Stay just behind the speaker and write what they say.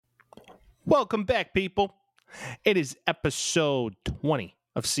Welcome back, people. It is episode 20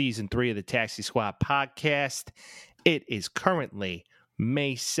 of season 3 of the Taxi Squad podcast. It is currently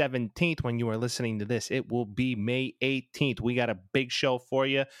May 17th when you are listening to this. It will be May 18th. We got a big show for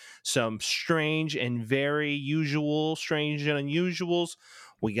you. Some strange and very usual, strange and unusuals.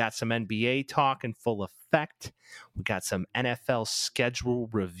 We got some NBA talk in full effect. We got some NFL schedule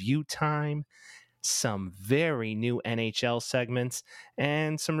review time, some very new NHL segments,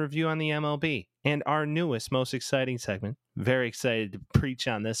 and some review on the MLB. And our newest, most exciting segment, very excited to preach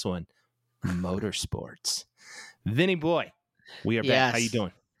on this one, motorsports. Vinny boy, we are back. How you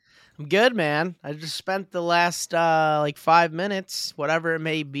doing? I'm good, man. I just spent the last 5 minutes, whatever it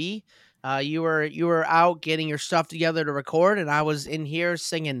may be. You were out getting your stuff together to record, and I was in here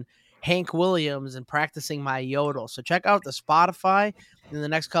singing Hank Williams and practicing my yodel. So check out the Spotify. In the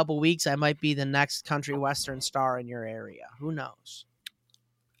next couple weeks, I might be the next country western star in your area. Who knows?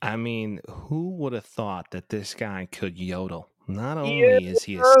 I mean, who would have thought that this guy could yodel? Not only is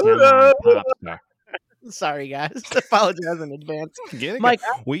he a semi-pop star. Sorry, guys. Apologize in advance. Mike,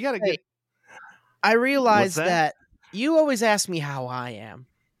 we got to get... I realize that you always ask me how I am,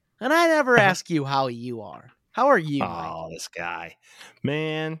 and I never ask you how you are. How are you, Mike? Oh, this guy.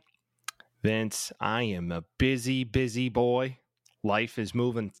 Man, Vince, I am a busy, busy boy. Life is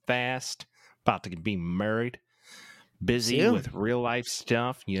moving fast. About to be married. Busy Soon. With real life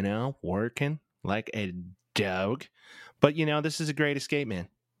stuff, working like a dog. But, this is a great escape, man.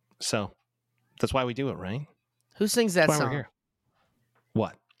 So that's why we do it, right? Who sings that That's why song? we're here.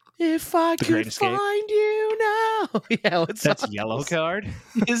 What? If I The could Great Escape? find you now. Yeah, what song? That's Yellow Card.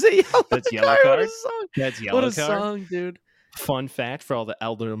 Is it Yellow That's Yellow Card? Card. What a song. That's Yellow What a Card. song, dude. Fun fact for all the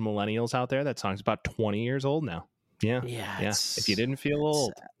elder millennials out there, that song's about 20 years old now. Yeah. If you didn't feel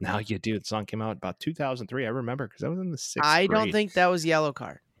old, now you do. The song came out about 2003. I remember because I was in the 6th I grade. don't think that was Yellow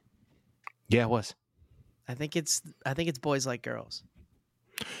Card. Yeah, it was. I think it's Boys Like Girls.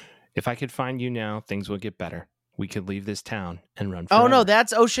 If I could find you now, things would get better. We could leave this town and run Oh forever. no,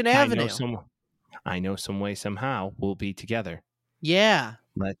 that's Ocean Avenue. I know some way, somehow, we'll be together. Yeah.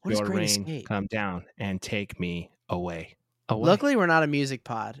 Let What is your Great rain Escape? come down and take me away. Luckily, we're not a music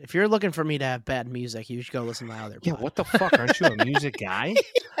pod. If you're looking for me to have bad music, you should go listen to my other pod. Yeah, what the fuck? Aren't you a music guy?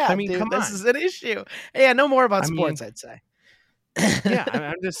 Yeah, I mean, dude, come this on. is an issue. Yeah, know more about sports, I'd say. Yeah,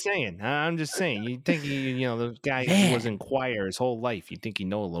 I'm just saying. You think the guy who was in choir his whole life. You think you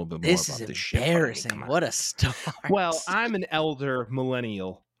know a little bit more This about is this shit. embarrassing. What a start. Well, I'm an elder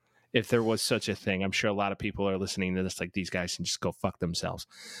millennial, if there was such a thing. I'm sure a lot of people are listening to this like these guys can just go fuck themselves.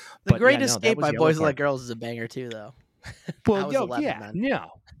 The Great Escape by Boys Like Girls is a banger too, though. Well, no.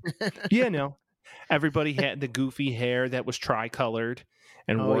 Everybody had the goofy hair that was tricolored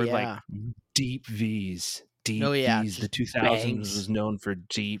and wore like deep V's. V's. The 2000s bangs. was known for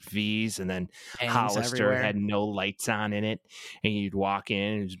deep V's, and then Bangs Hollister everywhere. had no lights on in it, and you'd walk in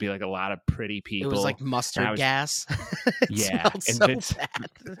and it'd just be like a lot of pretty people. It was like mustard gas. Yeah,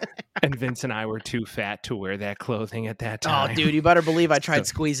 and Vince and I were too fat to wear that clothing at that time. Oh, dude, you better believe I tried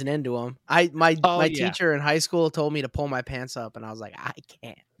squeezing into them. My teacher in high school told me to pull my pants up, and I was like, I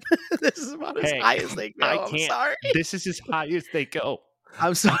can't. This is about as high as they go. I'm sorry. This is as high as they go.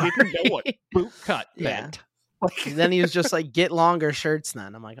 I'm sorry. I didn't know what boot cut meant. Then he was just like, get longer shirts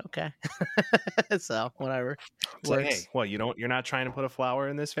then. I'm like, okay. So whatever. Like, hey, well, you're not trying to put a flower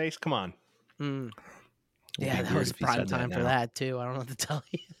in this face? Come on. Yeah, that was prime time for that too. I don't know what to tell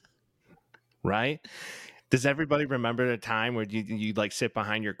you. Right? Does everybody remember the time where you'd like sit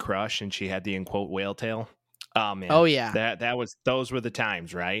behind your crush and she had the in quote whale tail? Oh man. Oh yeah. Those were the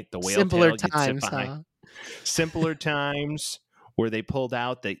times, right? The whale Simpler tail. Times, Simpler times where they pulled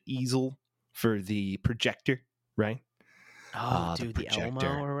out the easel for the projector, right? Oh, dude, the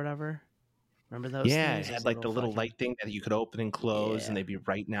Elmo or whatever. Remember those? Yeah, things? it had like the little light thing that you could open and close, and they'd be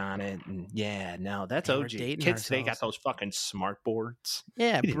writing on it. And that's OG. Kids today got those fucking smart boards.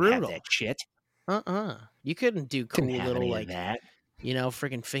 Yeah, we brutal. Didn't have that shit. You couldn't do cool little like that.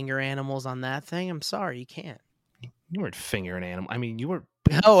 Freaking finger animals on that thing. I'm sorry, you can't. You weren't fingering animal. I mean, you were.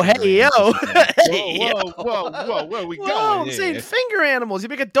 Oh, hey, yo. Whoa, where are we going? I'm saying finger animals. You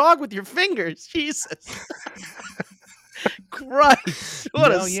make a dog with your fingers. Jesus. Christ.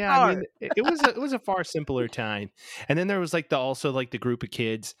 What a start. I mean, it was a far simpler time. And then there was like the group of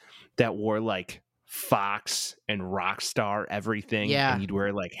kids that wore like Fox and Rockstar everything. Yeah. And you'd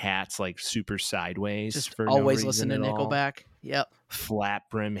wear like hats like super sideways. Just for always no listen to Nickelback. Yep. Flat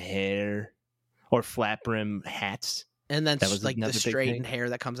brim hair or flat brim hats. And then like the straightened hair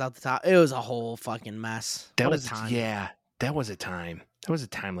that comes out the top. It was a whole fucking mess. What a time. Yeah, that was a time. That was a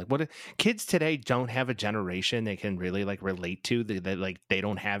time like kids today don't have a generation they can really like relate to. They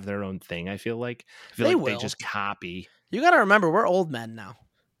don't have their own thing. I feel like They they will. just copy. You got to remember, we're old men now.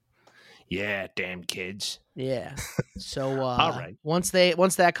 Yeah, damn kids. Yeah. So All right. once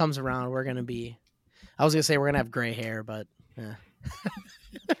that comes around, we're gonna be. I was gonna say we're gonna have gray hair, but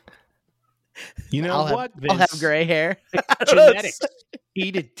you know what? I'll have gray hair. Genetics.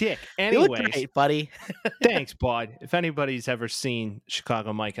 Eat a dick. You look Anyways, great, buddy. thanks, bud. If anybody's ever seen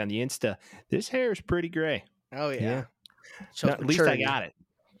Chicago Mike on the Insta, this hair is pretty gray. Oh yeah. No, at least I got it.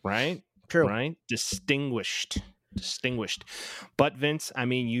 Right? True. Right? Distinguished. But Vince, I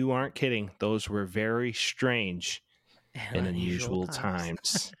mean, you aren't kidding. Those were very strange and unusual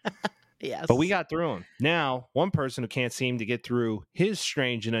times. Yes. But we got through them. Now, one person who can't seem to get through his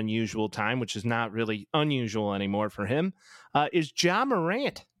strange and unusual time, which is not really unusual anymore for him, is Ja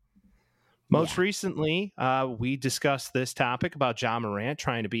Morant. Most recently, we discussed this topic about Ja Morant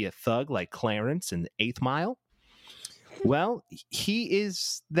trying to be a thug like Clarence in the 8th Mile. Well, he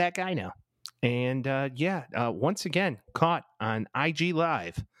is that guy now. And once again, caught on IG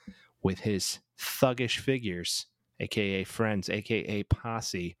Live with his thuggish figures, a.k.a. friends, a.k.a.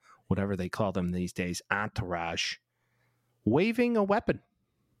 posse, whatever they call them these days, entourage, waving a weapon.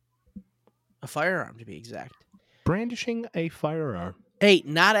 A firearm, to be exact. Brandishing a firearm. Hey,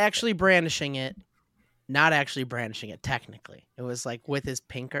 not actually brandishing it. Technically. It was like with his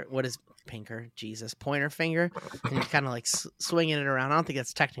pointer finger, and he's kind of like swinging it around. I don't think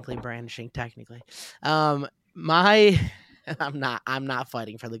that's technically brandishing. Technically, I'm not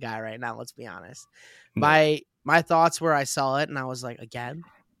fighting for the guy right now. Let's be honest. No. My thoughts were, I saw it and I was like, again,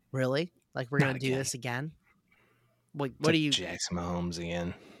 really? Like we're gonna do this again? What do you? Jackson Mahomes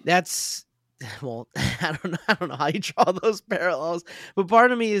again? That's well, I don't know how you draw those parallels, but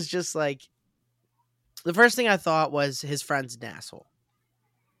part of me is just like. The first thing I thought was his friend's an asshole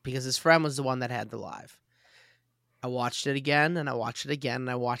because his friend was the one that had the live. I watched it again and I watched it again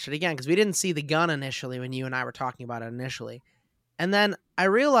and I watched it again because we didn't see the gun initially when you and I were talking about it initially. And then I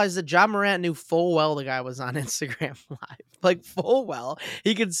realized that Ja Morant knew full well the guy was on Instagram Live. Like full well.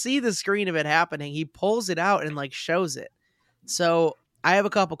 He could see the screen of it happening. He pulls it out and like shows it. So I have a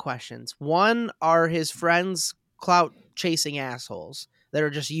couple questions. One, are his friends clout chasing assholes that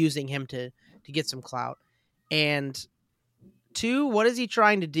are just using him to get some clout? And two, what is he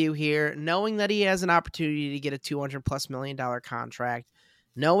trying to do here, knowing that he has an opportunity to get a $200+ million contract,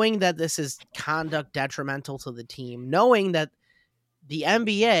 knowing that this is conduct detrimental to the team, knowing that the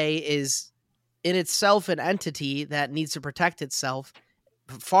NBA is in itself an entity that needs to protect itself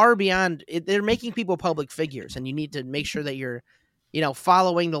far beyond they're making people public figures, and you need to make sure that you're,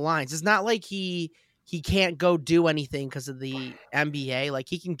 following the lines. It's not like he can't go do anything because of the NBA. Like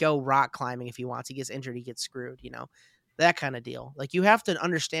he can go rock climbing if he wants. He gets injured, he gets screwed, that kind of deal. Like you have to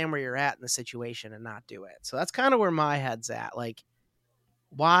understand where you're at in the situation and not do it. So that's kind of where my head's at. Like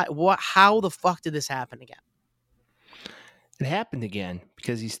how the fuck did this happen again? It happened again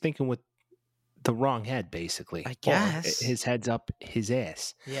because he's thinking with the wrong head, basically. I guess. Or his head's up his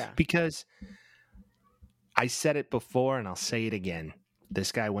ass. Yeah. Because I said it before and I'll say it again.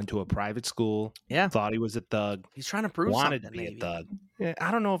 This guy went to a private school. Yeah. Thought he was a thug. He's trying to prove wanted something. Wanted to be a thug. Yeah,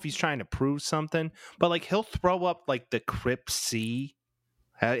 I don't know if he's trying to prove something, but like he'll throw up like the Crip C.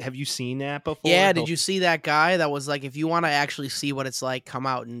 Have you seen that before? Yeah. Did you see that guy that was like, if you want to actually see what it's like, come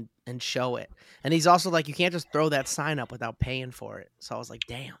out and show it. And he's also like, you can't just throw that sign up without paying for it. So I was like,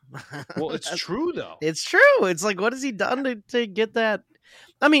 damn. Well, it's true though. It's true. It's like, what has he done to get that?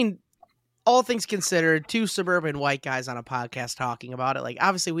 I mean, all things considered, two suburban white guys on a podcast talking about it. Like,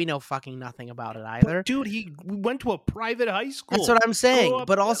 obviously, we know fucking nothing about it either. But dude, he went to a private high school. That's what I'm saying.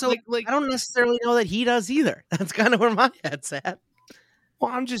 But also, like, I don't necessarily know that he does either. That's kind of where my head's at.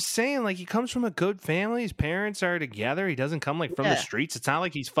 Well, I'm just saying, like, he comes from a good family. His parents are together. He doesn't come, like, from the streets. It's not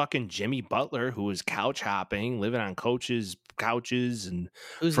like he's fucking Jimmy Butler, who was couch hopping, living on coaches' couches and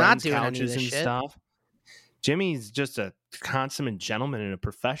who's friends' not doing couches and shit. stuff. Jimmy's just a consummate gentleman and a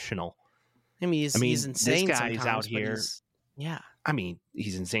professional. I mean, he's insane. This guy's out here. Yeah. I mean,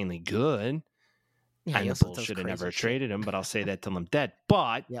 he's insanely good. Yeah, I should have never traded him, but I'll say that till I'm dead.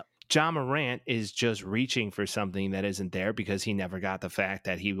 But Ja Morant is just reaching for something that isn't there because he never got the fact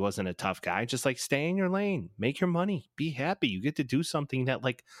that he wasn't a tough guy. Just like stay in your lane, make your money, be happy. You get to do something that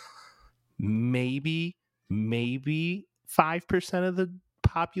like maybe 5% of the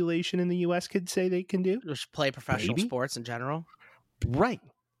population in the U.S. could say they can do. Just play professional sports in general. Right.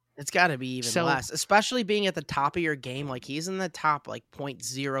 It's got to be even So, less, especially being at the top of your game. Like he's in the top like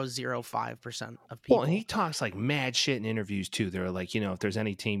 0.005% of well, people. and he talks like mad shit in interviews too. They're like, if there's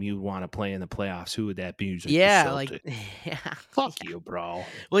any team you want to play in the playoffs, who would that be? He's like, Yeah, the like Celtics. yeah. Fuck you, bro.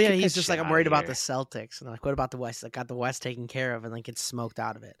 Well, yeah, Get he's that just shit like, I'm outta worried about the here. Celtics. And like, what about the West? Like, got the West taken care of and like gets smoked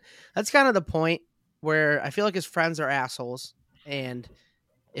out of it. That's kind of the point where I feel like his friends are assholes. And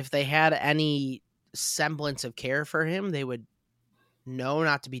if they had any semblance of care for him, they would know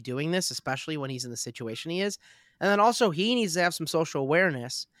not to be doing this, especially when he's in the situation he is. And then also, he needs to have some social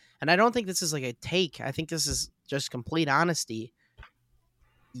awareness. And I don't think this is like a take. I think this is just complete honesty.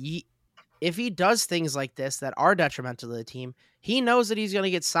 If he does things like this that are detrimental to the team, he knows that he's going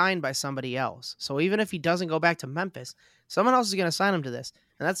to get signed by somebody else. So even if he doesn't go back to Memphis, someone else is going to sign him to this.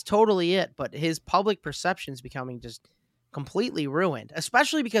 And that's totally it. But his public perception is becoming just completely ruined,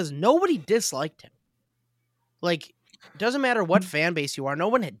 especially because nobody disliked him. Like, doesn't matter what fan base you are, no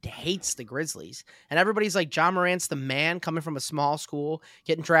one hates the Grizzlies. And everybody's like, Ja Morant's the man coming from a small school,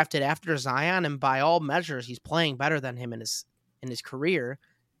 getting drafted after Zion. And by all measures, he's playing better than him in his career.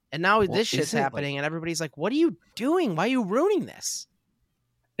 And now this shit's happening, and everybody's like, what are you doing? Why are you ruining this?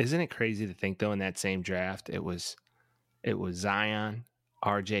 Isn't it crazy to think, though, in that same draft, it was Zion,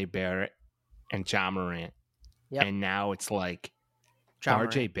 RJ Barrett, and Ja Morant. Yep. And now it's like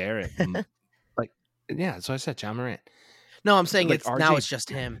RJ Barrett. Like, yeah, so I said Ja Morant. No, I'm saying like now it's just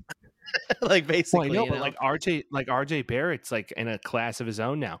him. Like basically, well, I know, but like RJ Barrett's like in a class of his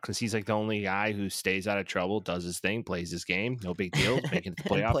own now because he's like the only guy who stays out of trouble, does his thing, plays his game, no big deal, making the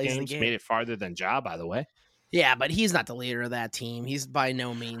playoff games. Made it farther than Ja, by the way. Yeah, but he's not the leader of that team. He's by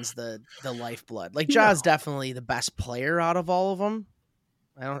no means the lifeblood. Like Ja's definitely the best player out of all of them.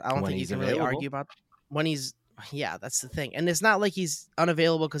 I don't think you can really argue about when he's. Yeah, that's the thing. And it's not like he's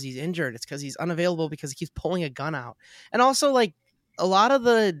unavailable because he's injured. It's because he's unavailable because he keeps pulling a gun out. And also, like, a lot of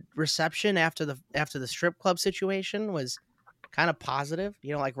the reception after the strip club situation was kind of positive.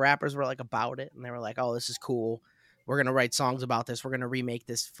 Like rappers were like about it and they were like, oh, this is cool. We're going to write songs about this. We're going to remake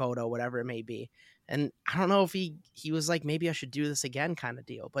this photo, whatever it may be. And I don't know if he was like, maybe I should do this again kind of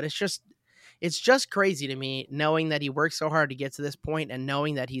deal. But it's just crazy to me knowing that he worked so hard to get to this point and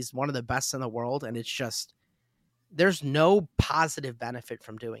knowing that he's one of the best in the world. And it's just, there's no positive benefit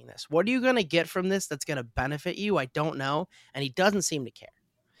from doing this. What are you going to get from this that's going to benefit you? I don't know. And he doesn't seem to care.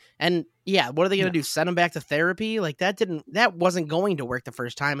 And yeah, what are they going to do? Send him back to therapy? Like that wasn't going to work the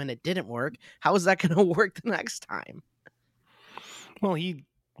first time and it didn't work. How is that going to work the next time? Well,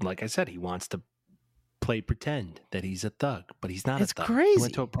 like I said, he wants to play pretend that he's a thug, but he's not a thug. Crazy. He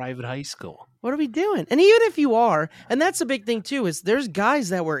went to a private high school. What are we doing? And even if you are, and that's a big thing too, is there's guys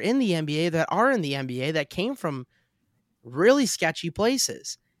that were in the NBA that are in the NBA that came from really sketchy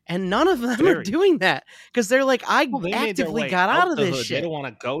places, and none of them are doing that because they're like, they actively got out of this shit. They don't want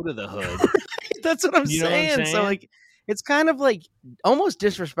to go to the hood. That's what I'm saying. So like, it's kind of like almost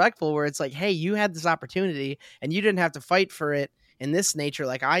disrespectful where it's like, hey, you had this opportunity and you didn't have to fight for it in this nature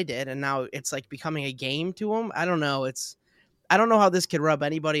like I did, and now it's like becoming a game to them. I don't know. I don't know how this could rub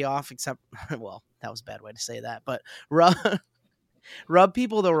anybody off except, well, that was a bad way to say that, but rub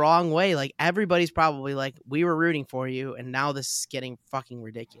people the wrong way. Like everybody's probably like, we were rooting for you and now this is getting fucking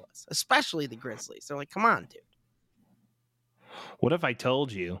ridiculous, especially the Grizzlies. They're like, come on, dude. What if I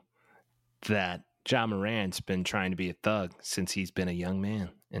told you that Ja Morant's been trying to be a thug since he's been a young man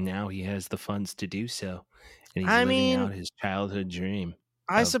and now he has the funds to do so and he's living out his childhood dream?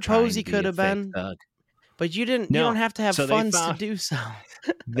 I suppose he could have been thug. But you didn't. You don't have to have funds to do so.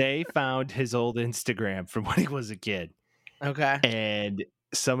 They found his old Instagram from when he was a kid. Okay. And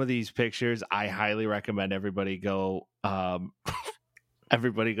some of these pictures, I highly recommend everybody go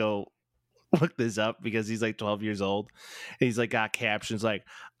look this up because he's like 12 years old. And he's like got captions like,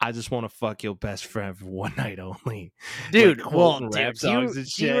 I just want to fuck your best friend for one night only. Dude, do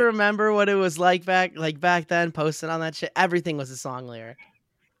you remember what it was like back then posting on that shit? Everything was a song lyric.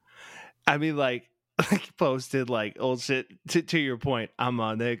 I mean, like posted like old shit to your point. I'm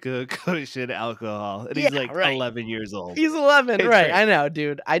on that good cushion alcohol, and he's 11 years old. He's 11, it's right? I know,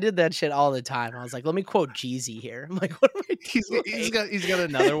 dude. I did that shit all the time. I was like, let me quote Jeezy here. I'm like, what am I doing? He's got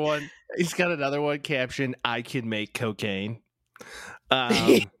another one. He's got another one captioned, "I can make cocaine."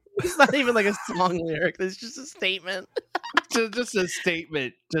 It's not even like a song lyric. It's just a statement. just a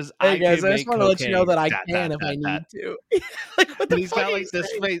statement. Hey guys, I just want to let you know that I can if I need to. Like, what the he's got like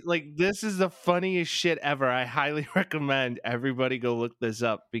this face. Like, this is the funniest shit ever. I highly recommend everybody go look this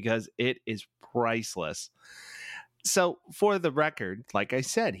up because it is priceless. So, for the record, like I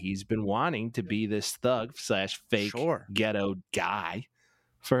said, he's been wanting to be this thug / fake ghetto guy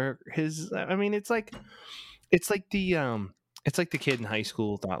for his. I mean, it's like the It's like the kid in high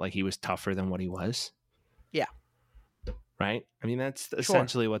school thought like he was tougher than what he was. Yeah. Right? I mean, that's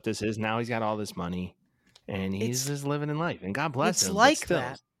essentially what this is. Now he's got all this money and he's just living in life. And God bless It's him. like but still.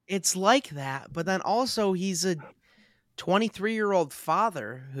 that. It's like that. But then also he's a 23-year-old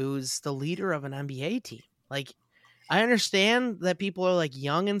father who's the leader of an NBA team. Like, I understand that people are like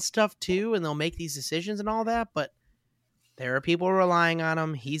young and stuff too, and they'll make these decisions and all that, but there are people relying on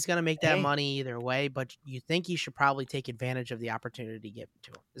him. He's going to make that money either way, but you think he should probably take advantage of the opportunity given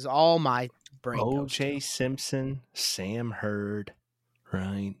to him. Is all my brain goes to. O.J. Simpson, Sam Hurd,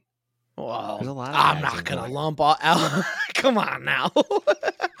 right? Well, There's a lot of I'm guys not in going to there. lump all. Come on now.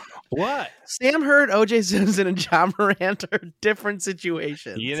 What? Sam Hurd, O.J. Simpson, and John Morant are different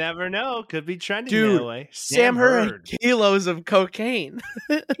situations. You never know. Could be trending Dude, that way. Sam Hurd had kilos of cocaine.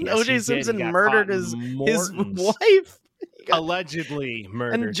 Yes, O.J. he Simpson did. He got murdered caught his in Morton's. wife. Allegedly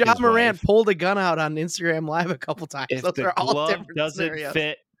murdered And John his Morant wife. pulled a gun out on Instagram Live a couple times. If Those the are all glove different doesn't scenarios.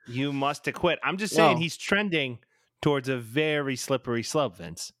 fit, you must acquit. I'm just saying No. he's trending towards a very slippery slope,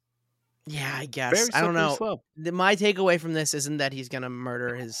 Vince. Yeah, I guess. Very I don't slippery know. slope. My takeaway from this isn't that he's going to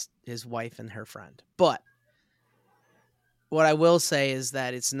murder his wife and her friend. But what I will say is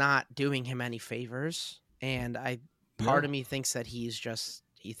that it's not doing him any favors. And part of me thinks that he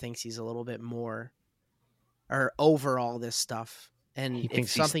thinks he's a little bit more or over all this stuff. And He if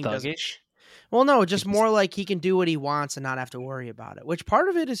thinks something he's doesn't, thuggish. well, no, just more like he can do what he wants and not have to worry about it, which part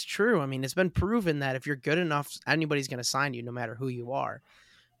of it is true. I mean, it's been proven that if you're good enough, anybody's going to sign you no matter who you are.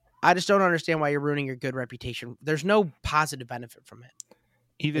 I just don't understand why you're ruining your good reputation. There's no positive benefit from it.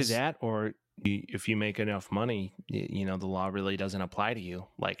 Either that or if you make enough money, the law really doesn't apply to you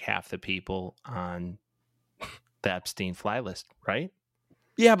like half the people on the Epstein fly list, right?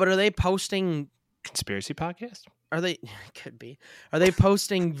 Yeah, but are they posting... Conspiracy podcast? Are they... Could be. Are they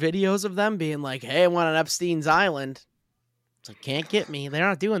posting videos of them being like, hey, I went on Epstein's island? It's like, can't get me. They're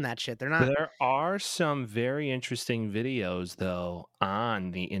not doing that shit. They're not. There are some very interesting videos, though, on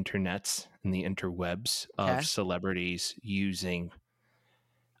the internets and the interwebs of celebrities using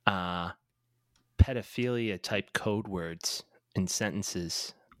pedophilia type code words in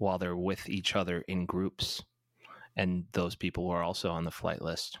sentences while they're with each other in groups. And those people were also on the flight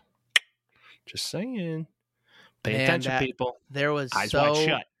list. Just saying. Pay attention, people. There was eyes wide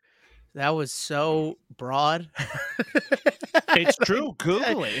shut. That was so broad. It's true.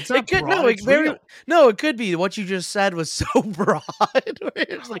 Google it. It's not broad. It could be. What you just said was so broad.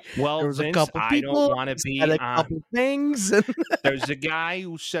 It's like, well, there was Vince, a couple people. I don't want to be a couple things. There's a guy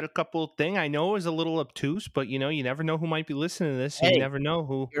who said a couple of things. I know it was a little obtuse, but you never know who might be listening to this. Hey, you never know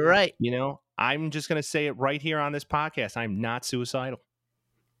who. You're right. I'm just gonna say it right here on this podcast. I'm not suicidal.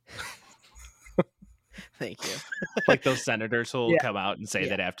 Thank you. Like those senators who will come out and say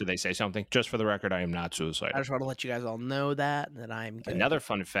that after they say something. Just for the record, I am not suicidal. I just want to let you guys all know that I'm good. Another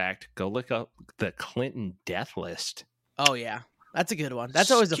fun fact, go look up the Clinton death list. Oh, yeah. That's a good one.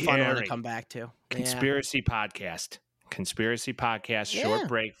 That's always a fun one to come back to. Conspiracy podcast. Short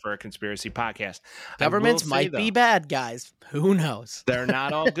break for a conspiracy podcast. Governments might be bad guys. Who knows? They're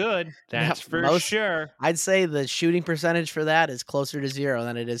not all good. That's for sure. I'd say the shooting percentage for that is closer to 0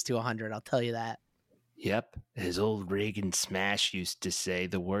 than it is to 100. I'll tell you that. Yep. As old Reagan Smash used to say,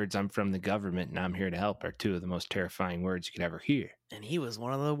 the words "I'm from the government and I'm here to help" are two of the most terrifying words you could ever hear. And he was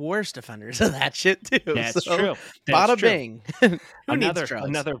one of the worst offenders of that shit, too. That's true. Bada bing.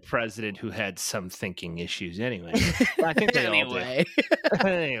 Another president who had some thinking issues anyway. I think they all do.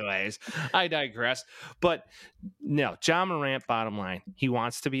 Anyways, I digress. But no, John Morant, bottom line, he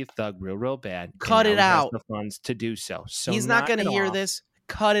wants to be a thug real bad. Cut it out. He has the funds to do so. He's not going to hear this.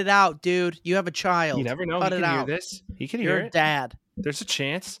 Cut it out, dude. You have a child. You never know. He can hear this. He can hear it. You're a dad. There's a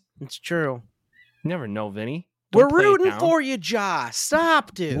chance. It's true. You never know, Vinny. We're rooting for you, Ja.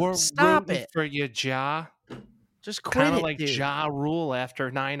 Stop, dude. We're Stop rooting it. for you, Ja. Just quit Kind it, of like dude. Ja Rule after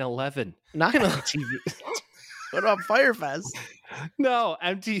 9/11. 9/11. What about Firefest? No,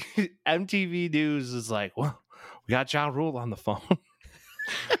 MTV News is like, well, we got Ja Rule on the phone.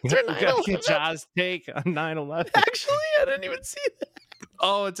 We got to get Ja's take on 9/11. Actually, I didn't even see that.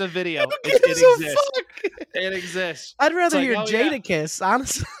 Oh, it's a video. It exists. It exists. I'd rather hear Jadakiss,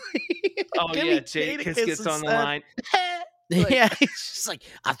 honestly. Oh, yeah. Jadakiss gets on the line. Yeah, he's just like,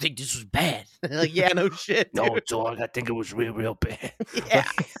 I think this was bad. Like, yeah, no shit. No, dog, I think it was real bad. Yeah.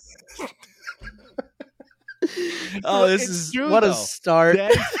 Oh, this is true, what a start.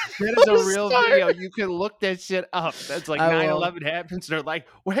 That is a real video. You can look that shit up. That's like 9/11 happens. They're like,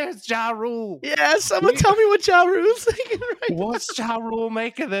 where's Ja Rule? Yeah, someone tell me what Ja Rule's thinking right What's Ja Rule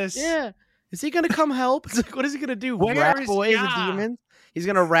make of this? Yeah. Is he going to come help? It's like, what is he going to do? Where Rap is away Ja? the demons? He's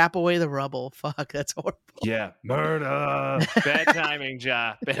gonna wrap away the rubble. Fuck, that's horrible. Yeah, murder. Bad timing,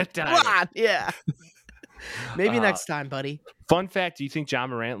 Ja. Bad timing. Come on, yeah. Maybe next time, buddy. Fun fact: do you think John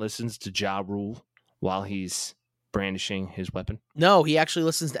Morant listens to Ja Rule while he's brandishing his weapon? No, he actually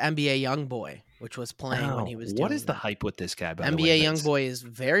listens to NBA YoungBoy, which was playing when he was doing What is the that. hype with this guy, by the way? NBA Vince? YoungBoy is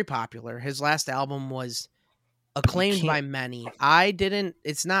very popular. His last album was acclaimed by many. I didn't.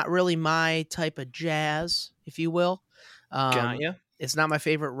 It's not really my type of jazz, if you will. Got ya? It's not my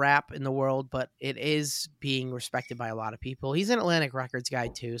favorite rap in the world, but it is being respected by a lot of people. He's an Atlantic Records guy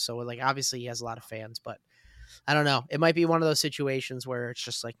too, so like obviously he has a lot of fans, but I don't know. It might be one of those situations where it's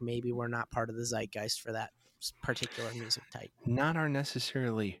just like maybe we're not part of the zeitgeist for that particular music type. Not our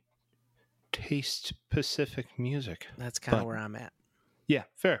necessarily taste-specific music. That's kind of But- where I'm at. Yeah,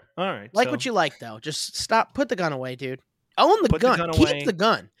 fair. All right. Like so- what you like though. Just stop. Put the gun away, dude. Own the Put the gun. gun Keep away. the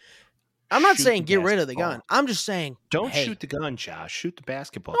gun. I'm not Shoot saying the get rid of the basketball. gun. I'm just saying Don't hey, shoot the gun, Josh. Shoot the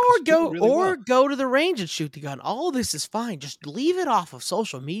basketball. or 'cause you do go it really well. go to the range and shoot the gun. All this is fine. Just leave it off of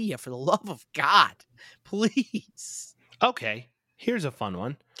social media for the love of God, please. Okay. Here's a fun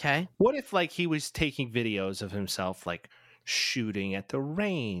one. Okay, What if like he was taking videos of himself like shooting at the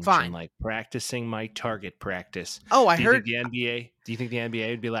range Fine. and like practicing my target practice? Oh, I Do you heard. think the NBA? Do you think the NBA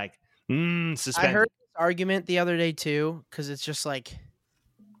would be like, I suspended? heard this argument the other day too, because it's just like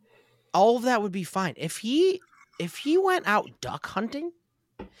all of that would be fine if he went out duck hunting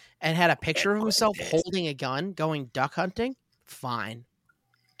and had a picture of himself holding a gun going duck hunting. Fine,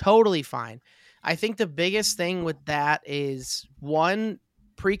 totally fine. I think the biggest thing with that is one,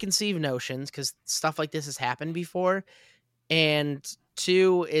 preconceived notions because stuff like this has happened before, and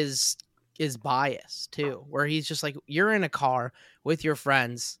two is bias too, where he's just like you're in a car with your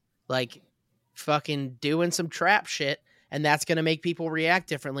friends like fucking doing some trap shit, and that's going to make people react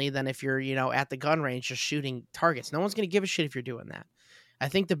differently than if you're at the gun range just shooting targets. No one's going to give a shit if you're doing that. I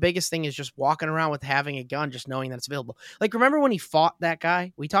think the biggest thing is just walking around with having a gun, just knowing that it's available. Like, remember when he fought that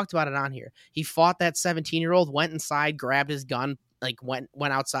guy? We talked about it on here. He fought that 17-year-old, went inside, grabbed his gun, like went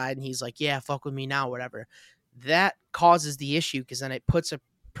outside, and he's like, yeah, fuck with me now, whatever. That causes the issue because then it puts a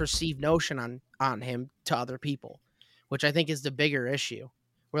perceived notion on him to other people, which I think is the bigger issue.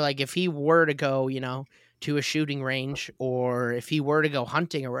 Where, like, if he were to go, to a shooting range, or if he were to go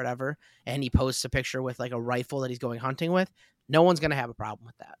hunting or whatever, and he posts a picture with, like, a rifle that he's going hunting with, no one's going to have a problem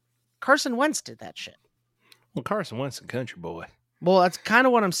with that. Carson Wentz did that shit. Well, Carson Wentz, a country boy. Well, that's kind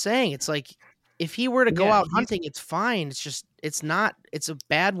of what I'm saying. It's like, if he were to go Yeah, out hunting, it's fine. It's just, it's a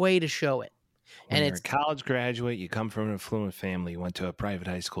bad way to show it. When And you're it's, a college graduate, you come from an affluent family, you went to a private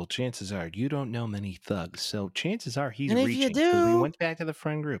high school, chances are you don't know many thugs. So chances are he's And if you reaching. So he do- went back to the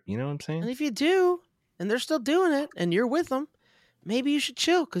friend group. You know what I'm saying? and if you do, and they're still doing it, and you're with them, maybe you should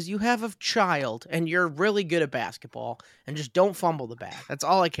chill because you have a child and you're really good at basketball, and just don't fumble the bag. That's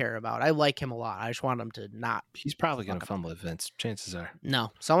all I care about. I like him a lot. I just want him to not. He's probably going to Fuck fumble it, Vince. Chances are.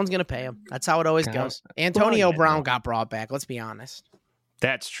 No, someone's gonna pay him. That's how it always Yeah. goes. Antonio Well, yeah, Brown no. got brought back. Let's be honest.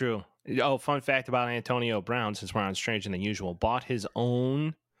 That's true. Oh, fun fact about Antonio Brown, since we're on Stranger Than Usual, bought his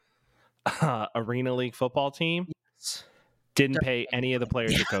own Arena League football team. Didn't pay any of the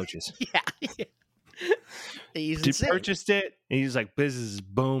players or coaches. Yeah. He's He insane. purchased it, and he's like, business is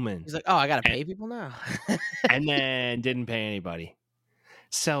booming. He's like, oh, I gotta pay people now. And then didn't pay anybody.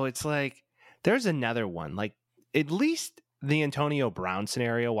 So it's like, there's another one. Like, at least the Antonio Brown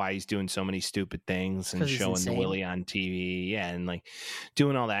scenario, why he's doing so many stupid things and 'Cause he's showing insane. the Willie on TV, yeah, and like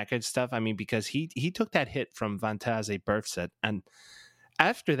doing all that good stuff. I mean, because he took that hit from Vontaze Burfict, and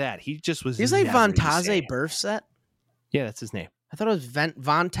after that, he just was. He's like never the Vontaze same. Burfict. Yeah, that's his name. I thought it was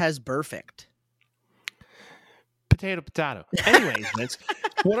Vontez Burfict. Potato. Anyways, Vince,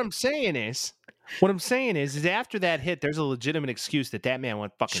 what I'm saying is after that hit, there's a legitimate excuse that man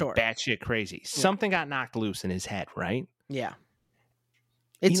went fucking Sure. batshit crazy. Something got knocked loose in his head, right? Yeah.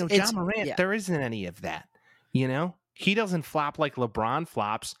 John Morant, yeah. there isn't any of that. He doesn't flop like LeBron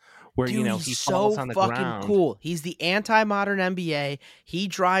flops, where Dude, he he's falls so on the fucking ground. cool. He's the anti-modern NBA. He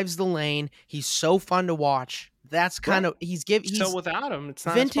drives the lane. He's so fun to watch. That's kind of he's So without him, it's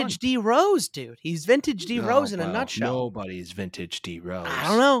not as vintage fun. D Rose, dude. He's vintage D Rose in a well, nutshell. Nobody's vintage D Rose. I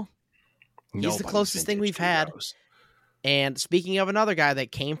don't know. He's the Nobody's closest thing vintage we've had. D-Rose. And speaking of another guy that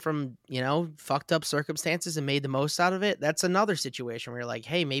came from, fucked up circumstances and made the most out of it, that's another situation where you're like,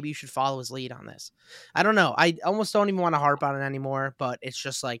 hey, maybe you should follow his lead on this. I don't know. I almost don't even want to harp on it anymore, but it's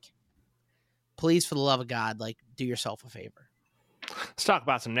just like, please, for the love of God, like, do yourself a favor. Let's talk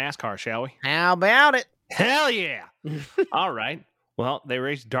about some NASCAR, shall we? How about it? Hell yeah! All right. Well, they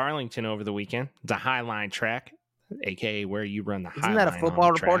raced Darlington over the weekend. It's a Highline track, aka where you run the Highline. Isn't that a on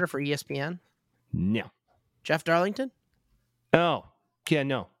football the track. reporter for ESPN? No. Jeff Darlington? Oh, Yeah,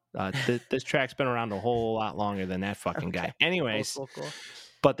 no. This track's been around a whole lot longer than that fucking guy. Okay. Anyways, Cool.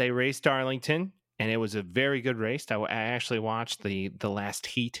 but they raced Darlington, and it was a very good race. I actually watched the last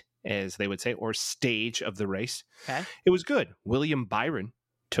heat, as they would say, or stage of the race. Okay. It was good. William Byron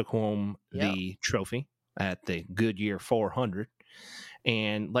took home Yep. the trophy at the Goodyear 400.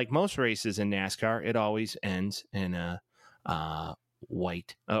 And like most races in NASCAR, it always ends in a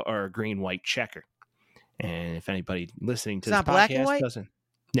white or a green-white checker. And if anybody listening to It's this not black and podcast white? doesn't,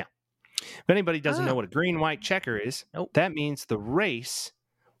 no. If anybody doesn't know Oh. what a green-white checker is, Nope. that means the race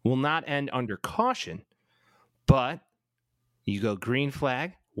will not end under caution, but you go green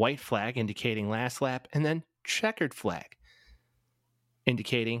flag, white flag indicating last lap, and then checkered flag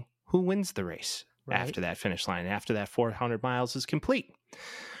indicating who wins the race after that finish line, after that 400 miles is complete.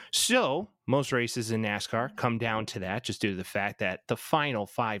 So most races in NASCAR come down to that, just due to the fact that the final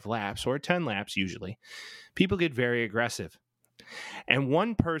 5 laps or 10 laps usually, people get very aggressive. And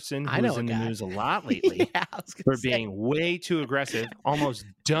one person I who's know a in the guy. news a lot lately Yeah, I was for gonna say. being way too aggressive, almost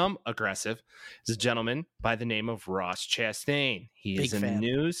dumb aggressive, is a gentleman by the name of Ross Chastain. He Big is in fan. the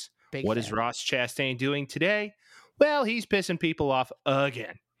news. Big What is fan. Ross Chastain doing today? Well, he's pissing people off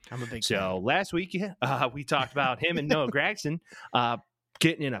again. I'm a big So fan. last week, we talked about him and Noah Gragson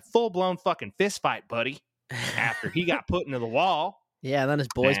getting in a full-blown fucking fist fight, buddy, after he got put into the wall. Yeah, and then his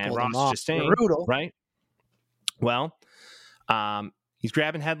boys and pulled Ross him off. Chastain, Brutal. right? Well, he's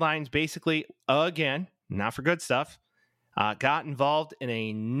grabbing headlines basically again, not for good stuff. Got involved in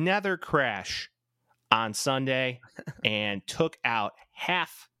another crash on Sunday and took out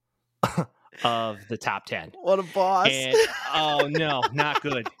half of the top 10. What a boss. And oh no, not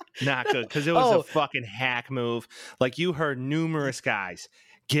good. Not good. Because it was a fucking hack move. Like, you heard numerous guys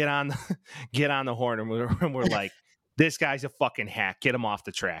get on the horn and we're like, this guy's a fucking hack. Get him off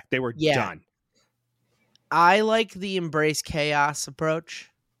the track. They were done. I like the embrace chaos approach.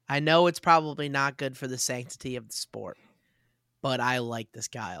 I know it's probably not good for the sanctity of the sport, but I like this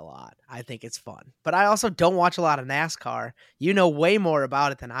guy a lot. I think it's fun. But I also don't watch a lot of NASCAR. You know way more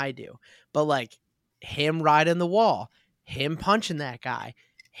about it than I do. But like him riding the wall, him punching that guy,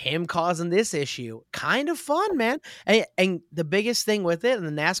 him causing this issue, kind of fun, man. And the biggest thing with it, and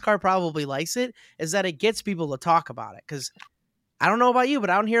the NASCAR probably likes it, is that it gets people to talk about it. Because I don't know about you, but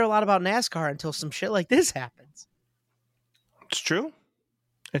I don't hear a lot about NASCAR until some shit like this happens. It's true.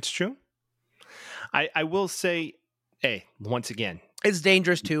 It's true. I will say, hey, once again, It's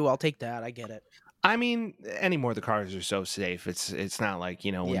dangerous too. I'll take that. I get it. I mean, anymore the cars are so safe. It's not like,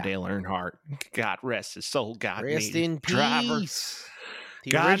 when Yeah. Dale Earnhardt, God rest his soul, God Rest needed in a driver. peace.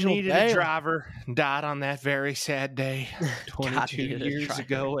 The God original needed Dale. a driver. Died on that very sad day, 22 needed a years driver.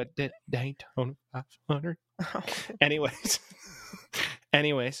 ago at the Daytona 500.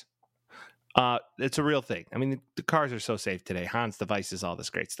 Anyways, it's a real thing. I mean, the cars are so safe today. Hans devices, all this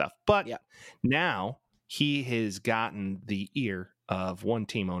great stuff. But Yeah. now he has gotten the ear of one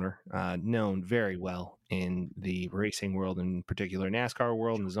team owner, known very well in the racing world, in particular NASCAR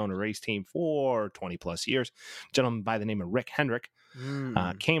world, and has owned a race team for 20 plus years. A gentleman by the name of Rick Hendrick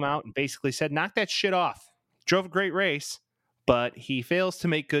came out and basically said, knock that shit off. Drove a great race, but he fails to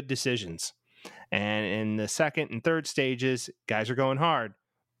make good decisions. And in the second and third stages, guys are going hard,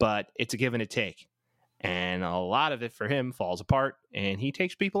 but it's a give and a take. And a lot of it for him falls apart, and he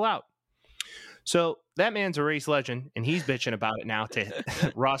takes people out. So that man's a race legend, and he's bitching about it now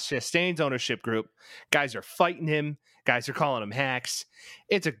to Ross Chastain's ownership group. Guys are fighting him. Guys are calling him hacks.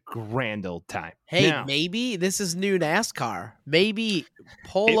 It's a grand old time. Hey, Now, maybe this is new NASCAR. Maybe It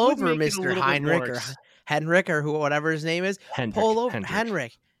pull would over make it a Mr. little bit Heinrich more or ex- Henrik or whatever his name is. Hendrick, Pull over Hendrick.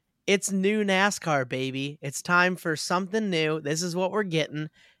 Henrik. It's new NASCAR, baby. It's time for something new. This is what we're getting,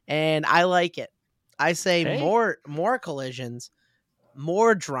 and I like it. I say Hey. more collisions,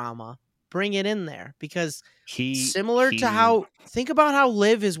 more drama. Bring it in there because similar to how think about how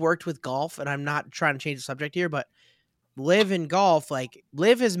Liv has worked with golf, and I'm not trying to change the subject here, but Liv in golf, like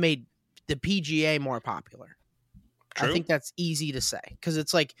Liv has made the PGA more popular. True. I think that's easy to say because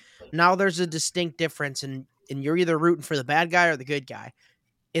it's like now there's a distinct difference, and you're either rooting for the bad guy or the good guy.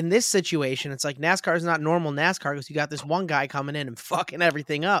 In this situation, it's like NASCAR is not normal NASCAR because you got this one guy coming in and fucking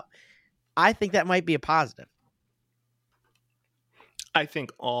everything up. I think that might be a positive. I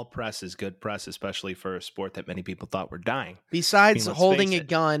think all press is good press, especially for a sport that many people thought were dying. Besides let's holding face a it.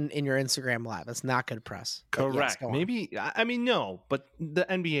 gun in your Instagram live, it's not good press. But yes, Correct. go on. Maybe, I mean, no, but the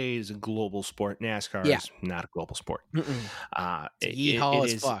NBA is a global sport. NASCAR Yeah. is not a global sport. Mm-mm. It Yeehaw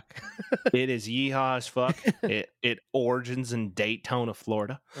as is- fuck. It is yeehaw as fuck. it origins in Daytona,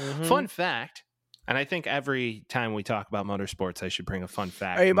 Florida. Mhm. Fun fact, and I think every time we talk about motorsports, I should bring a fun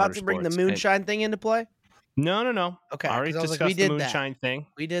fact. Are you to about to bring the motorsports. moonshine thing into play? No. Okay, Already 'cause I was like, discussed we the did that. moonshine thing.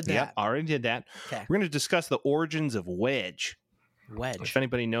 We did Yep, that. already did that. Okay. We're going to discuss the origins of wedge. Wedge. If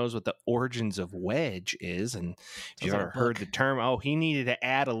anybody knows what the origins of wedge is, and if you Sounds like a ever heard the book. term, oh, he needed to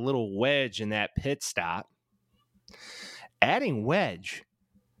add a little wedge in that pit stop. Adding wedge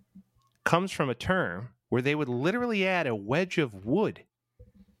comes from a term where they would literally add a wedge of wood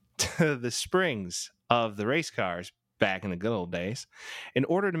to the springs of the race cars back in the good old days in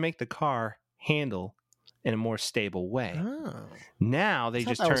order to make the car handle in a more stable way. Oh. Now they I thought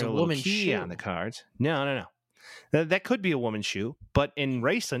just that was turn a a little woman's key on shoe. the cards. No. That could be a woman's shoe, but in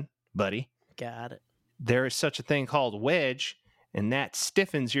racing, buddy, Got it. there is such a thing called wedge, and that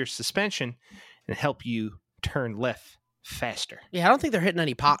stiffens your suspension and help you turn left faster. Yeah, I don't think they're hitting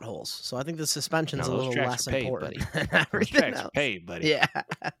any potholes, so I think the suspension's No, a those little tracks less are paid, important buddy. than Those everything tracks are else. paid, buddy. Yeah,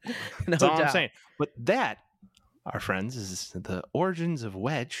 no That's all I'm doubt. saying. But that, our friends, is the origins of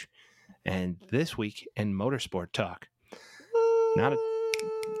wedge. And this week in motorsport talk,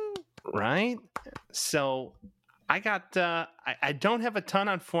 right? So I got I don't have a ton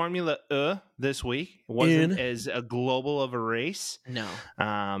on Formula this week. It wasn't as a global of a race. No.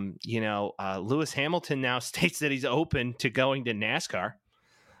 Lewis Hamilton now states that he's open to going to NASCAR.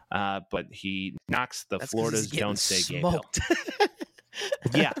 But he knocks the That's 'cause Florida's he's getting Don't Say Gay Bill. smoked.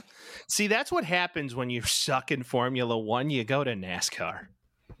 Yeah. See, that's what happens when you suck in Formula One. You go to NASCAR.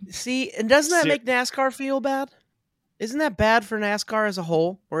 See, and doesn't that make NASCAR feel bad? Isn't that bad for NASCAR as a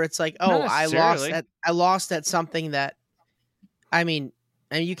whole? Where it's like, oh, Not I necessarily. lost at something that, I mean,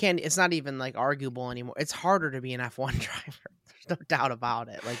 and you can't. It's not even like arguable anymore. It's harder to be an F1 driver. There's no doubt about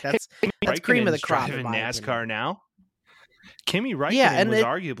it. Like that's cream of the crop. Driving in my NASCAR opinion. now. Kimi Räikkönen Yeah, was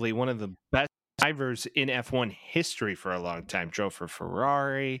arguably one of the best drivers in F1 history for a long time. Drove for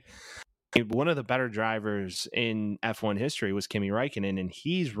Ferrari. One of the better drivers in F1 history was Kimi Räikkönen, and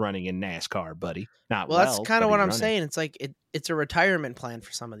he's running in NASCAR, buddy. Well, that's kind of but what he's I'm running. saying. It's like it's a retirement plan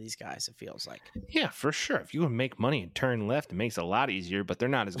for some of these guys. It feels like. Yeah, for sure. If you can make money and turn left, it makes it a lot easier. But they're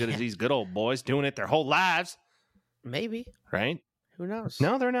not as good as these good old boys doing it their whole lives, Maybe. right? Who knows?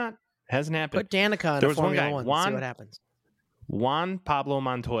 No, they're not. Hasn't happened. Put Danica in There a was one Formula guy, One. See what happens. Juan Pablo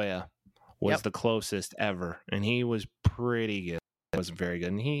Montoya was Yep. the closest ever, and he was pretty good. He wasn't very good,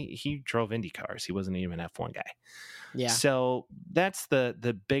 and he drove Indy cars. He wasn't even an F1 guy. Yeah. So that's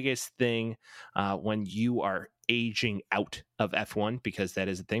the biggest thing when you are aging out of F1, because that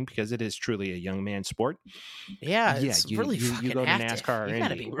is a thing, because it is truly a young man sport. Yeah, Yeah, it's you- really you fucking go to active. NASCAR or You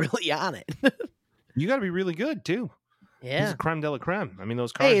gotta Indy. be really on it. You got to be really good too. This Yeah. is creme de la creme. I mean,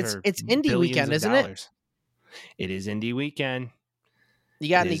 those cars are it's Indy billions weekend, of isn't it? dollars. It is Indy weekend. You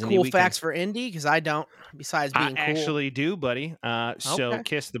got It any is Indy cool weekend. facts for Indy? Because I don't. Besides being I cool. actually do, buddy. So Okay.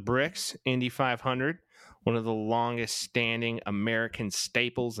 Kiss the Bricks, Indy 500, one of the longest standing American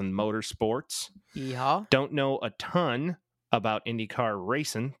staples in motorsports. Yeehaw. Don't know a ton about IndyCar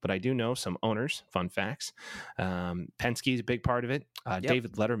racing, but I do know some owners. Fun facts. Penske's a big part of it. Yep.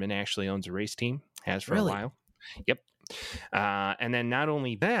 David Letterman actually owns a race team, has for Really? a while. Yep. And then not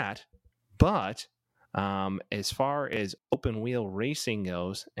only that, but as far as open wheel racing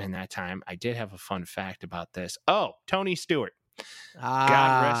goes, in that time, I did have a fun fact about this. Oh, Tony Stewart.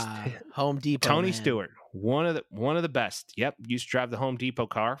 rest Home Depot. Tony man. Stewart, one of the best. Yep, used to drive the Home Depot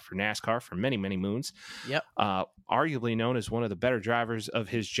car for NASCAR for many, many moons. Yep. Arguably known as one of the better drivers of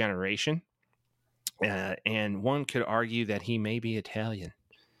his generation. And one could argue that he may be Italian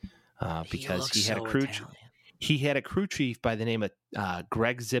because looks he had so a crew. Italian. He had a crew chief by the name of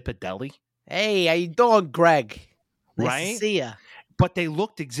Greg Zipadelli. Hey, how you doing, Greg? Nice Right? to see ya. But they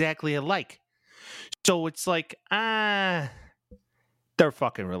looked exactly alike. So it's like, they're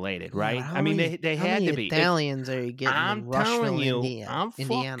fucking related, right? Yeah, I mean, they how had many to be. Italians are you getting I'm in Rushville, telling you, Indiana?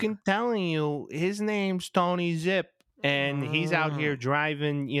 fucking telling you, his name's Tony Zip, and he's out here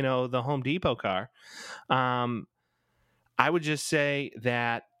driving, the Home Depot car. I would just say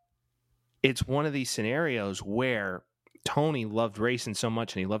that it's one of these scenarios where Tony loved racing so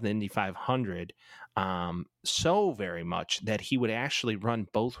much, and he loved the Indy 500 so very much that he would actually run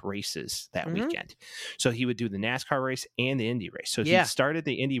both races that Mhm. weekend. So he would do the NASCAR race and the Indy race. So Yeah. he started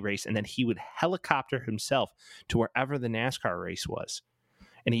the Indy race, and then he would helicopter himself to wherever the NASCAR race was,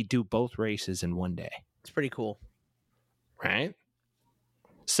 and he'd do both races in one day. It's pretty cool. Right?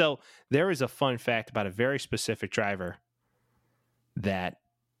 So there is a fun fact about a very specific driver that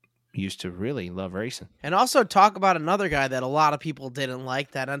used to really love racing. And also talk about another guy that a lot of people didn't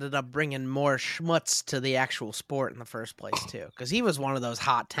like that ended up bringing more schmutz to the actual sport in the first place, too. Because he was one of those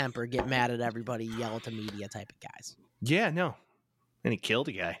hot temper, get mad at everybody, yell at the media type of guys. Yeah, no. And he killed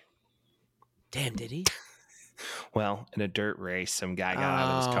a guy. Damn, did he? Well, in a dirt race, some guy got out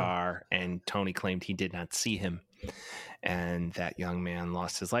of his Oh, car, and Tony claimed he did not see him. And that young man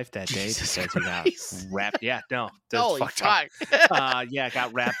lost his life that day Jesus because he got Christ. wrapped. Yeah, no, that's Holy fucked up. fuck.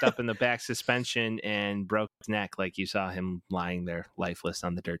 Got wrapped up in the back suspension and broke his neck. Like you saw him lying there lifeless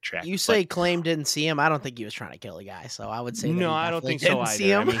on the dirt track. You But say claim didn't see him. I don't think he was trying to kill a guy, so I would say that no, he I don't definitely think so didn't see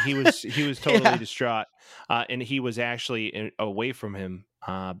either. I him. mean, he was totally Yeah. distraught, and he was actually away from him.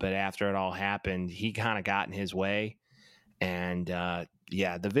 But after it all happened, he kind of got in his way, and the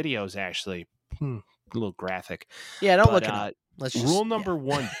video is actually a little graphic. Yeah, don't But look it up. Let's just rule number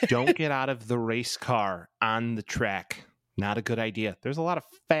one: don't get out of the race car on the track. Not a good idea. There's a lot of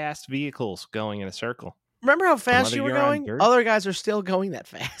fast vehicles going in a circle. Remember how fast whether you were you're on going? dirt- Other guys are still going that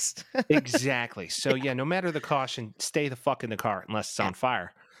fast. Exactly. So yeah, no matter the caution, stay the fuck in the car unless it's on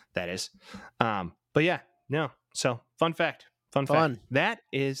fire. That is. But yeah, no. So fun fact. Fun. That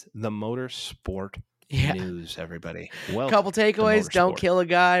is the motorsport Yeah. news. Everybody. Well, Couple takeaways: don't motorsport. kill a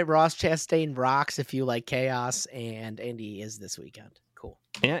guy. Ross Chastain rocks if you like chaos, and Indy is this weekend. Cool.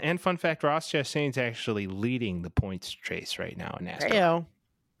 And fun fact: Ross Chastain's actually leading the points chase right now in NASCAR. Heyo.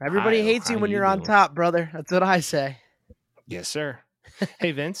 Everybody Hi-yo, hates you how when you you're on doing? top, brother. That's what I say. Yes, sir.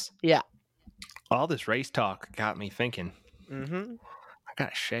 Hey, Vince. Yeah. All this race talk got me thinking. Mm-hmm. I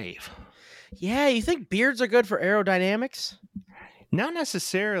gotta shave. Yeah, you think beards are good for aerodynamics? Not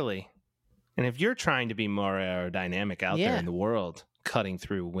necessarily. And if you're trying to be more aerodynamic out there Yeah. in the world, cutting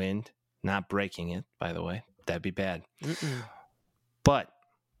through wind, not breaking it, by the way, that'd be bad. Mm-mm. But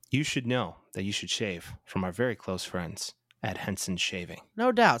you should know that you should shave from our very close friends at Henson Shaving.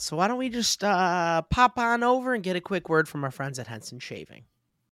 No doubt. So why don't we just pop on over and get a quick word from our friends at Henson Shaving.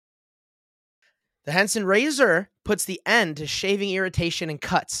 The Henson Razor puts the end to shaving irritation and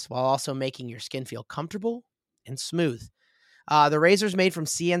cuts while also making your skin feel comfortable and smooth. The razor is made from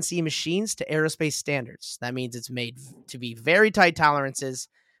CNC machines to aerospace standards. That means it's made to be very tight tolerances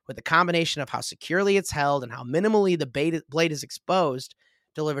with a combination of how securely it's held and how minimally the blade is exposed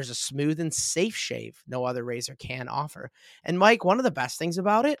delivers a smooth and safe shave no other razor can offer. And Mike, one of the best things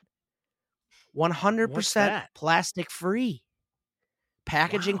about it, 100% that? plastic free.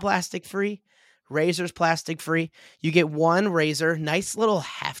 Packaging Wow. plastic free. Razors plastic free. You get one razor, nice little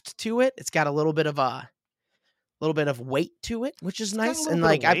heft to it. It's got a little bit of weight to it, which is It's got a nice. little And bit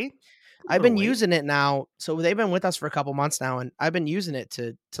of like weight. I've been using it now. So they've been with us for a couple months now, and I've been using it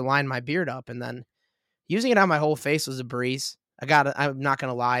to line my beard up, and then using it on my whole face was a breeze. I'm not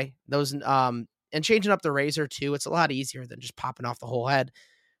gonna lie. Those and changing up the razor too, it's a lot easier than just popping off the whole head.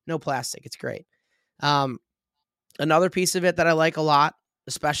 No plastic. It's great. Another piece of it that I like a lot,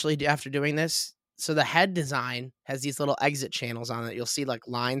 especially after doing this. So the head design has these little exit channels on it. You'll see like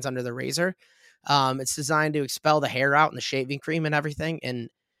lines under the razor. It's designed to expel the hair out and the shaving cream and everything. And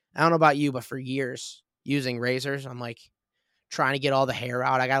I don't know about you, but for years using razors, I'm like trying to get all the hair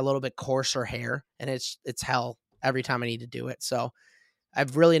out. I got a little bit coarser hair, and it's hell every time I need to do it. So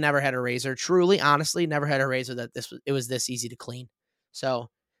I've really never had a razor, truly, honestly, never had a razor that it was this easy to clean. So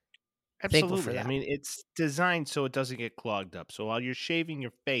thankful for Absolutely. I that. mean, it's designed so it doesn't get clogged up. So while you're shaving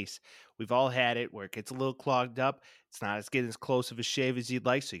your face, we've all had it where it gets a little clogged up. It's not as getting as close of a shave as you'd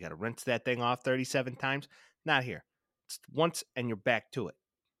like. So you got to rinse that thing off 37 times. Not here. It's once and you're back to it.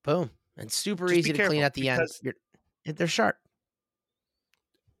 Boom. And super Just be easy to clean careful, at the end. because They're sharp.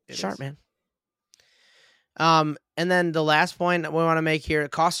 it Sharp, is. man. And then the last point that we want to make here,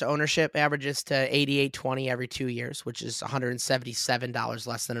 cost of ownership averages to $88.20 every 2 years, which is $177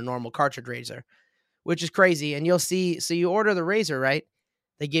 less than a normal cartridge razor, which is crazy. And you'll see, so you order the razor, right?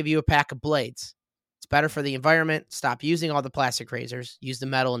 They give you a pack of blades. It's better for the environment. Stop using all the plastic razors. Use the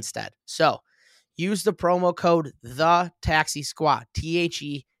metal instead. So use the promo code The Taxi Squad,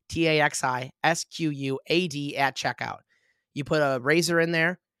 THETAXISQUAD at checkout. You put a razor in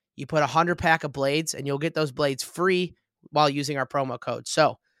there, you put 100 pack of blades, and you'll get those blades free while using our promo code.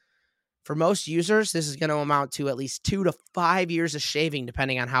 So for most users, this is going to amount to at least 2 to 5 years of shaving,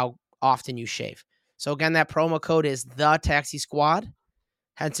 depending on how often you shave. So again, that promo code is The Taxi Squad,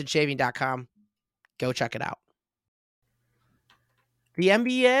 HensonShaving.com. Go check it out. The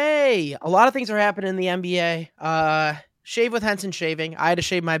NBA. A lot of things are happening in the NBA. Shave with Henson Shaving. I had to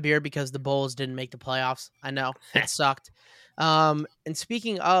shave my beard because the Bulls didn't make the playoffs. I know. It sucked. And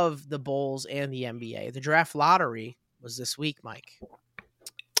speaking of the Bulls and the NBA, the draft lottery was this week, Mike.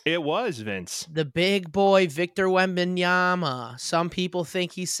 It was, Vince. The big boy, Victor Wembanyama. Some people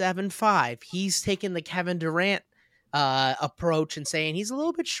think he's 7'5". He's taking the Kevin Durant approach and saying he's a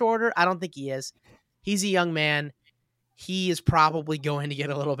little bit shorter. I don't think he is. He's a young man. He is probably going to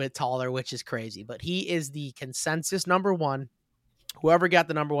get a little bit taller, which is crazy. But he is the consensus number one. Whoever got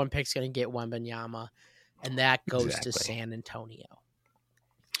the number one pick is going to get Wembanyama. and that goes to Exactly. San Antonio.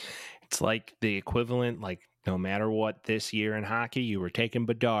 It's like the equivalent, like no matter what this year in hockey, you were taking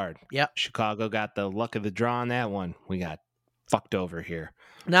Bedard. Yep. Chicago got the luck of the draw on that one. We got fucked over here.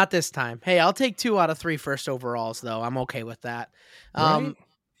 Not this time. Hey, I'll take 2 out of 3 first overalls, though. I'm okay with that. Right?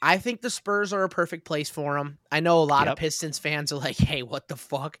 I think the Spurs are a perfect place for him. I know a lot of Yep. Pistons fans are like, "Hey, what the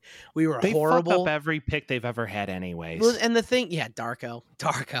fuck? We were They fuck horrible." up every pick they've ever had anyways. Well, and the thing, yeah, Darko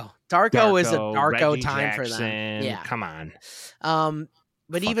is a Darko Reggie time for them. Jackson, Yeah. come on.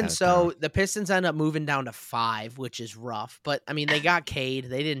 But Fuck even out of so, town. the Pistons end up moving down to 5, which is rough. But I mean, they got Cade.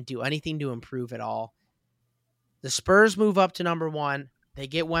 They didn't do anything to improve at all. The Spurs move up to number 1. They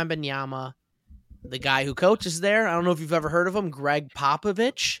get Wembanyama, the guy who coaches there. I don't know if you've ever heard of him, Greg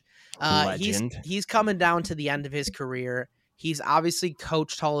Popovich. Legend. He's coming down to the end of his career. He's obviously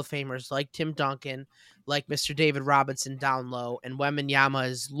coached Hall of Famers like Tim Duncan, like Mr. David Robinson down low, and Wembanyama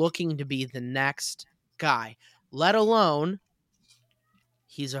is looking to be the next guy. Let alone,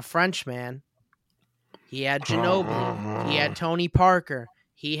 he's a Frenchman. He had Ginobili. He had Tony Parker.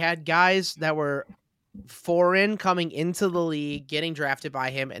 He had guys that were foreign coming into the league, getting drafted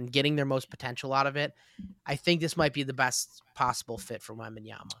by him, and getting their most potential out of it. I think this might be the best possible fit for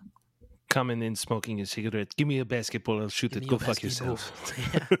Wembanyama. Coming in, smoking a cigarette. Give me a basketball. I'll shoot Give it. me Go a fuck basketball.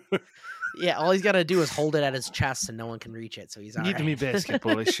 yourself. Yeah, all he's got to do is hold it at his chest and no one can reach it, so he's all Give right. me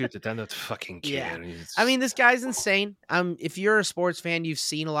basketball. I shoot it. I don't fucking Yeah. care. I mean, this guy's insane. If you're a sports fan, you've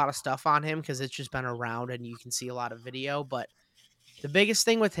seen a lot of stuff on him because it's just been around and you can see a lot of video. But the biggest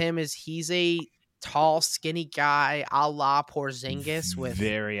thing with him is he's a tall, skinny guy, a la Porzingis,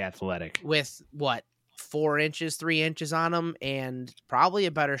 very athletic. with what, 4 inches, 3 inches on him, and probably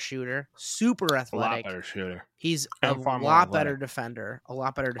a better shooter. Super A lot athletic. better shooter. He's a And far more lot athletic. better defender. A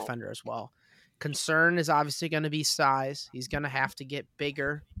lot better defender as well. Concern is obviously going to be size. He's going to have to get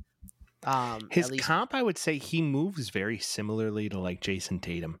bigger. His at least comp, I would say, he moves very similarly to like Jason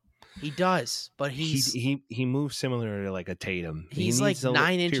Tatum. he does, but He moves similar to like a Tatum. He he's like needs a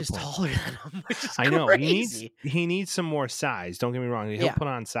 9 to your inches point. taller than him, which is I know crazy. he needs some more size. Don't get me wrong. He'll Yeah. put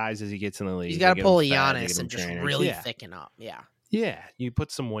on size as he gets in the league. He's got They to get pull a him fed, they Giannis get him and just trainers. really Yeah. thicken up. Yeah. Yeah, you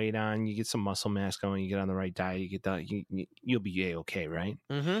put some weight on, you get some muscle mass going, you get on the right diet, you get that, you'll be okay, right?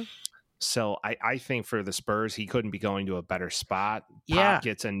 Mm-hmm. So I think for the Spurs, he couldn't be going to a better spot. Yeah. Pop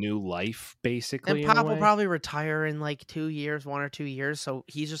gets a new life, basically. And in a Pop will way. probably retire in like 2 years, 1 or 2 years. So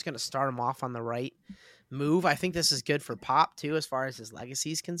he's just going to start him off on the right move. I think this is good for Pop too, as far as his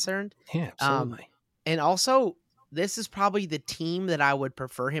legacy is concerned. Yeah, absolutely. And also, this is probably the team that I would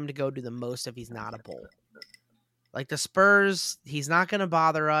prefer him to go to the most if he's not a Bull. Like the Spurs, he's not going to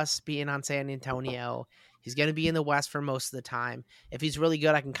bother us being on San Antonio. He's going to be in the West for most of the time. If he's really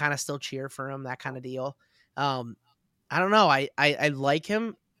good, I can kind of still cheer for him, that kind of deal. I don't know. I like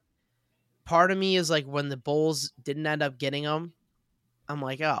him. Part of me is like when the Bulls didn't end up getting him, I'm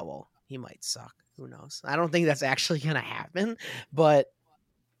like, oh, well, he might suck. Who knows? I don't think that's actually going to happen. But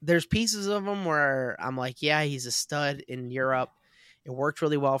there's pieces of him where I'm like, yeah, he's a stud in Europe. It worked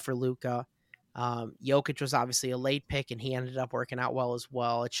really well for Luka. Jokic was obviously a late pick, and he ended up working out well as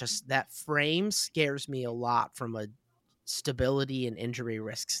well. It's just that frame scares me a lot from a stability and injury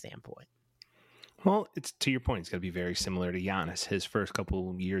risk standpoint. Well, it's to your point. It's going to be very similar to Giannis. His first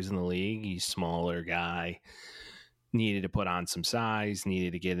couple years in the league, he's a smaller guy, needed to put on some size,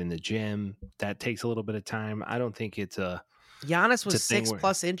 needed to get in the gym. That takes a little bit of time. I don't think it's a Giannis was It's a thing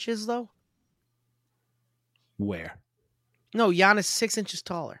 6+ inches though. where. No, Giannis 6 inches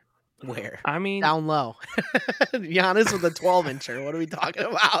taller. Where? I mean, Down low. Giannis with a 12-incher. What are we talking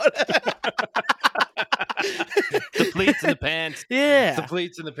about? the pleats and the pants. Yeah. The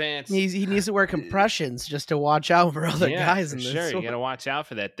pleats and the pants. He needs to wear compressions just to watch out for other guys in this. Sure, you got to watch out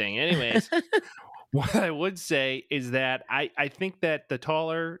for that thing. Anyways, what I would say is that I think that the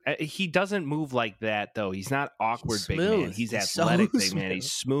taller, he doesn't move like that, though. He's not awkward He's big man. smooth. He's He's so athletic big smooth. man.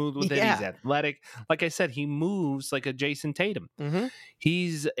 He's smooth with it. Yeah. He's athletic. Like I said, he moves like a Jason Tatum. Mm-hmm.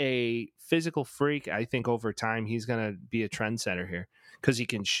 He's a physical freak. I think over time he's going to be a trendsetter here because he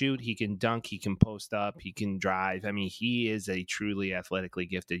can shoot, he can dunk, he can post up, he can drive. I mean, he is a truly athletically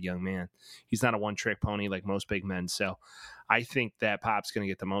gifted young man. He's not a one-trick pony like most big men. So I think that Pop's going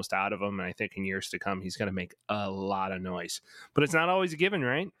to get the most out of him, and I think in years to come he's going to make a lot of noise. But it's not always a given,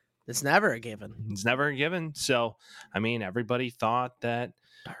 right? It's never a given. It's never a given. So, I mean, everybody thought that,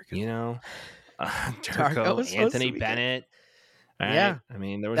 you know, Darko was supposed Darko, to Anthony be good. Bennett. Right? Yeah. I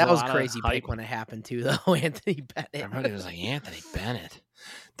mean, there was That a was lot crazy of hype. pick when it happened too, though. Anthony Bennett. Everybody was like, Anthony Bennett.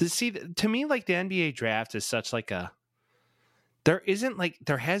 To me, like the NBA draft is such like a there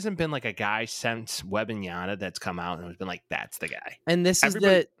hasn't been like a guy since Wembanyama that's come out and has been like, that's the guy. And this is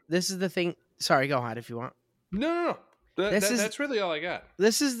Everybody- the thing. Sorry, go ahead if you want. No. That's really all I got.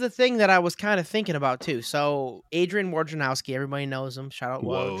 This is the thing that I was kind of thinking about too. So Adrian Wojnarowski, everybody knows him. Shout out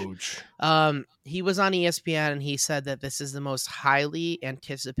Woj. He was on ESPN and he said that this is the most highly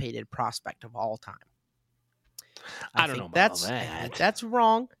anticipated prospect of all time. I don't know about that. I think that's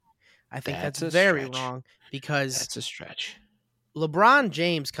wrong. I think that's very wrong because that's a stretch. LeBron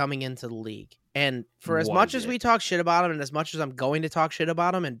James coming into the league, and for as much as we talk shit about him, and as much as I'm going to talk shit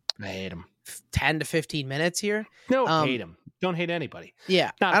about him, and I hate him. 10 to 15 minutes here. No, hate him. Don't hate anybody.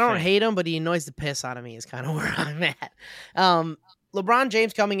 Yeah, I don't hate him, but he annoys the piss out of me is kind of where I'm at. LeBron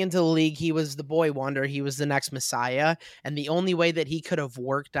James coming into the league, he was the boy wonder. He was the next Messiah, and the only way that he could have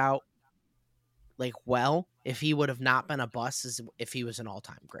worked out like well if he would have not been a bust is if he was an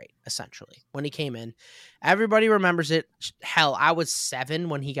all-time great, essentially. When he came in, everybody remembers it. Hell, I was 7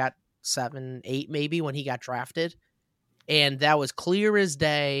 when he got 7, 8 maybe when he got drafted, and that was clear as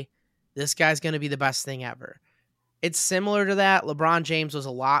day. This guy's going to be the best thing ever. It's similar to that. LeBron James was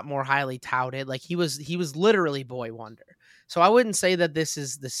a lot more highly touted. Like he was literally boy wonder. So I wouldn't say that this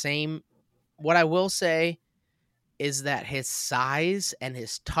is the same. What I will say is that his size and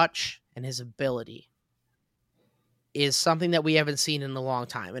his touch and his ability is something that we haven't seen in a long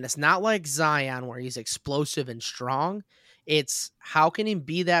time. And it's not like Zion where he's explosive and strong. It's how can he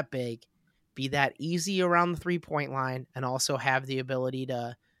be that big, be that easy around the 3-point line, and also have the ability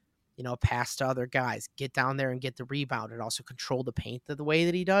to, pass to other guys, get down there and get the rebound, and also control the paint the way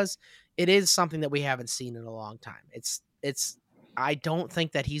that he does. It is something that we haven't seen in a long time. I don't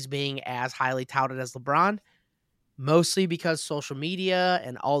think that he's being as highly touted as LeBron, mostly because social media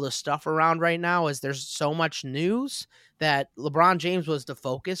and all the stuff around right now is there's so much news that LeBron James was the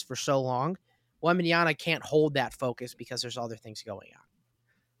focus for so long. Wembanyama can't hold that focus because there's other things going on.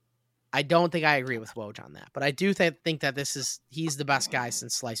 I don't think I agree with Woj on that, but I do think that he's the best guy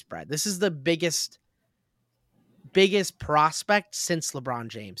since sliced bread. This is the biggest prospect since LeBron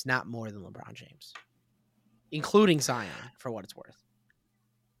James, not more than LeBron James, including Zion for what it's worth.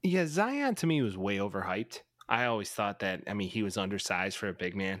 Yeah, Zion to me was way overhyped. I always thought that, he was undersized for a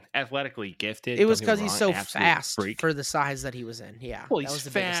big man. Athletically gifted. It was because he's so fast for the size that he was in. Yeah. Well, he's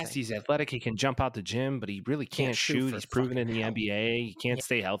fast. He's athletic. He can jump out the gym, but he really can't shoot. He's proven in the NBA. He can't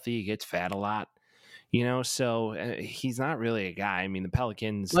stay healthy. He gets fat a lot. So he's not really a guy. The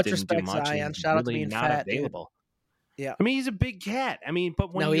Pelicans didn't do much. Zion. Shout out to being not fat, available. Dude. Yeah. He's a big cat.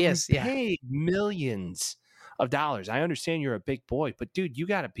 But when you pay millions of dollars, I understand you're a big boy, but dude, you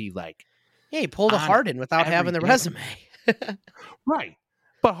got to be like, yeah, he pulled a Harden without having the resume. Right.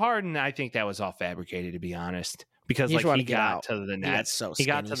 But Harden, I think that was all fabricated, to be honest. Because he got to the Nets. He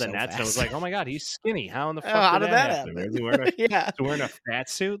got to the Nets and was like, oh my God, he's skinny. How in the fuck did that happen? Is he wearing a fat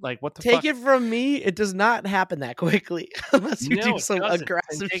suit? Like, what the fuck? Take it from me, it does not happen that quickly. Unless you do some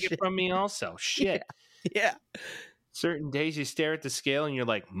aggressive shit. Take it from me also. Shit. Yeah. Certain days you stare at the scale and you're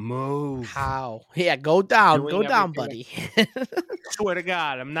like, move. How? Yeah, go down. Go down, buddy. Swear to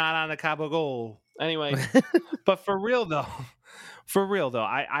God, I'm not on the Cabo Gold. Anyway, but for real though,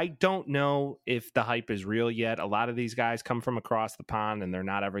 I don't know if the hype is real yet. A lot of these guys come from across the pond and they're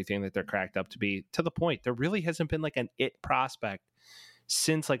not everything that they're cracked up to be. To the point, there really hasn't been like an it prospect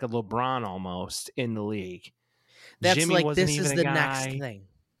since like a LeBron almost in the league. That's Jimmy like, this is the next thing.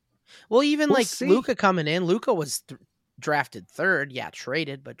 Well, even we'll see. Luka coming in, Luka was drafted 3rd. Yeah,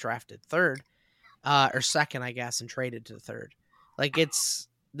 traded, but drafted 3rd. Or 2nd, I guess, and traded to 3rd. Like,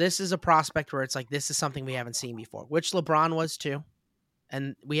 this is a prospect where it's like, this is something we haven't seen before, which LeBron was too.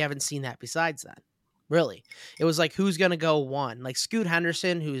 And we haven't seen that besides that. Really. It was like, who's going to go 1? Like Scoot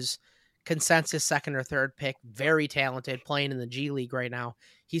Henderson, who's consensus 2nd or 3rd pick, very talented, playing in the G League right now.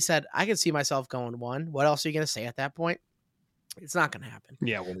 He said, I can see myself going 1. What else are you going to say at that point? It's not going to happen.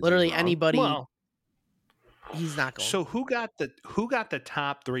 Yeah, literally anybody. Well, he's not going. So who got the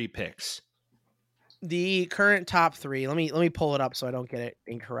top 3 picks? The current top 3. Let me pull it up so I don't get it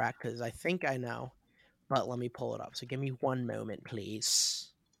incorrect because I think I know, but let me pull it up. So give me one moment, please.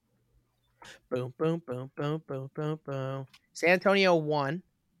 Boom, boom, boom, boom, boom, boom, boom. San Antonio 1.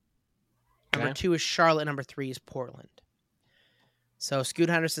 Number 2 is Charlotte. Number 3 is Portland. So Scoot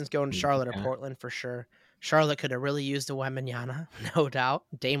Henderson's going to Charlotte or Portland for sure. Charlotte could have really used a Wembanyama, no doubt.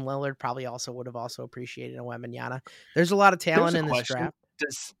 Dame Lillard probably would have appreciated a Wembanyama. There's a lot of talent in this draft.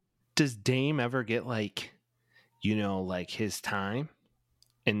 Does Dame ever get like his time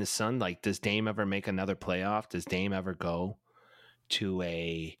in the sun? Like, does Dame ever make another playoff? Does Dame ever go to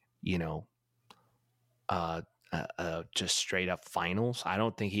a just straight up finals. I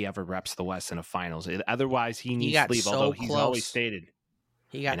don't think he ever reps the West in a finals. Otherwise, he needs got to leave. so Although he's always close. stated,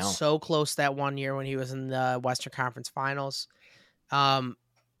 He I got know. so close that one year when he was in the Western Conference Finals. I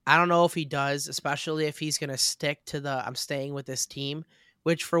don't know if he does, especially if he's going to stick to the I'm staying with this team,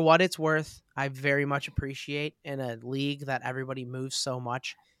 which for what it's worth, I very much appreciate in a league that everybody moves so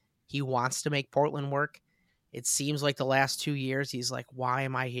much. He wants to make Portland work. It seems like the last 2 years, he's like, why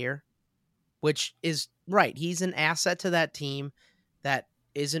am I here? Which is right. He's an asset to that team that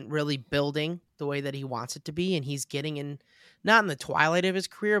isn't really building the way that he wants it to be. And he's getting in, not in the twilight of his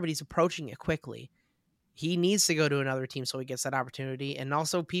career, but he's approaching it quickly. He needs to go to another team so he gets that opportunity. And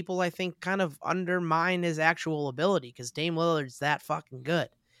also, people, I think, kind of undermine his actual ability because Dame Lillard's that fucking good,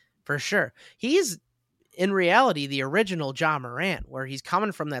 for sure. He's, in reality, the original John Morant, where he's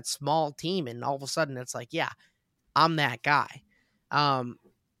coming from that small team, and all of a sudden it's like, yeah, I'm that guy.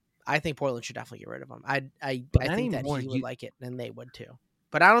 I think Portland should definitely get rid of him. I think that he would like it, and they would too.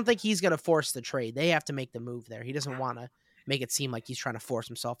 But I don't think he's going to force the trade. They have to make the move there. He doesn't want to make it seem like he's trying to force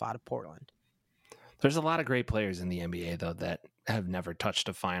himself out of Portland. There's a lot of great players in the NBA, though, that have never touched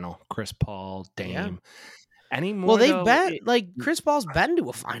a final. Chris Paul, Dame. Yeah. Anymore, well, they've been like Chris Paul's been to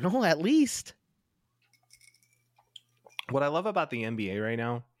a final at least. What I love about the NBA right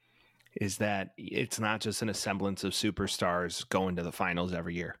now is that it's not just an semblance of superstars going to the finals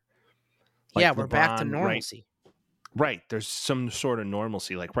every year. Like yeah, we're LeBron, back to normalcy. Right. There's some sort of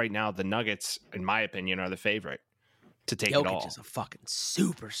normalcy. Like right now, the Nuggets, in my opinion, are the favorite to take Jokic it all. Is a fucking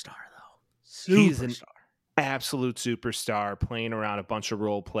superstar, though. He's an absolute superstar playing around a bunch of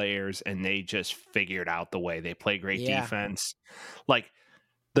role players, and they just figured out the way. They play great defense. Like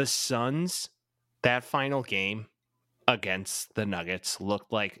the Suns, that final game against the Nuggets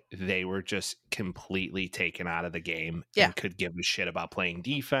looked like they were just completely taken out of the game and could give a shit about playing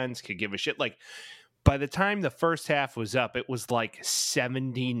defense, could give a shit. Like by the time the first half was up, it was like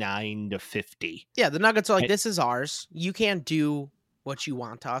 79-50. Yeah, the Nuggets are like, this is ours. You can't do what you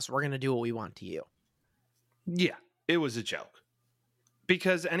want to us. We're going to do what we want to you. Yeah, it was a joke.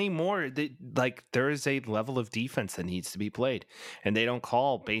 Because anymore, there is a level of defense that needs to be played. And they don't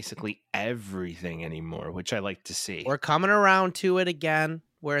call basically everything anymore, which I like to see. We're coming around to it again.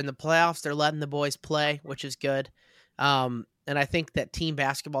 We're in the playoffs. They're letting the boys play, which is good. And I think that team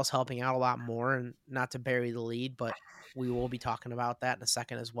basketball is helping out a lot more. And not to bury the lead, but we will be talking about that in a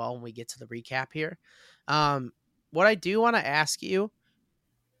second as well when we get to the recap here. What I do want to ask you,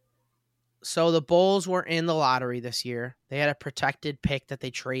 so the Bulls were in the lottery this year. They had a protected pick that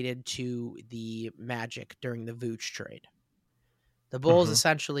they traded to the Magic during the Vooch trade. The Bulls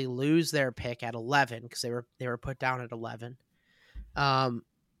essentially lose their pick at 11 because they were put down at 11.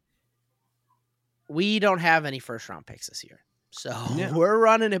 We don't have any first round picks this year. So we're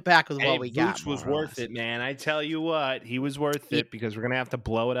running it back with what we got. Vooch was worth it, man. I tell you what, he was worth it because we're going to have to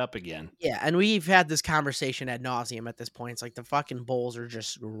blow it up again. Yeah, and we've had this conversation ad nauseum at this point. It's like the fucking Bulls are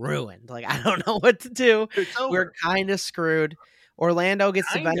just ruined. Like, I don't know what to do. We're kind of screwed. Orlando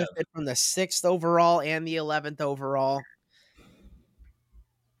gets the benefit from the 6th overall and the 11th overall.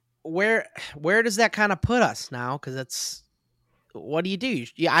 Where does that kind of put us now? Because it's... What do you do?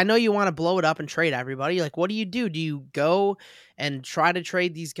 Yeah, I know you want to blow it up and trade everybody. Like, what do you do? Do you go and try to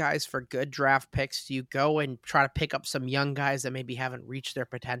trade these guys for good draft picks? Do you go and try to pick up some young guys that maybe haven't reached their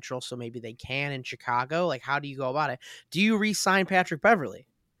potential so maybe they can in Chicago? Like, how do you go about it? Do you re-sign Patrick Beverley,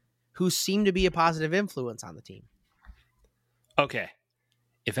 who seemed to be a positive influence on the team? Okay.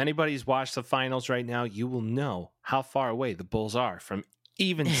 If anybody's watched the finals right now, you will know how far away the Bulls are from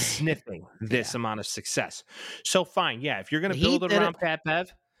even sniffing this amount of success. So fine, yeah, if you're going to build it around Pat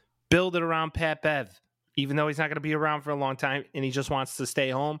Bev, build it around Pat Bev, even though he's not going to be around for a long time and he just wants to stay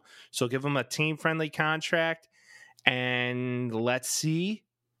home. So give him a team-friendly contract and let's see,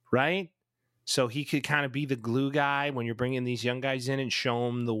 right? So he could kind of be the glue guy when you're bringing these young guys in and show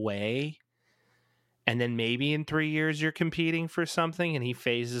them the way. And then maybe in 3 years you're competing for something and he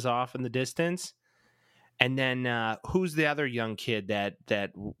phases off in the distance. And then who's the other young kid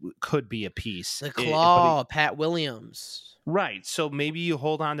that could be a piece? The Claw, Pat Williams. Right. So maybe you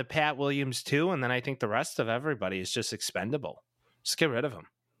hold on to Pat Williams too, and then I think the rest of everybody is just expendable. Just get rid of him.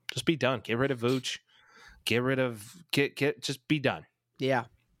 Just be done. Get rid of Vooch. Just be done. Yeah.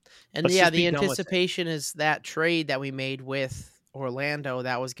 And the anticipation is that trade that we made with Orlando,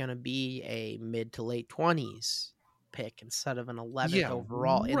 that was going to be a mid to late 20s pick instead of an 11th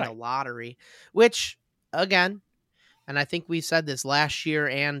overall in the lottery, which... Again, and I think we said this last year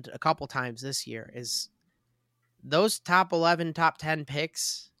and a couple times this year, is those top 11, top 10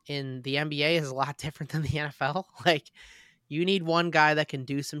 picks in the NBA is a lot different than the NFL. Like, You need one guy that can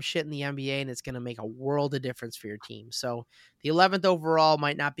do some shit in the NBA, and it's going to make a world of difference for your team. So the 11th overall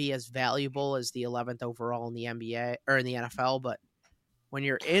might not be as valuable as the 11th overall in the NBA or in the NFL, but when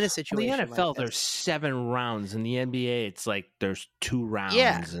you're in a Well, the situation like NFL, this, there's 7 rounds. In the NBA, it's like there's 2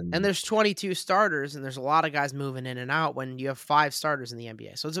 yeah, rounds. and there's 22 starters, and there's a lot of guys moving in and out when you have 5 starters in the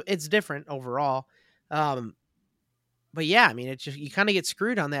NBA. So it's different overall. But yeah, I mean, it's just you kind of get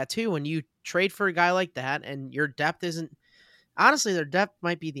screwed on that too when you trade for a guy like that, and your depth isn't. Honestly, their depth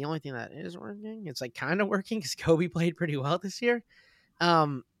might be the only thing that is working. It's like kind of working because Kobe played pretty well this year.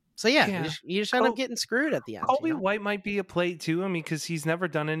 So yeah, Yeah. you just end up getting screwed at the end. Kobe White might be a play too. I mean, because he's never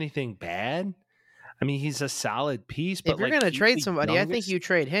done anything bad. I mean, he's a solid piece. But If you're like, gonna he's trade the somebody, I think youngest. you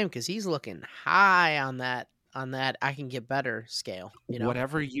trade him because he's looking high on that I can get better scale. You know,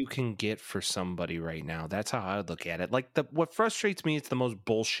 Whatever you can get for somebody right now, that's how I would look at it. Like what frustrates me, it's the most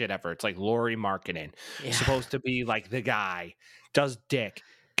bullshit ever. It's like Laurie Markkinen, yeah. supposed to be like the guy, does dick,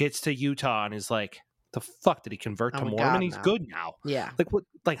 gets to Utah and is like, the fuck did he convert I'm to a Mormon? god He's now. good now. Yeah. Like what?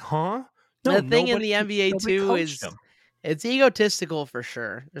 Like huh? The thing in the nobody NBA too coached is him. it's egotistical for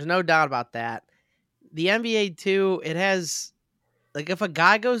sure. There's no doubt about that. The NBA too, it has like if a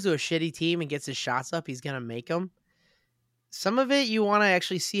guy goes to a shitty team and gets his shots up, he's gonna make them. Some of it you want to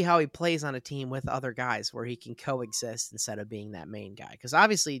actually see how he plays on a team with other guys where he can coexist instead of being that main guy. Because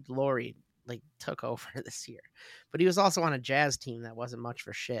obviously Laurie like took over this year, but he was also on a Jazz team that wasn't much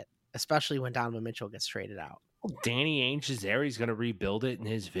for shit, especially when Donovan Mitchell gets traded out. Well, Danny Ainge is there. He's going to rebuild it in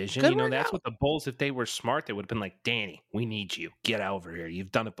his vision. Good That's workout. what the Bulls, if they were smart, they would have been like, Danny, we need you. Get over here.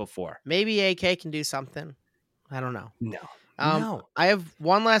 You've done it before. Maybe AK can do something. I don't know. No. I have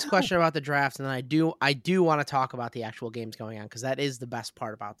one last question about the draft, and then I do want to talk about the actual games going on because that is the best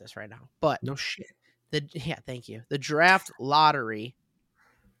part about this right now. But no shit. Thank you. The draft lottery,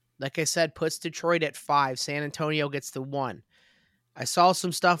 like I said, puts Detroit at 5. San Antonio gets the 1. I saw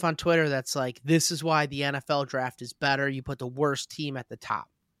some stuff on Twitter that's like, this is why the NFL draft is better. You put the worst team at the top.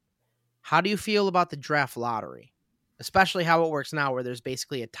 How do you feel about the draft lottery? Especially how it works now where there's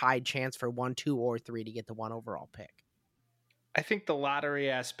basically a tied chance for 1, 2, or 3 to get the 1 overall pick. I think the lottery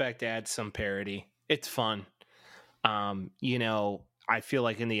aspect adds some parity. It's fun. I feel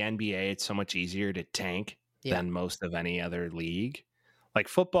like in the NBA, it's so much easier to tank than most of any other league. Like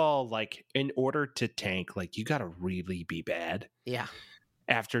football, like in order to tank, like you got to really be bad. Yeah.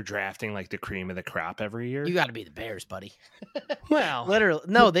 After drafting like the cream of the crop every year, you got to be the Bears, buddy. Well, literally,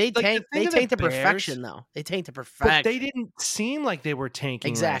 no, they like, tanked. They tanked to perfection, though. They tanked to perfection. But they didn't seem like they were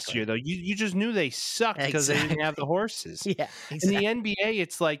tanking last year, though. You just knew they sucked because they didn't have the horses. Yeah, exactly. In the NBA,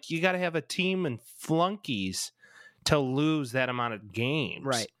 it's like you got to have a team and flunkies to lose that amount of games,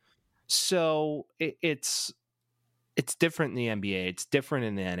 right? So it's different in the NBA. It's different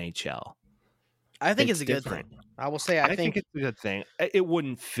in the NHL. I think it's a good thing. I will say I think it's a good thing. It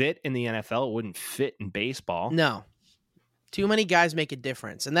wouldn't fit in the NFL. It wouldn't fit in baseball. No. Too many guys make a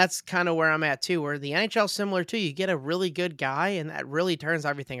difference. And that's kind of where I'm at too, where the NHL is similar too. You get a really good guy and that really turns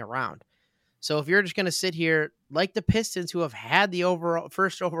everything around. So if you're just going to sit here like the Pistons who have had the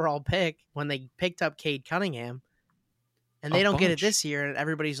first overall pick when they picked up Cade Cunningham and they don't get it this year and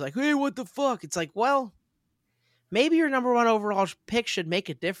everybody's like, hey, what the fuck? It's like, well, maybe your number 1 overall pick should make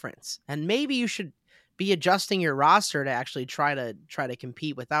a difference. And maybe you should be adjusting your roster to actually try to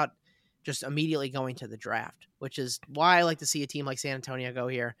compete without just immediately going to the draft, which is why I like to see a team like San Antonio go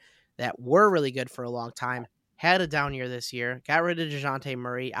here that were really good for a long time, had a down year this year, got rid of DeJounte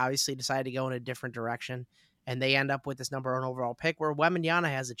Murray, obviously decided to go in a different direction, and they end up with this number 1 overall pick where Wembanyama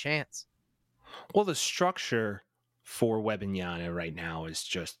has a chance. Well, the structure for Wembanyama right now is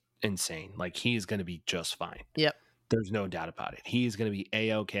just insane. Like, he's going to be just fine. Yep. There's no doubt about it. He's going to be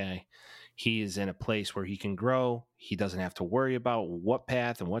A-okay. He is in a place where he can grow. He doesn't have to worry about what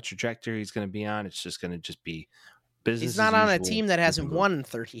path and what trajectory he's going to be on. It's just going to be business. He's not on a team that hasn't won in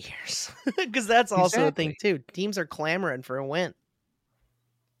 30 years because that's also a thing too. Teams are clamoring for a win.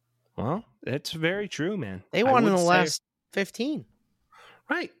 Well, it's very true, man. They won in the last 15.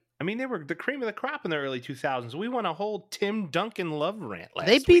 Right. I mean, they were the cream of the crop in the early 2000s. We won a whole Tim Duncan love rant last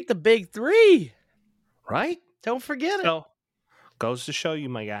week. They beat the big 3. Right? Don't forget it. So, goes to show you,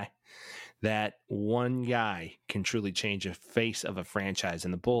 my guy, that one guy can truly change the face of a franchise.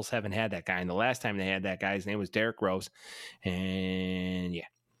 And the Bulls haven't had that guy. And the last time they had that guy, his name was Derrick Rose. And yeah,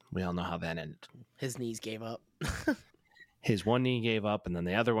 we all know how that ended. His knees gave up. His one knee gave up, and then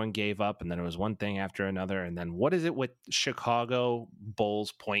the other one gave up, and then it was one thing after another. And then what is it with Chicago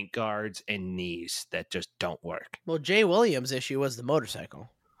Bulls point guards and knees that just don't work? Well, Jay Williams' issue was the motorcycle.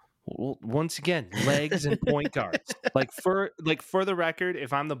 Well, once again, legs and point guards. For the record,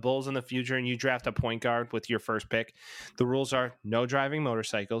 if I'm the Bulls in the future and you draft a point guard with your first pick, the rules are no driving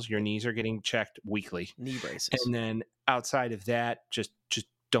motorcycles. Your knees are getting checked weekly. Knee braces. And then outside of that, just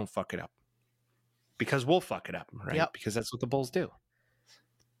don't fuck it up. Because we'll fuck it up, right? Yep. Because that's what the Bulls do.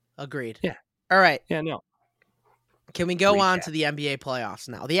 Agreed. Yeah. All right. Yeah, no. Can we go on to the NBA playoffs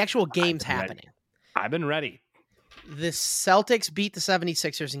now? The actual game's happening. I've been ready. The Celtics beat the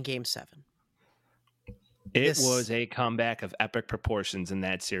 76ers in Game 7. It was a comeback of epic proportions in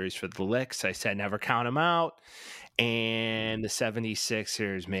that series for the Licks. I said never count them out. And the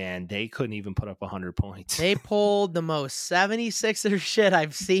 76ers, man, they couldn't even put up 100 points. They pulled the most 76ers shit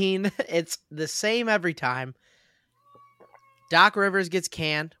I've seen. It's the same every time. Doc Rivers gets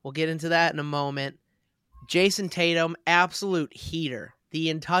canned. We'll get into that in a moment. Jason Tatum, absolute heater the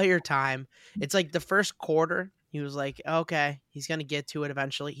entire time. It's like the first quarter, he was like, okay, he's going to get to it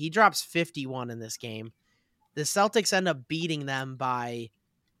eventually. He drops 51 in this game. The Celtics end up beating them by,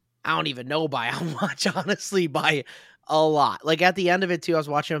 I don't even know by how much, honestly, by a lot. Like at the end of it, too, I was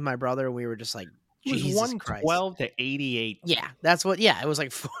watching with my brother, and we were just like, Jesus Christ. 112 to 88. Yeah, that's what, it was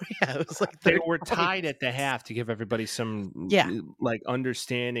like, it was like they were tied at the half to give everybody some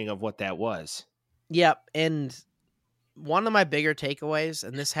understanding of what that was. Yep, and one of my bigger takeaways,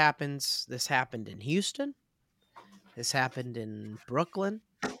 and this happened in Houston, this happened in Brooklyn.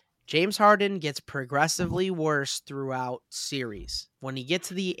 James Harden gets progressively worse throughout series. When he gets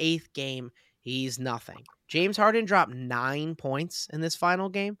to the 8th game, he's nothing. James Harden dropped 9 points in this final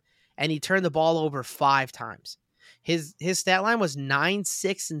game, and he turned the ball over 5 times. His stat line was 9,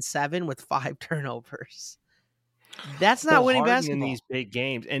 6, and 7 with 5 turnovers. That's not winning Harden basketball in these big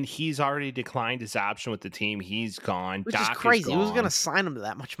games, and he's already declined his option with the team. He's gone. Which Doc is crazy. Is Who's going to sign him to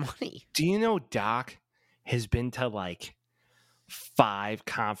that much money? Do you know Doc has been to like 5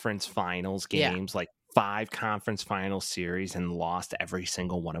 conference finals games, like 5 conference final series, and lost every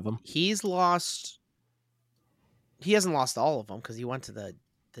single one of them? He hasn't lost all of them because he went to the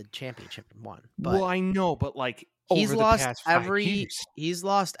championship and won. But well, I know, but like he's over lost the past 5 years. He's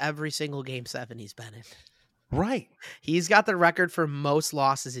lost every single Game 7 he's been in. Right. He's got the record for most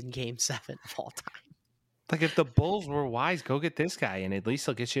losses in Game 7 of all time. Like if the Bulls were wise, go get this guy, and at least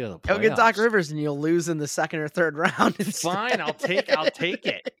he'll get you to the playoffs. Go get Doc Rivers, and you'll lose in the 2nd or 3rd round. Fine, I'll take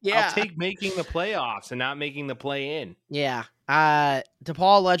it. Yeah. I'll take making the playoffs and not making the play in. Yeah.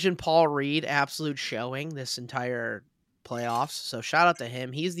 DePaul legend Paul Reed, absolute showing this entire playoffs. So shout out to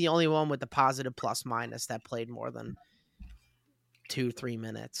him. He's the only one with the positive plus minus that played more than 2-3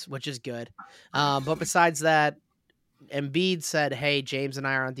 minutes, which is good. But besides that, Embiid said, hey, James and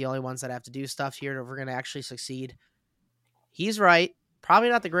I aren't the only ones that have to do stuff here if we're going to actually succeed. He's right. Probably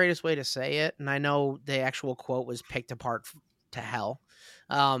not the greatest way to say it. And I know the actual quote was picked apart to hell.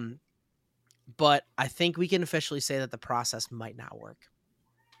 But I think we can officially say that the process might not work.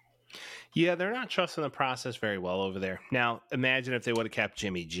 Yeah, they're not trusting the process very well over there. Now, imagine if they would have kept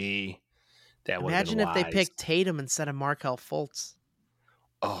Jimmy G. That would have been Imagine if wise. they picked Tatum instead of Markelle Fultz.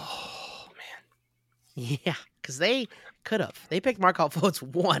 Oh, man. Yeah, because they could have. They picked Markelle Fultz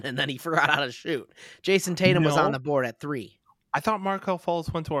 1, and then he forgot how to shoot. Jason Tatum was on the board at 3. I thought Markelle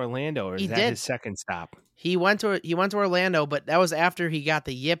Fultz went to Orlando, or is that his second stop? He went to Orlando, but that was after he got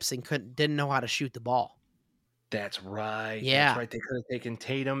the yips and didn't know how to shoot the ball. That's right. Yeah. That's right. They could have taken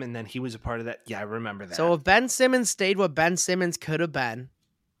Tatum, and then he was a part of that. Yeah, I remember that. So if Ben Simmons stayed what Ben Simmons could have been,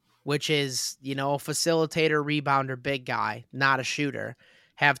 which is, a facilitator, rebounder, big guy, not a shooter,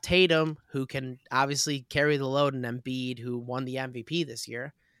 have Tatum, who can obviously carry the load, and Embiid, who won the MVP this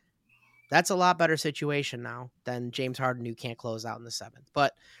year, that's a lot better situation now than James Harden, who can't close out in the 7th.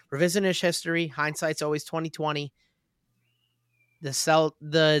 But revisionist history, hindsight's always 20/20. The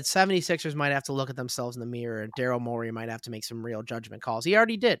 76ers might have to look at themselves in the mirror, and Daryl Morey might have to make some real judgment calls. He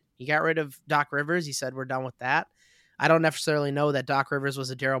already did. He got rid of Doc Rivers. He said, we're done with that. I don't necessarily know that Doc Rivers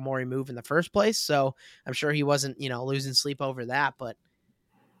was a Daryl Morey move in the first place, so I'm sure he wasn't, losing sleep over that. But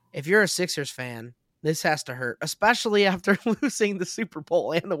if you're a Sixers fan, this has to hurt, especially after losing the Super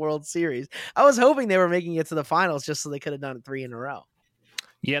Bowl and the World Series. I was hoping they were making it to the finals just so they could have done it 3 in a row.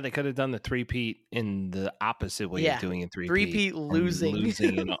 Yeah, they could have done the three-peat in the opposite way of doing it. Three-peat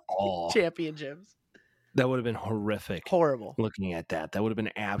losing in all championships. That would have been horrific. Horrible. Looking at that would have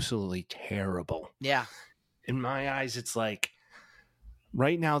been absolutely terrible. Yeah. In my eyes, it's like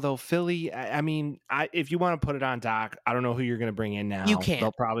right now, though, Philly. I mean, if you want to put it on Doc, I don't know who you're going to bring in now. You can't.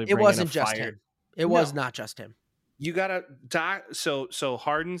 They'll probably bring it wasn't in a just fired. him. It was not just him. You gotta Doc. So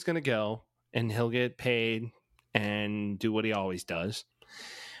Harden's going to go, and he'll get paid and do what he always does.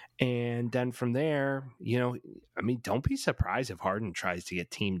 And then from there, don't be surprised if Harden tries to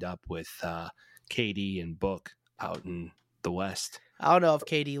get teamed up with KD and Book out in the West. I don't know if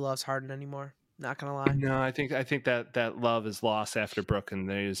KD loves Harden anymore. Not gonna lie. No, I think that love is lost after Brook, and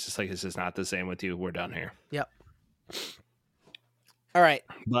it's just like, this is not the same with you. We're done here. Yep. All right.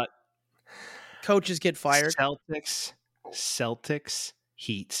 But coaches get fired. Celtics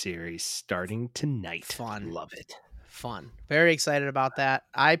Heat series starting tonight. Fun. Love it. Fun. Very excited about that.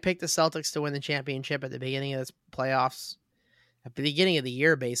 I picked the Celtics to win the championship at the beginning of this playoffs, at the beginning of the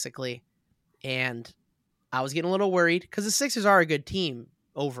year, basically. And I was getting a little worried because the Sixers are a good team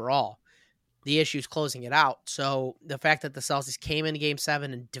overall. The issue is closing it out. So the fact that the Celtics came into Game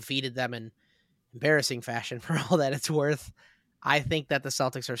 7 and defeated them in embarrassing fashion, for all that it's worth, I think that the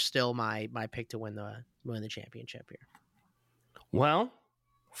Celtics are still my pick to win the championship here. Well,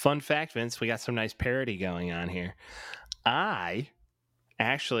 fun fact, Vince, we got some nice parody going on here. I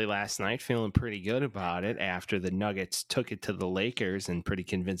actually last night feeling pretty good about it after the Nuggets took it to the Lakers in pretty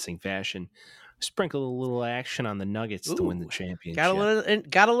convincing fashion. Sprinkled a little action on the Nuggets to win the championship.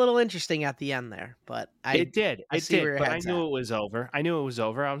 Got a little interesting at the end there, but it did. But I knew it was over.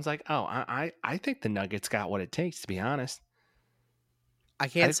 I was like, oh, I think the Nuggets got what it takes, to be honest. I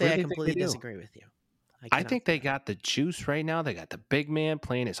can't say I completely disagree with you. I think they got the juice right now. They got the big man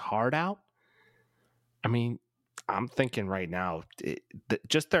playing his heart out. I mean, I'm thinking right now,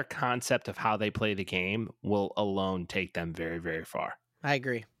 just their concept of how they play the game will alone take them very, very far. I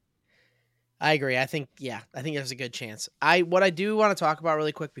agree. I think there's a good chance. What I do want to talk about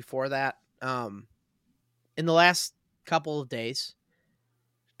really quick before that, in the last couple of days,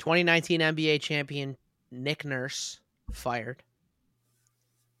 2019 NBA champion Nick Nurse fired.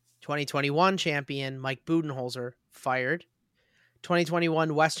 2021 champion Mike Budenholzer fired.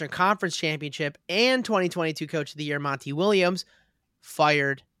 2021 Western Conference Championship and 2022 Coach of the Year Monty Williams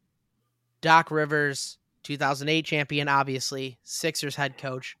fired. Doc Rivers, 2008 champion, obviously, Sixers head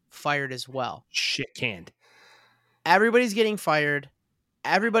coach, fired as well. Shit canned. Everybody's getting fired.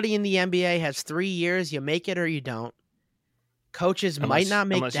 Everybody in the NBA has 3 years. You make it or you don't. Coaches might not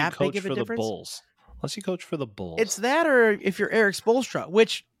make that big of a difference. Unless you coach for the Bulls. It's that, or if you're Eric Spoelstra,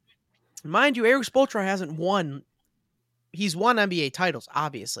 which, mind you, Eric Spoelstra hasn't won. He's won NBA titles,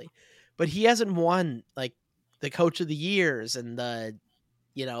 obviously, but he hasn't won like the Coach of the Years and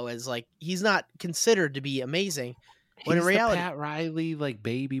as like, he's not considered to be amazing. When in reality, the Pat Riley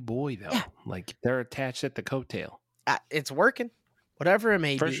baby boy though, they're attached at the coattail. It's working, whatever it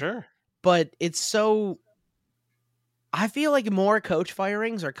may be, for sure. But it's so. I feel like more coach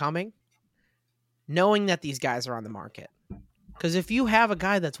firings are coming, knowing that these guys are on the market. Because if you have a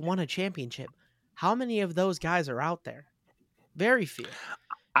guy that's won a championship, how many of those guys are out there? Very few.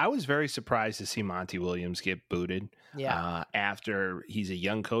 I was very surprised to see Monty Williams get booted. Yeah. After he's a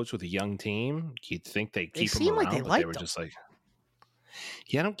young coach with a young team, you'd think they'd keep him around, like they were just like,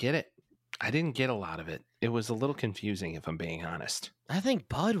 yeah, I don't get it. I didn't get a lot of it. It was a little confusing, if I'm being honest. I think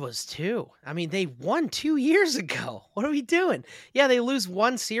Bud was too. I mean, they won 2 years ago. What are we doing? Yeah, they lose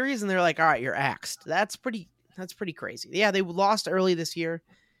one series and they're like, all right, you're axed. That's pretty crazy. Yeah, they lost early this year.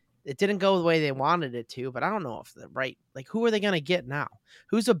 It didn't go the way they wanted it to, but I don't know if the right, who are they going to get now?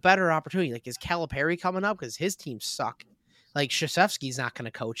 Who's a better opportunity? Is Calipari coming up? Because his teams suck. Krzyzewski's not going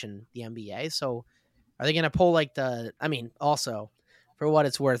to coach in the NBA. So are they going to pull also, for what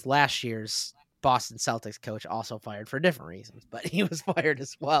it's worth, last year's Boston Celtics coach also fired for different reasons, but he was fired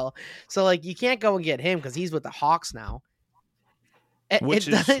as well. So you can't go and get him because he's with the Hawks now. Which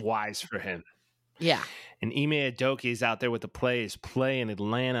is wise for him. Yeah. And Ime Udoka's out there with the plays, play in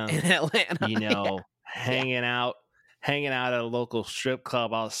Atlanta. Hanging out at a local strip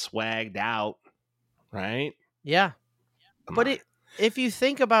club all swagged out, right? Yeah. But if you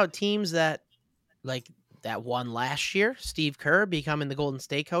think about teams that that won last year, Steve Kerr becoming the Golden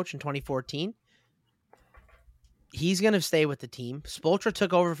State coach in 2014, he's going to stay with the team. Spoelstra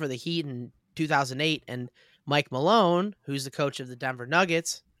took over for the Heat in 2008, and Mike Malone, who's the coach of the Denver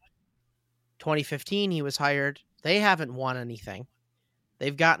Nuggets, 2015, he was hired. They haven't won anything.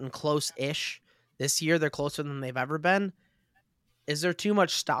 They've gotten close-ish. This year, they're closer than they've ever been. Is there too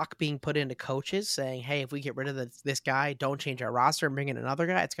much stock being put into coaches saying, hey, if we get rid of this guy, don't change our roster and bring in another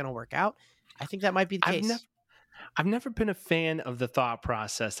guy, it's going to work out? I think that might be the case. I've never been a fan of the thought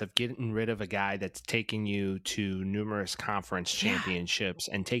process of getting rid of a guy that's taking you to numerous conference championships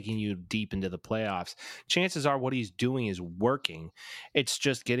and taking you deep into the playoffs. Chances are what he's doing is working. It's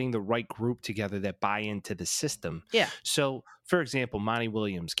just getting the right group together that buy into the system. Yeah. So, for example, Monty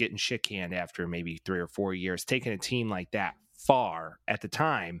Williams getting shit canned after maybe 3 or 4 years, taking a team like that far at the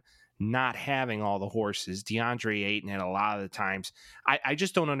time, not having all the horses. DeAndre Ayton had a lot of the times. I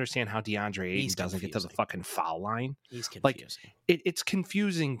just don't understand how DeAndre Ayton doesn't get to the fucking foul line. He's confusing. Like, it's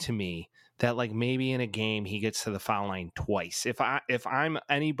confusing to me that like maybe in a game he gets to the foul line twice. If I'm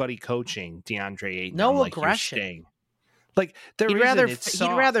anybody coaching DeAndre Ayton, no I'm like, aggression. you're staying. Like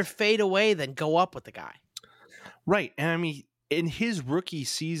he'd rather fade away than go up with the guy. Right. And I mean, in his rookie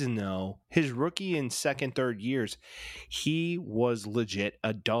season, though, his rookie and second, third years, he was legit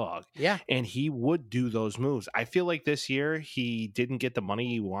a dog. Yeah. And he would do those moves. I feel like this year he didn't get the money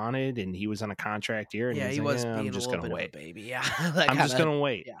he wanted and he was on a contract year. And he was was like, being I'm just a little going to bit wait. of a baby. Yeah. I'm just going to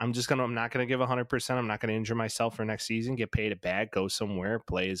wait. Yeah. I'm not going to give 100%. I'm not going to injure myself for next season, get paid a bag, go somewhere,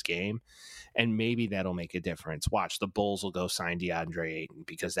 play his game. And maybe that'll make a difference. Watch, the Bulls will go sign DeAndre Ayton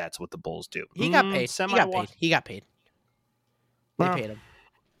because that's what the Bulls do. He got paid. He got paid. They paid him.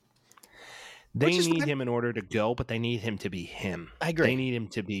 They need him in order to go, but they need him to be him. I agree. They need him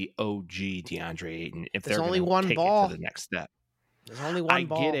to be OG DeAndre Ayton if There's they're only going one to take ball. it to the next step. There's only one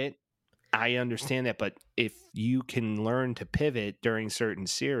ball. I get it. I understand that, but if you can learn to pivot during certain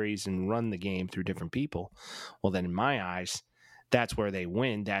series and run the game through different people, well, then in my eyes, that's where they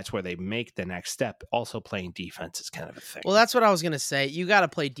win. That's where they make the next step. Also, playing defense is kind of a thing. Well, that's what I was going to say. You got to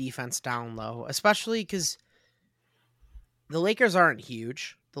play defense down low, especially because the Lakers aren't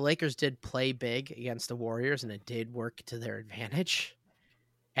huge. The Lakers did play big against the Warriors, and it did work to their advantage.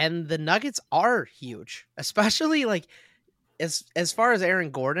 And the Nuggets are huge, especially like as far as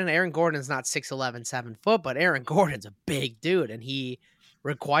Aaron Gordon. Aaron Gordon's not 6'11", 7 foot, but Aaron Gordon's a big dude, and he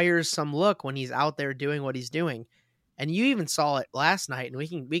requires some look when he's out there doing what he's doing. And you even saw it last night,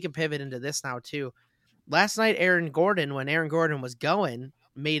 and we can pivot into this now too. Last night, when Aaron Gordon was going,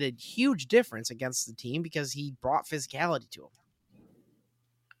 made a huge difference against the team because he brought physicality to him.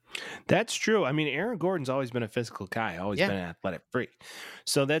 That's true. I mean, Aaron Gordon's always been a physical guy, always been an athletic freak.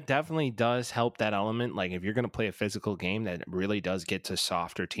 So that definitely does help that element. Like if you're going to play a physical game, that really does get to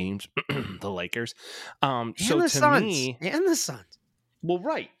softer teams, the Lakers. And the Suns. Well,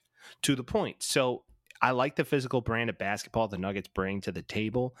 right. To the point. So I like the physical brand of basketball the Nuggets bring to the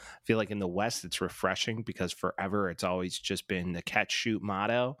table. I feel like in the West, it's refreshing because forever it's always just been the catch shoot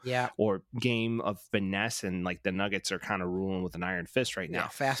motto or game of finesse. And like the Nuggets are kind of ruling with an iron fist right now.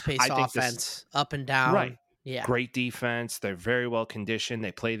 Fast paced offense, up and down. Right. Yeah. Great defense. They're very well conditioned.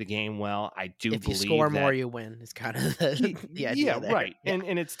 They play the game well. I do believe if you score more, you win. It's kind of the idea there. Right. Yeah.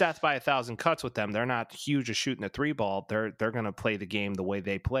 And it's death by 1,000 cuts with them. They're not huge at shooting the three ball. They're going to play the game the way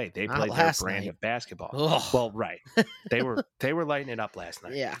they play. They play their brand of basketball. Ugh. Well, right. They were lighting it up last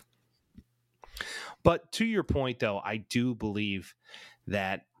night. Yeah. But to your point, though, I do believe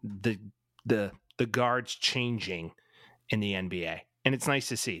that the guards changing in the NBA, and it's nice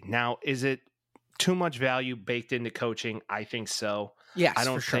to see. Now, is it too much value baked into coaching? I think so. Yes, I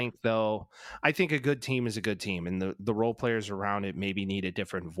don't think though. I think a good team is a good team, and the role players around it maybe need a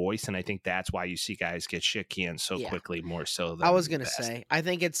different voice, and I think that's why you see guys get shit canned so quickly, more so than I was gonna say. I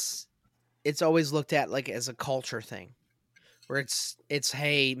think it's always looked at like as a culture thing, where it's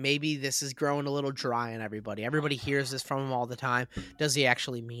hey, maybe this is growing a little dry on everybody. Everybody hears this from him all the time. Does he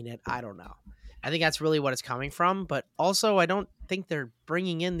actually mean it? I don't know. I think that's really what it's coming from, but also I don't think they're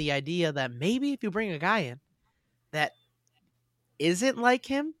bringing in the idea that maybe if you bring a guy in that isn't like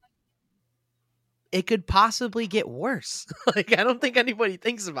him, it could possibly get worse. Like, I don't think anybody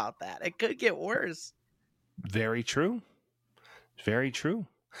thinks about that. It could get worse. Very true. Very true.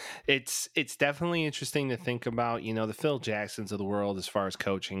 It's definitely interesting to think about. You know, the Phil Jacksons of the world, as far as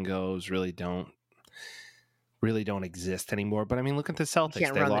coaching goes, really don't exist anymore. But I mean, look at the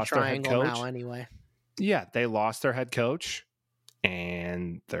Celtics. They lost their head coach now anyway. Yeah, they lost their head coach,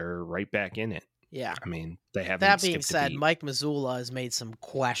 and they're right back in it. Yeah. I mean, they haven't. That being said, Mike Mazzulla has made some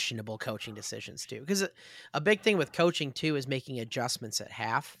questionable coaching decisions too. Because a big thing with coaching too is making adjustments at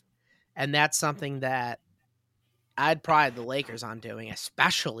half, and that's something that I'd pride the Lakers on doing,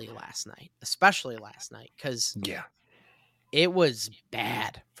 especially last night. Because it was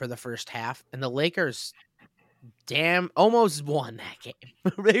bad for the first half, and the Lakers almost won that game.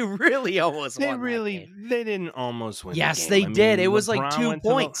 They really almost won that game. They didn't almost win. Yes, the game. they did. It was like 2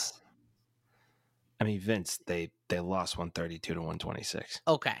 points. I mean, Vince, they lost 132 to 126.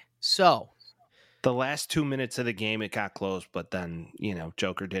 Okay, so the last 2 minutes of the game, it got close, but then,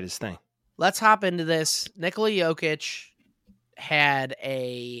 Joker did his thing. Let's hop into this. Nikola Jokic had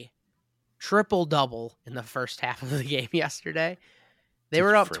a triple-double in the first half of the game yesterday. They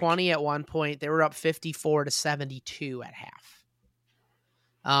were up 20 at one point. They were up 54 to 72 at half.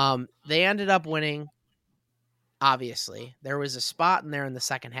 They ended up winning, obviously. There was a spot in there in the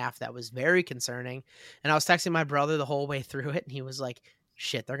second half that was very concerning. And I was texting my brother the whole way through it, and he was like,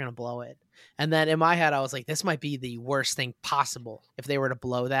 shit, they're going to blow it. And then in my head, I was like, this might be the worst thing possible if they were to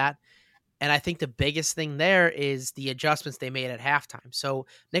blow that. And I think the biggest thing there is the adjustments they made at halftime. So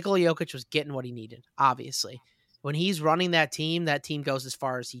Nikola Jokic was getting what he needed, obviously. When he's running that team goes as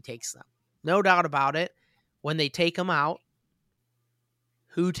far as he takes them. No doubt about it. When they take him out,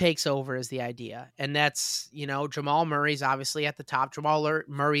 who takes over is the idea. And that's, Jamal Murray's obviously at the top. Jamal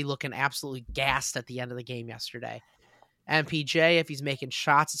Murray looking absolutely gassed at the end of the game yesterday. MPJ, if he's making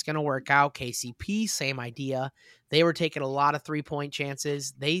shots, it's going to work out. KCP, same idea. They were taking a lot of 3-point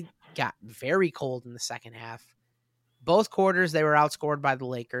chances. They got very cold in the second half. Both quarters, they were outscored by the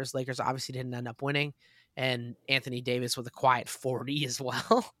Lakers. Lakers obviously didn't end up winning. And Anthony Davis with a quiet 40 as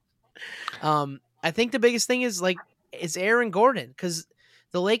well. I think the biggest thing is Aaron Gordon, because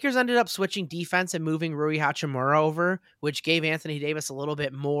the Lakers ended up switching defense and moving Rui Hachimura over, which gave Anthony Davis a little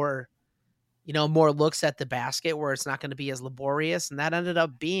bit more, more looks at the basket where it's not going to be as laborious. And that ended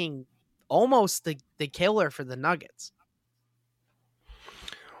up being almost the killer for the Nuggets.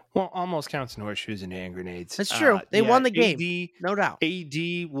 Well, almost counts in horseshoes and hand grenades. That's true. They won the game, no doubt.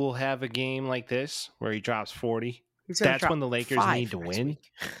 AD will have a game like this where he drops 40. That's when the Lakers need to win.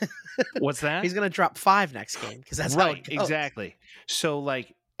 What's that? He's going to drop 5 next game because that's right. How it goes. Exactly. So, AD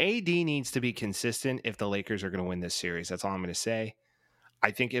needs to be consistent if the Lakers are going to win this series. That's all I'm going to say. I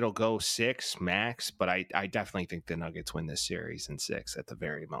think it'll go 6 max, but I definitely think the Nuggets win this series in 6 at the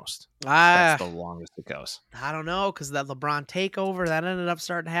very most. That's the longest it goes. I don't know, because that LeBron takeover, that ended up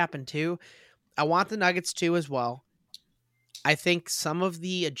starting to happen too. I want the Nuggets too as well. I think some of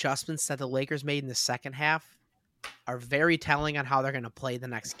the adjustments that the Lakers made in the second half are very telling on how they're going to play the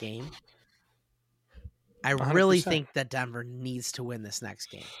next game. I 100%. Really think that Denver needs to win this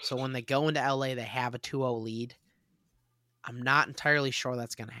next game. So when they go into LA, they have a 2-0 lead. I'm not entirely sure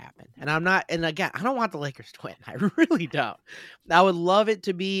that's going to happen. And again, I don't want the Lakers to win. I really don't. I would love it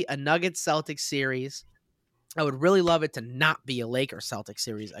to be a Nuggets-Celtics series. I would really love it to not be a Lakers-Celtics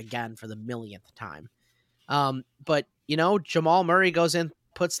series again for the millionth time. But, Jamal Murray goes in,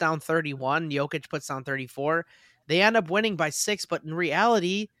 puts down 31. Jokic puts down 34. They end up winning by 6, but in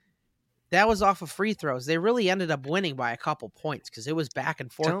reality, that was off of free throws. They really ended up winning by a couple points because it was back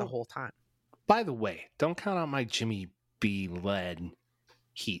and forth the whole time. By the way, don't count out my Jimmy B-led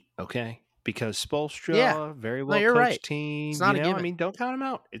Heat, okay? Because Spoelstra, very well coached right. team. It's not a given. Don't count them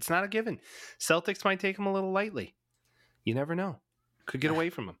out. It's not a given. Celtics might take them a little lightly. You never know. Could get away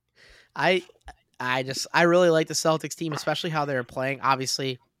from them. I really like the Celtics team, especially how they were playing.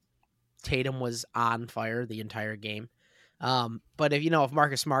 Obviously, Tatum was on fire the entire game. But if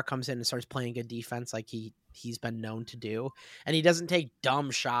Marcus Smart comes in and starts playing good defense like he's been known to do, and he doesn't take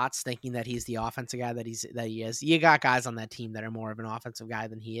dumb shots thinking that he's the offensive guy that he is. You got guys on that team that are more of an offensive guy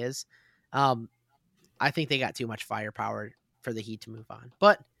than he is. I think they got too much firepower for the Heat to move on.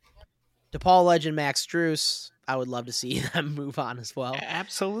 But DePaul legend Max Strus, I would love to see them move on as well.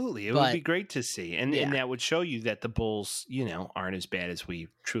 Absolutely. It would be great to see. And that would show you that the Bulls, aren't as bad as we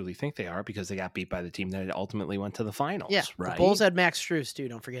truly think they are because they got beat by the team that ultimately went to the finals. Yeah, right? The Bulls had Max Strus too.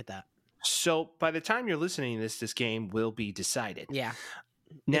 Don't forget that. So by the time you're listening to this game will be decided. Yeah.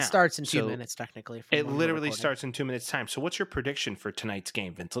 Now, it starts in 2 minutes, technically. It literally starts in 2 minutes' time. So what's your prediction for tonight's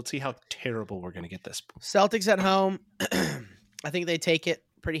game, Vince? Let's see how terrible we're going to get this. Celtics at home. I think they take it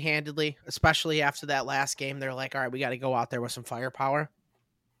pretty handedly, especially after that last game. They're like, all right, we got to go out there with some firepower.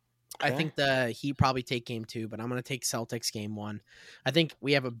 Okay. I think the Heat probably take game 2, but I'm going to take Celtics game 1. I think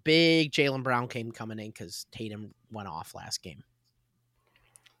we have a big Jaylen Brown game coming in because Tatum went off last game.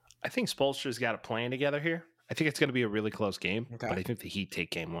 I think Spoelstra's got a plan together here. I think it's going to be a really close game, but I think the Heat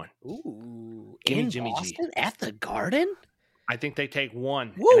take game 1. Ooh, give me Jimmy Boston G at the Garden. I think they take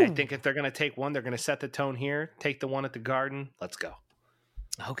 1, Woo. And I think if they're going to take 1, they're going to set the tone here. Take the 1 at the Garden. Let's go.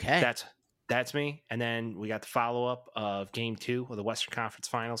 Okay, that's me. And then we got the follow up of game 2 of the Western Conference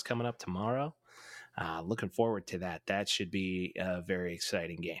Finals coming up tomorrow. Looking forward to that. That should be a very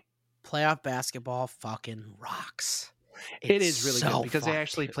exciting game. Playoff basketball fucking rocks. It is really good because they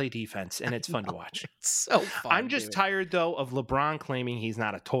actually play defense, and it's fun to watch. It's so fun. I'm just tired, though, of LeBron claiming he's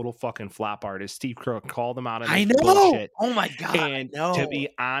not a total fucking flop artist. Steve Kerr called him out on this bullshit. Oh, my God. And to be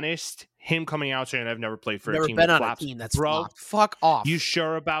honest, him coming out saying, I've never played for a team that that flops. That's flopped. Fuck off. You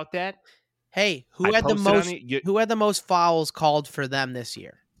sure about that? Hey, who had the most fouls called for them this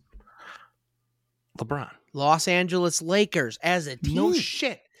year? LeBron. Los Angeles Lakers as a team. No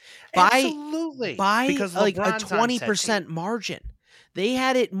shit. Absolutely. By because like a 20% margin. They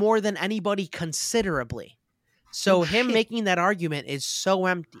had it more than anybody considerably. So making that argument is so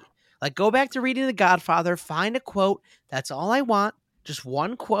empty. Like, go back to reading The Godfather, find a quote. That's all I want. Just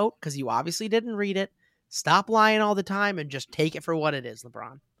one quote, because you obviously didn't read it. Stop lying all the time and just take it for what it is,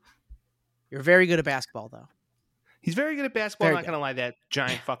 LeBron. You're very good at basketball, though. He's very good at basketball. Very I'm not going to lie. That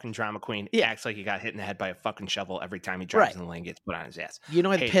giant fucking drama queen acts like he got hit in the head by a fucking shovel every time he drives in the lane, gets put on his ass. You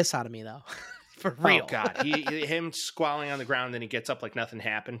know, it piss out of me, though. For real. Oh, God. Him squalling on the ground, then he gets up like nothing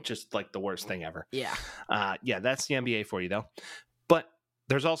happened. Just like the worst thing ever. Yeah. Yeah, that's the NBA for you, though. But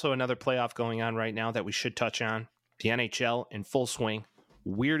there's also another playoff going on right now that we should touch on. The NHL in full swing.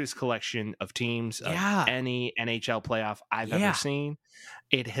 Weirdest collection of teams of any NHL playoff I've ever seen.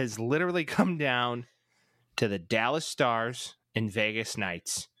 It has literally come down to the Dallas Stars and Vegas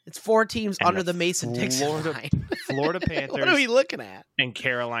Knights. It's 4 teams under the Mason-Dixon line. Florida Panthers. What are we looking at? And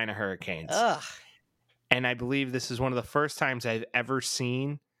Carolina Hurricanes. Ugh. And I believe this is one of the first times I've ever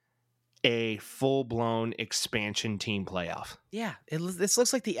seen a full-blown expansion team playoff. Yeah, this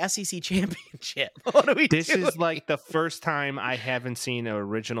looks like the SEC championship. What are we doing? This is like the first time I haven't seen an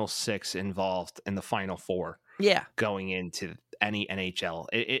original 6 involved in the Final Four. Yeah, going into any NHL,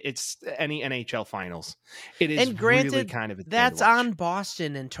 it's any NHL finals. It is, and granted, really kind of a that's on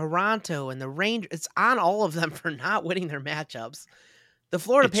Boston and Toronto and the Rangers. It's on all of them for not winning their matchups. The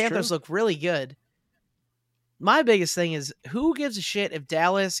Florida Panthers look really good. My biggest thing is, who gives a shit if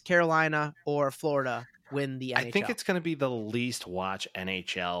Dallas, Carolina, or Florida win the NHL? I think it's going to be the least watched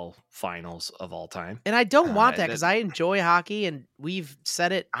NHL finals of all time. And I don't want that because I enjoy hockey, and we've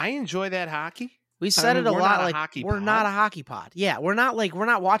said it. I enjoy that hockey. We said it a lot. Like, we're not a hockey pod. Yeah, we're not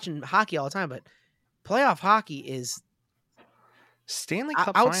watching hockey all the time, but playoff hockey is Stanley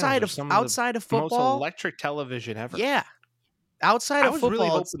Cup outside of football, most electric television ever. Yeah, outside of football,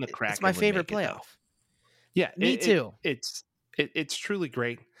 really it's my favorite playoff. Yeah, me too. It's truly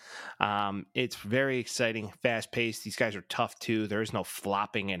great. It's very exciting, fast paced. These guys are tough too. There is no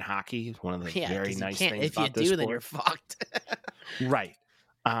flopping in hockey. It's one of the very nice things. If you do, then you're fucked. Right.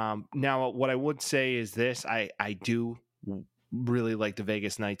 Now, what I would say is this: I do really like the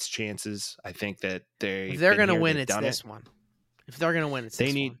Vegas Knights' chances. I think that if they're going to win, it's this one. If they're going to win, it's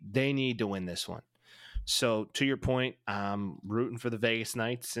this one. They need to win this one. So, to your point, I'm rooting for the Vegas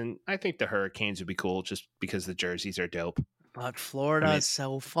Knights, and I think the Hurricanes would be cool just because the jerseys are dope. But Florida is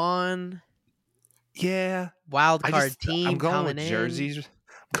so fun. Yeah, wild card team. I'm going with jerseys.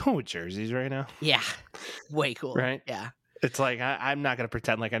 I'm going with jerseys right now. Yeah, way cool. Right? Yeah. It's like, I'm not going to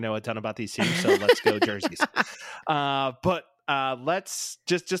pretend like I know a ton about these teams, so let's go jerseys. But let's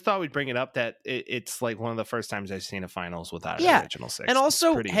just thought we'd bring it up that it's like one of the first times I've seen a finals without an original 6. And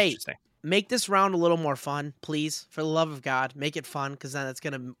also, hey, make this round a little more fun, please. For the love of God, make it fun, because then it's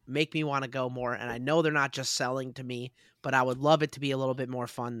going to make me want to go more. And I know they're not just selling to me, but I would love it to be a little bit more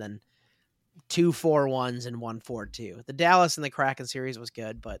fun than 2 4-1s and 1 4-2. The Dallas and the Kraken series was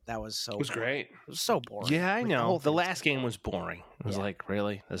good, but that was great. It was so boring. Yeah, I know. The last game was boring. It was like,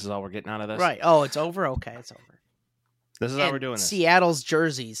 really? This is all we're getting out of this? Right. Oh, it's over? Okay, it's over. This is how we're doing this. Seattle's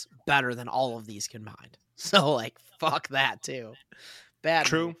jerseys better than all of these combined. So, like, fuck that, too. Bad.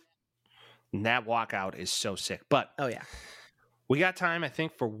 True. Move. And that walkout is so sick. But oh, yeah. We got time, I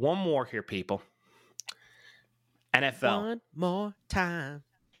think, for one more here, people. NFL. One more time.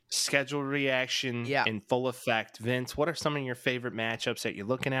 Schedule reaction in full effect. Vince, what are some of your favorite matchups that you're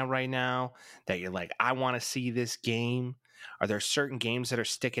looking at right now that you're like, I want to see this game? Are there certain games that are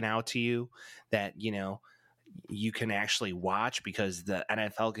sticking out to you that, you can actually watch? Because the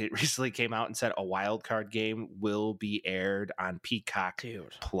NFL recently came out and said a wild card game will be aired on Peacock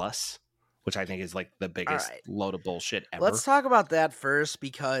Plus, which I think is like the biggest load of bullshit ever. Let's talk about that first,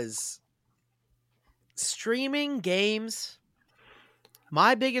 because streaming games,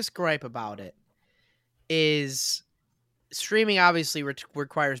 my biggest gripe about it is streaming obviously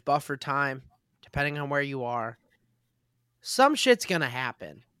requires buffer time, depending on where you are. Some shit's going to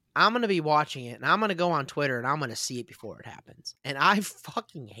happen. I'm going to be watching it, and I'm going to go on Twitter, and I'm going to see it before it happens. And I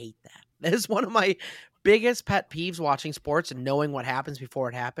fucking hate that. That is one of my biggest pet peeves watching sports and knowing what happens before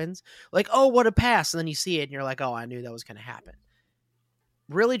it happens. Like, oh, what a pass. And then you see it, and you're like, oh, I knew that was going to happen.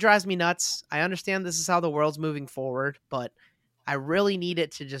 Really drives me nuts. I understand this is how the world's moving forward, but I really need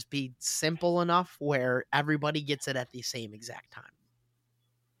it to just be simple enough where everybody gets it at the same exact time.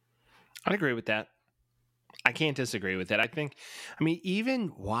 I'd agree with that. I can't disagree with that.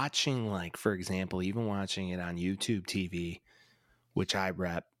 Even watching, like, for example, even watching it on YouTube TV, which I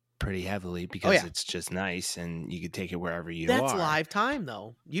rep pretty heavily because it's just nice and you can take it wherever you are. That's live time,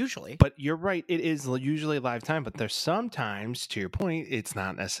 though, usually. But you're right. It is usually live time, but there's sometimes, to your point, it's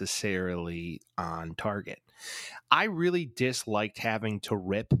not necessarily on target. I really disliked having to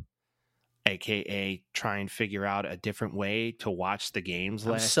rip aka try and figure out a different way to watch the games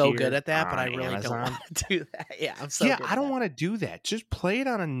I'm last so year good at that, but I on really don't Amazon. want to do that. Yeah, I'm so Yeah, good I at don't that. want to do that. Just play it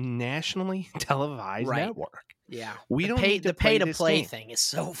on a nationally televised Right. network. Yeah. We don't need to the play pay to this play game. thing is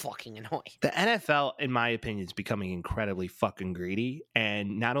so fucking annoying. The NFL, in my opinion, is becoming incredibly fucking greedy.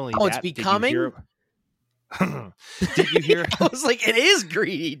 And not only Oh, that, it's becoming? Did you hear? I was like, it is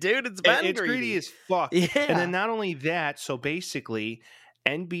greedy, dude. It's been It's greedy as fuck. Yeah. And then not only that, so basically,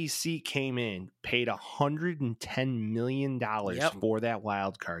 NBC came in, paid $110 million Yep. for that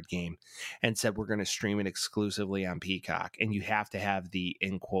wild card game, and said we're going to stream it exclusively on Peacock, and you have to have the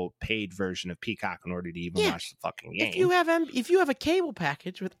in quote paid version of Peacock in order to even Yeah. watch the fucking game. If you have a cable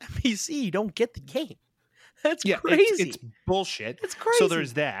package with NBC, you don't get the game. That's yeah, crazy. it's bullshit. It's crazy. So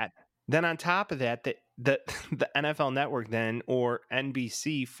there's that. Then on top of that, the NFL Network then or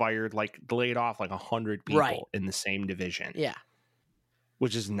NBC laid off like 100 people Right. in the same division. Yeah.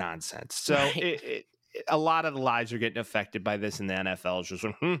 Which is nonsense. So Right. a lot of the lives are getting affected by this, and the NFL is just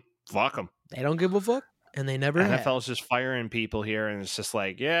like, fuck them. They don't give a fuck, and they never have. NFL is just firing people here, and it's just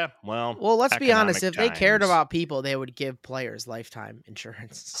like, yeah, well. Well, let's be honest. If economic they cared times. about people, they would give players lifetime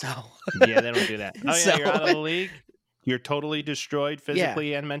insurance. So Yeah, they don't do that. Oh, yeah, So- you're out of the league? You're totally destroyed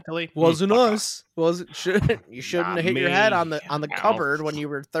physically and mentally? wasn't Fuck off. us. You shouldn't Not have hit your me. head on the Ow. cupboard when you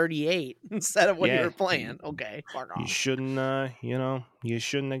were 38 instead of when you Yeah. were playing. Okay, fuck You off. shouldn't, you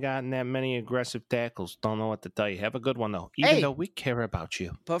shouldn't have gotten that many aggressive tackles. Don't know what to tell you. Have a good one, though. Even Hey. though we care about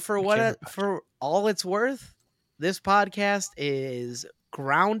you. But for I care about for all it's worth, this podcast is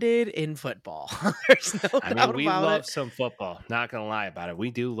grounded in football. There's no I mean, doubt we about love it. some football. Not gonna lie about it.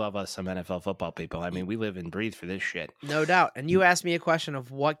 We do love us some NFL football people. I mean, we live and breathe for this shit. No doubt. And you asked me a question of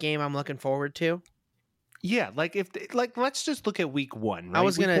what game I'm looking forward to. Yeah, let's just look at week one. Right? I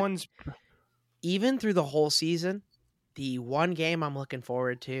was Week gonna- one's Even through the whole season, the one game I'm looking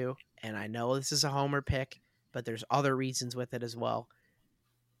forward to, and I know this is a homer pick, but there's other reasons with it as well.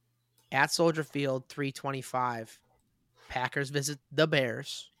 At Soldier Field, 325, Packers visit the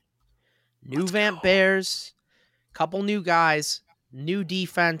Bears. New Vamp Bears, couple new guys, new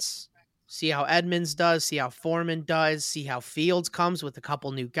defense. See how Edmonds does, see how Foreman does, see how Fields comes with a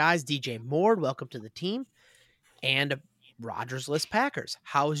couple new guys. DJ Moore, welcome to the team. And Rodgers-less Packers.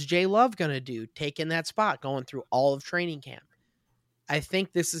 How is Jay Love going to do taking that spot, going through all of training camp? I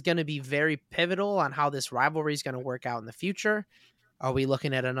think this is going to be very pivotal on how this rivalry is going to work out in the future. Are we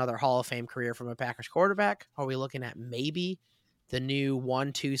looking at another Hall of Fame career from a Packers quarterback? Are we looking at maybe the new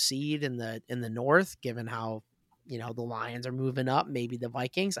 1-2 seed in the North, given how, the Lions are moving up, maybe the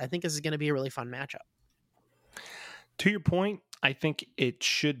Vikings? I think this is going to be a really fun matchup. To your point, I think it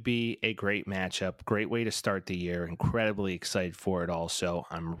should be a great matchup. Great way to start the year. Incredibly excited for it also.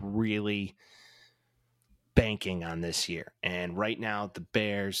 I'm really banking on this year. And right now, the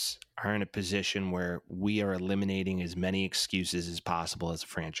Bears are in a position where we are eliminating as many excuses as possible as a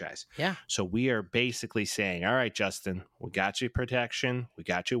franchise. Yeah. So we are basically saying, all right, Justin, we got you protection. We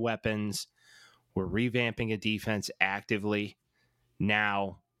got you weapons. We're revamping a defense actively.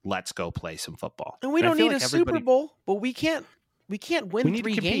 Now let's go play some football. And we don't I feel need like a Super Bowl, but we can't win We need to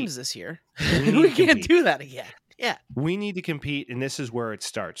 3 compete. games this year. We need We to can't compete. do that again. Yeah. We need to compete, and this is where it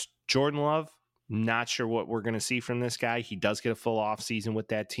starts. Jordan Love, not sure what we're going to see from this guy. He does get a full offseason with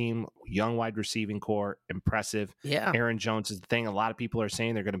that team. Young wide receiving core, impressive. Yeah. Aaron Jones is the thing. A lot of people are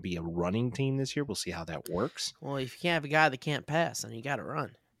saying they're going to be a running team this year. We'll see how that works. Well, if you can't have a guy that can't pass, then you got to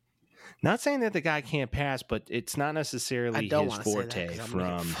run. Not saying that the guy can't pass, but it's not I necessarily don't his want to say that forte 'cause I'm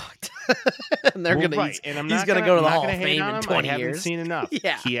gonna get from. fucked. And they're Well, gonna. right. And I'm he's not gonna go to the I'm not Hall gonna of hate Fame on in him. 20 I haven't years. seen enough.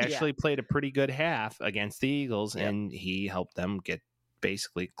 Yeah, He yeah. actually played a pretty good half against the Eagles, Yep. and he helped them get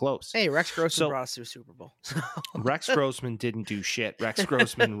basically close. Hey, Rex Grossman So- brought us to a Super Bowl. Rex Grossman didn't do shit. Rex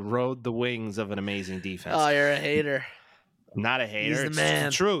Grossman rode the wings of an amazing defense. Oh, you're a hater. I'm not a hater. the It's man.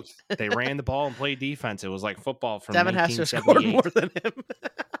 the truth. They ran the ball and played defense. It was like football from Devin Hester scored 1978. more than him.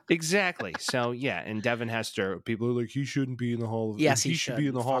 Exactly. So yeah, and Devin Hester, people are like, he shouldn't be in the Hall of Fame. Yes, he should be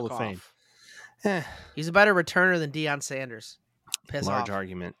in the Hall of Fuck Fame. off. Eh, He's a better returner than Deion Sanders. Piss large off.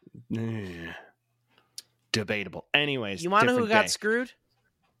 argument. Debatable. Anyways, You want to know who different got day. screwed?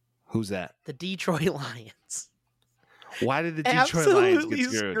 Who's that? The Detroit Lions. Why did the Detroit Lions Absolutely get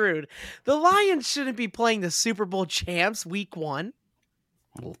screwed? screwed. The Lions shouldn't be playing the Super Bowl champs week 1.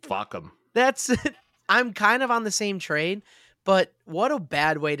 Well, fuck them. That's I'm kind of on the same trade, but what a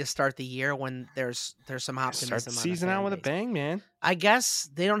bad way to start the year when there's some optimism. Start the on season fan out with a base. bang, man. I guess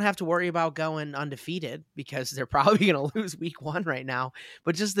they don't have to worry about going undefeated because they're probably going to lose week 1 right now.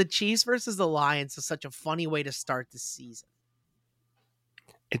 But just the Chiefs versus the Lions is such a funny way to start the season.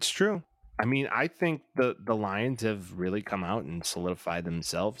 It's true. I mean, I think the Lions have really come out and solidified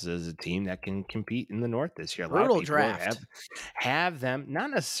themselves as a team that can compete in the North this year. A lot of Brutal people draft. have them, not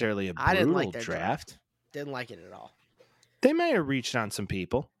necessarily a I didn't like brutal their draft. Didn't like it at all. They may have reached on some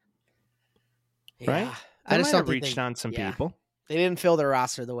people, right? Yeah, They I just might don't have think reached on some people. they didn't fill their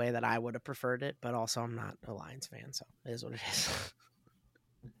roster the way that I would have preferred it. But also, I'm not a Lions fan, so it is what it is.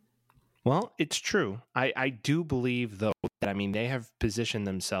 Well, it's true. I do believe, though, that I mean, they have positioned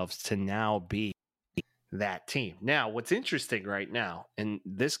themselves to now be that team. Now, what's interesting right now, and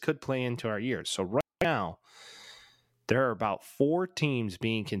this could play into our years. So, right now, there are about 4 teams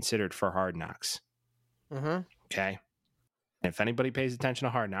being considered for Hard Knocks. Mm-hmm. Okay. And if anybody pays attention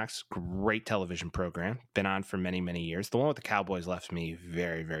to Hard Knocks, great television program, been on for many, many years. The one with the Cowboys left me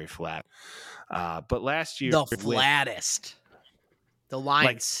very, very flat. But last year, The flattest. The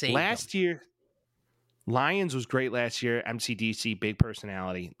Lions saved last them. year, Lions was great last year. MCDC, big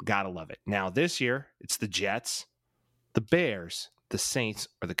personality. Gotta love it. Now, this year, it's the Jets, the Bears, the Saints,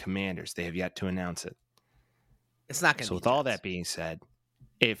 or the Commanders. They have yet to announce it. It's not going to So, be with the all Jets. that being said,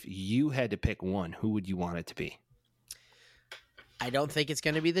 if you had to pick one, who would you want it to be? I don't think it's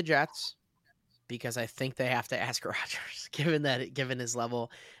going to be the Jets because I think they have to ask Rodgers, given his level,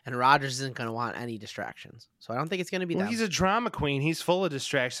 and Rodgers isn't going to want any distractions. So I don't think it's going to be Well, them. he's a drama queen. He's full of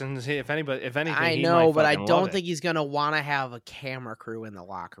distractions. If anything, I he know, might but I fucking love don't it. think he's going to want to have a camera crew in the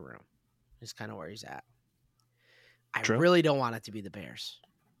locker room. Is kind of where he's at. I True. really don't want it to be the Bears.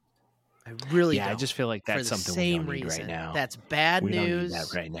 I really don't. I just feel like that's for the something same we don't need reason. right now. That's bad we news. don't need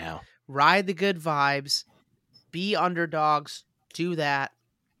that right now. Ride the good vibes. Be underdogs. Do that.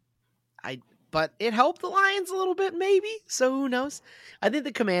 But it helped the Lions a little bit, maybe. So who knows? I think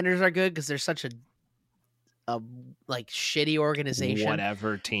the Commanders are good because they're such a like shitty organization.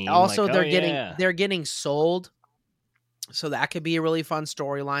 Whatever team. Also, like, they're getting sold. So that could be a really fun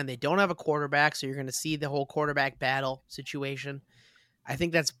storyline. They don't have a quarterback, so you're going to see the whole quarterback battle situation. I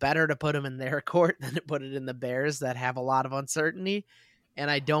think that's better to put them in their court than to put it in the Bears that have a lot of uncertainty. And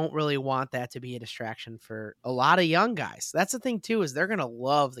I don't really want that to be a distraction for a lot of young guys. That's the thing, too, is they're going to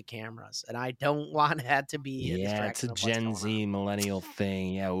love the cameras. And I don't want that to be a distraction. It's a Gen Z millennial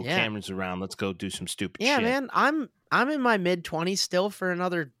thing. Yeah, cameras around. Let's go do some stupid shit. Yeah, man. I'm in my mid-20s still for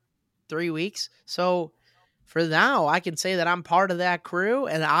another 3 weeks. So for now, I can say that I'm part of that crew.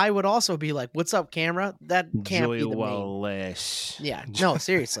 And I would also be like, what's up, camera? That can't be the main. Yeah, no,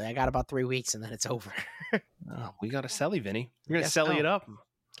 seriously. I got about 3 weeks and then it's over. Oh, we got to sell you, Vinny. We're going to sell it up.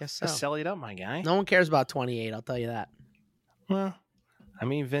 Guess so. Sell it up, my guy. No one cares about 28, I'll tell you that. Well, I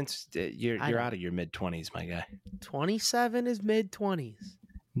mean, Vince, you're out of your mid-20s, my guy. 27 is mid-20s.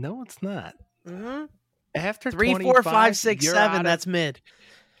 No, it's not. Mm-hmm. After 3, 4, 5, 6, 7, that's mid.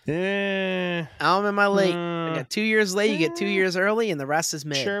 Yeah. I'm in my late. I got 2 years late. You get 2 years early, and the rest is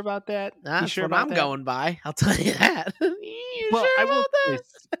mid. Sure about that? That's what I'm going by. I'll tell you that. You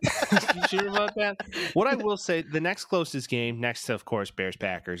sure about that? What I will say, the next closest game, next to, of course,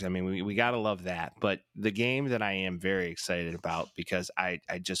 Bears-Packers, I mean, we got to love that. But the game that I am very excited about because I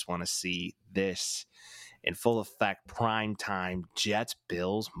just want to see this in full effect, prime time,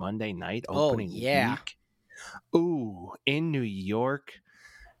 Jets-Bills, Monday night, opening week. Ooh, in New York.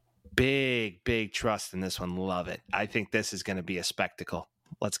 Big trust in this one. Love it. I think this is going to be a spectacle.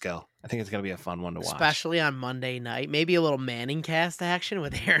 Let's go. I think it's going to be a fun one to watch. Especially on Monday night. Maybe a little Manning cast action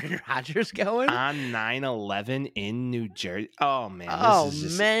with Aaron Rodgers going. On 9/11 in New Jersey. Oh,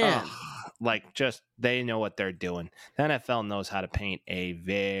 man. They know what they're doing. The NFL knows how to paint a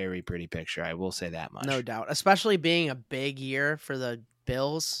very pretty picture. I will say that much. No doubt. Especially being a big year for the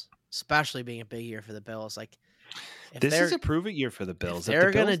Bills. Like, this is a prove it year for the Bills.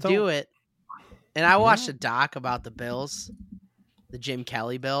 They're going to do it. And I watched a doc about the Bills, the Jim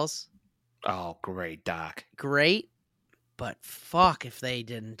Kelly Bills. Oh, great doc. Great. But fuck if they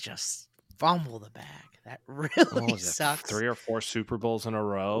didn't just fumble the bag. That really sucks. 3 or 4 Super Bowls in a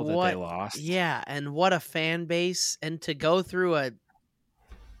row that they lost. Yeah, and what a fan base. And to go through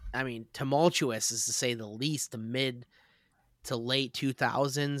tumultuous is to say the least, the mid to late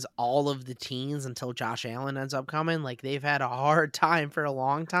 2000s, all of the teens until Josh Allen ends up coming. Like, they've had a hard time for a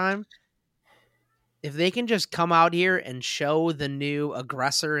long time. If they can just come out here and show the new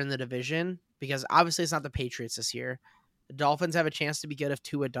aggressor in the division, because obviously it's not the Patriots this year. The Dolphins have a chance to be good if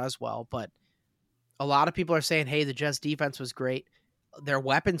Tua does well, but a lot of people are saying, hey, the Jets defense was great. Their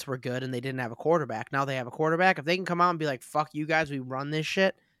weapons were good and they didn't have a quarterback. Now they have a quarterback. If they can come out and be like, fuck you guys, we run this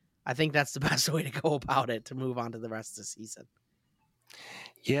shit, I think that's the best way to go about it to move on to the rest of the season.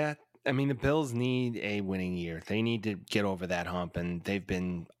 Yeah, I mean, the Bills need a winning year. They need to get over that hump, and they've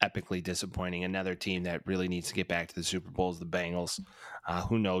been epically disappointing. Another team that really needs to get back to the Super Bowl is the Bengals.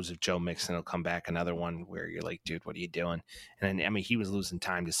 Who knows if Joe Mixon will come back? Another one where you're like, dude, what are you doing? And I mean, he was losing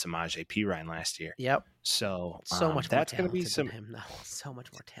time to Samaje Perine last year. Yep. So So much more that's going to be talented than him now. So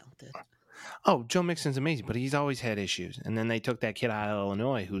much more talented. Oh, Joe Mixon's amazing, but he's always had issues. And then they took that kid out of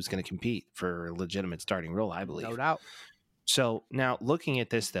Illinois who's going to compete for a legitimate starting role, I believe. No doubt. So now looking at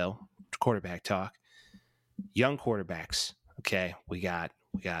this, though, quarterback talk, young quarterbacks. Okay, we got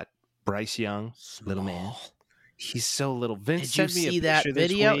Bryce Young, little man. He's so little. Vince Did you sent me see a that picture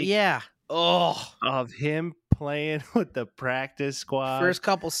this video? week Yeah. Oh, of him playing with the practice squad. first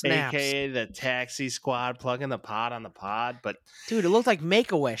couple snaps. AKA the taxi squad, plugging the pod on the pod. But Dude, it looked like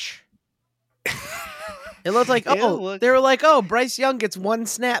Make-A-Wish. It looked like, they were like, Bryce Young gets one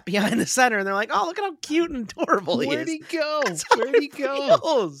snap behind the center, and they're like, oh, look at how cute and adorable he is. Where'd he go? That's how Where'd he it go?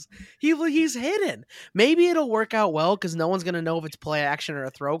 feels. He's hidden. Maybe it'll work out well because no one's gonna know if it's play action or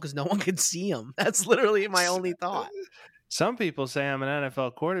a throw because no one can see him. That's literally my only thought. Some people say I'm an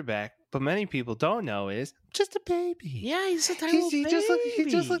NFL quarterback, but many people don't know is I'm just a baby. Yeah, he's a tiny little He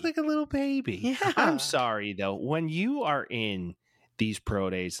baby. just looked like a little baby. Yeah. I'm sorry though. When you are in these pro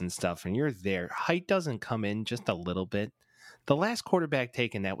days and stuff and you're there, height doesn't come in just a little bit. The last quarterback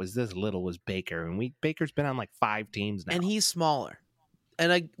taken that was this little was Baker, and Baker's been on like 5 teams now. And he's smaller.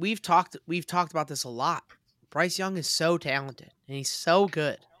 And we've talked about this a lot. Bryce Young is so talented and he's so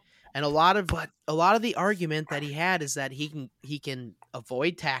good. And a lot of the argument that he had is that he can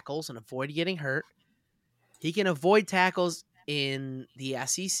avoid tackles and avoid getting hurt. He can avoid tackles in the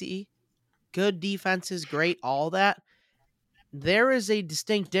SEC. Good defenses, great, all that. There is a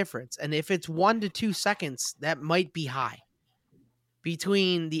distinct difference. And if it's 1 to 2 seconds, that might be high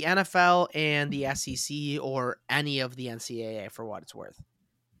between the NFL and the SEC or any of the NCAA for what it's worth.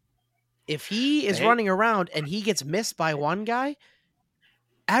 If he is running around and he gets missed by one guy,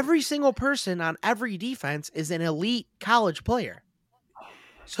 every single person on every defense is an elite college player.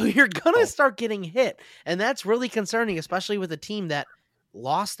 So you're going to start getting hit. And that's really concerning, especially with a team that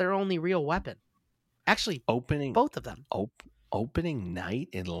lost their only real weapon. Actually, both of them. Opening night,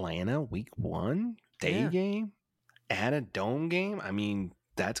 Atlanta, week 1, day game, at a dome game. I mean,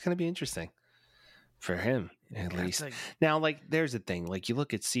 that's going to be interesting for him, at least. Now, like, there's a thing. Like, you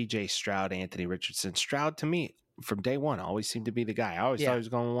look at C.J. Stroud, Anthony Richardson. Stroud, to me, from day one, always seemed to be the guy. I always thought he was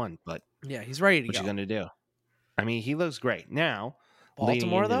going 1, but yeah, he's ready to what go. you going to do? I mean, he looks great. Now,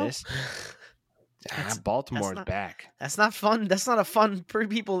 Baltimore, though? Baltimore's back. That's not fun. That's not a fun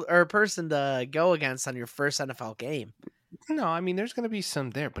person to go against on your first NFL game. No, I mean there's going to be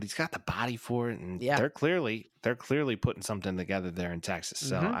some there, but he's got the body for it, and they're clearly putting something together there in Texas.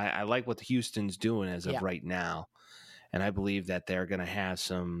 So I like what Houston's doing as of right now, and I believe that they're going to have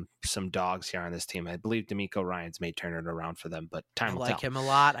some dogs here on this team. I believe D'Amico Ryans may turn it around for them, but time will tell. I like him a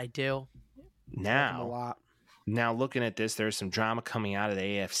lot. I do. Now, looking at this, there's some drama coming out of the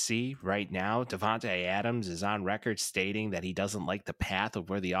AFC right now. Davante Adams is on record stating that he doesn't like the path of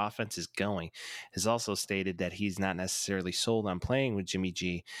where the offense is going. Has also stated that he's not necessarily sold on playing with Jimmy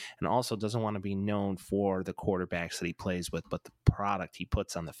G, and also doesn't want to be known for the quarterbacks that he plays with, but the product he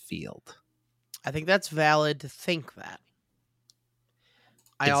puts on the field. I think that's valid to think that.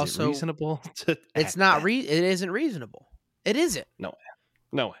 Is it reasonable to It's not. It isn't reasonable. It isn't. No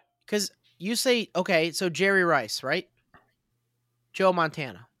way. Because you say, okay, so Jerry Rice, right? Joe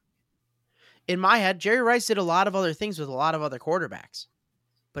Montana. In my head, Jerry Rice did a lot of other things with a lot of other quarterbacks.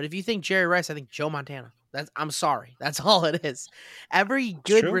 But if you think Jerry Rice, I think Joe Montana. I'm sorry. That's all it is. Every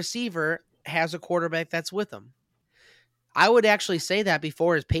good receiver has a quarterback that's with him. I would actually say that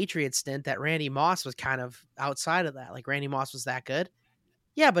before his Patriots stint that Randy Moss was kind of outside of that. Like Randy Moss was that good.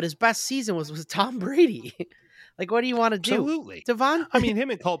 Yeah, but his best season was with Tom Brady. Like, what do you want to do? Absolutely. I mean, him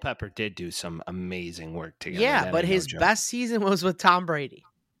and Culpepper did do some amazing work together. Yeah, but his best season was with Tom Brady.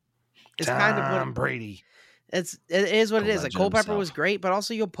 It's kind of what Brady. It is what it is. Like, Culpepper was great, but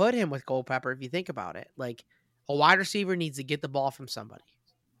also you'll put him with Culpepper if you think about it. Like, a wide receiver needs to get the ball from somebody.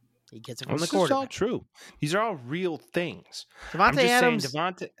 He gets it from the quarterback. This is all true. These are all real things. Davante Adams,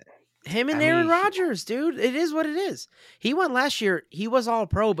 him and Aaron Rodgers, dude. It is what it is. He went last year. He was all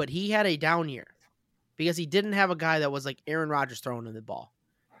pro, but he had a down year. Because he didn't have a guy that was like Aaron Rodgers throwing in the ball.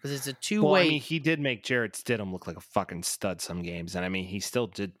 Because it's a two-way. Well, I mean, he did make Jarrett Stidham look like a fucking stud some games. And I mean, he still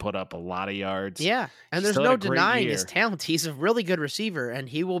did put up a lot of yards. Yeah. And there's no denying his talent. He's a really good receiver, and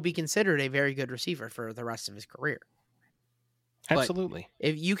he will be considered a very good receiver for the rest of his career. Absolutely. But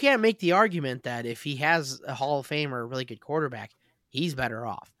if you can't make the argument that if he has a Hall of Fame or a really good quarterback, he's better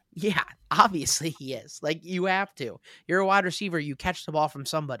off. Yeah, obviously he is. Like, you have to. You're a wide receiver. You catch the ball from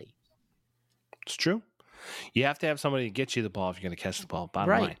somebody. It's true. You have to have somebody to get you the ball if you're going to catch the ball. Bottom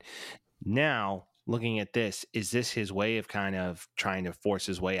Right. line. Now, looking at this, is this his way of kind of trying to force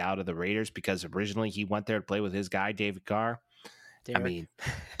his way out of the Raiders? Because originally he went there to play with his guy, David Carr.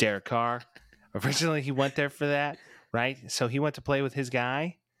 Derek Carr. Originally he went there for that, right? So he went to play with his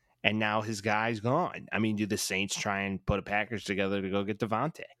guy, and now his guy's gone. I mean, do the Saints try and put a package together to go get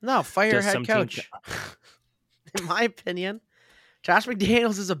Devontae? No, fire Does head some team- coach. In my opinion, Josh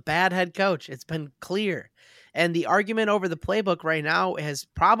McDaniels is a bad head coach. It's been clear. And the argument over the playbook right now has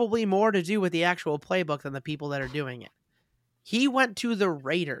probably more to do with the actual playbook than the people that are doing it. He went to the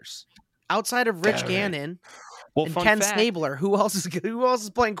Raiders. Outside of Rich All right. Gannon Well, and fun Ken fact, Stabler, who else is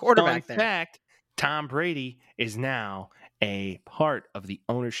playing quarterback fun there? fact, Tom Brady is now a part of the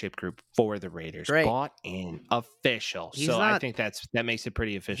ownership group for the Raiders. Great. Bought in, official. He's So I not- think that makes it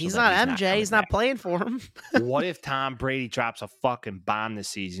pretty official. He's that not MJ. He's not playing for him. What if Tom Brady drops a fucking bomb this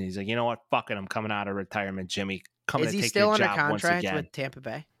season? He's like, you know what? Fuck it. I'm coming out of retirement, Jimmy. Coming Is to he take still your under job once contract again. with Tampa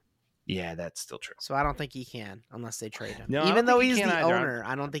Bay? Yeah, that's still true. So I don't think he can unless they trade him. No, I Even don't though think he he's can the either. owner,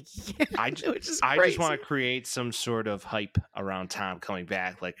 I don't think he can. I which is I crazy. just want to create some sort of hype around Tom coming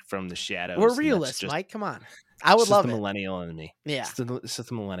back, like from the shadows. We're and that's realists, just- Mike. Come on. I would it's love just the it. millennial in me. Yeah. It's just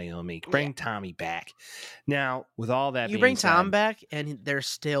the millennial in me. Bring Tommy back. Now, with all that You being bring said, Tom back, and they're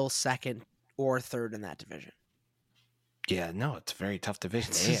still second or third in that division. Yeah, no, it's a very tough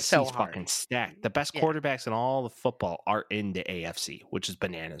division. The It's AFC so is hard. fucking stacked. The best Yeah. quarterbacks in all of football are in the AFC, which is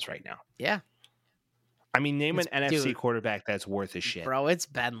bananas right now. Yeah, I mean, name an It's- NFC dude. quarterback that's worth a shit. bro, it's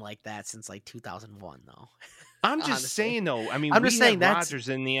been like that since like 2001, though. I'm just honestly. saying, though. I mean, I'm we just saying have that's- Rodgers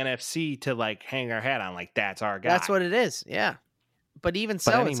in the NFC to like hang our hat on, like that's our guy. That's what it is. Yeah, but even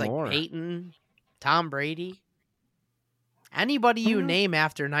so, it's anymore. like Peyton, Tom Brady, anybody you Mhm. name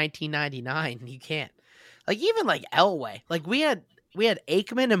after 1999, you can't. Like even like Elway. Like we had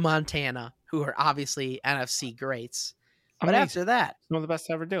Aikman and Montana, who are obviously NFC greats. But Amazing. after that, One of the best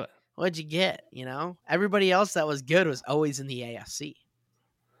to ever do it. what'd you get? You know, everybody else that was good was always in the AFC.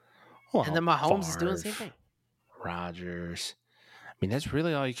 Well, And then Mahomes is doing the same Favre, thing. Rodgers. I mean, that's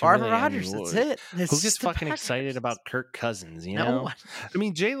really all you can. Favre really, and I mean, Rodgers, that's who- it. Who It's gets just the fucking Packers. excited about Kirk Cousins? You No know, one. I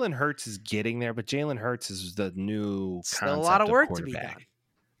mean, Jalen Hurts is getting there, but Jalen Hurts is the new Still a lot of concept work to be quarterback. done.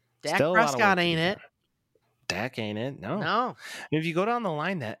 Dak Still a lot of work Prescott to be ain't it. done. Dak ain't it? No. No. And if you go down the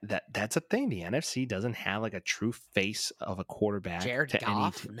line, that's a thing. The NFC doesn't have like a true face of a quarterback. Jared to any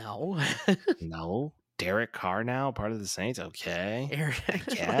Goff. team. No. No. Derek Carr now, part of the Saints. Okay. Eric, I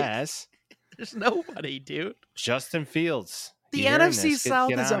guess. there's nobody, dude. Justin Fields. The You hearing NFC this? South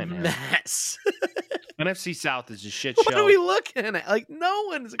Get is on a it, man. mess. NFC South is a shit What show. are we looking at? Like, no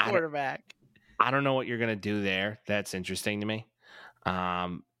one's a I don't- quarterback. I don't know what you're gonna do there. That's interesting to me.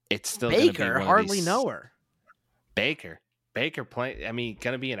 It's still gonna be Baker, one of hardly these- know her. Baker play. I mean,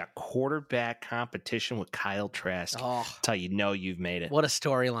 gonna be in a quarterback competition with Kyle Trask. Oh, That's how you know you've made it. what a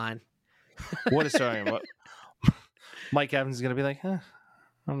storyline. What a story! What Mike Evans is gonna be like? Huh,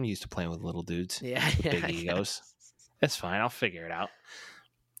 I'm used to playing with little dudes. Yeah. Big egos. It's fine. I'll figure it out.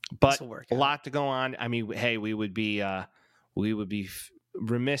 But This'll work a out. lot to go on. I mean, hey, we would be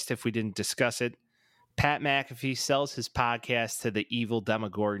remiss if we didn't discuss it. Pat McAfee sells his podcast to the evil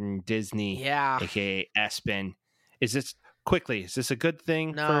Demogorgon Disney, Yeah. aka ESPN. Is this a good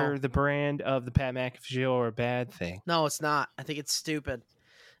thing No. for the brand of the Pat McAfee show or a bad thing? No, it's not. I think it's stupid.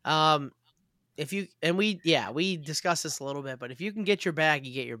 We discussed this a little bit, but if you can get your bag,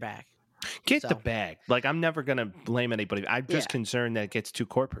 you get your bag. Get So- the bag. Like, I'm never gonna blame anybody. I'm just Yeah. concerned that it gets too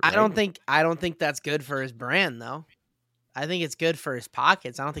corporate. I right? don't think that's good for his brand though. I think it's good for his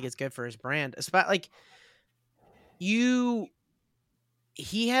pockets. I don't think it's good for his brand. Especially he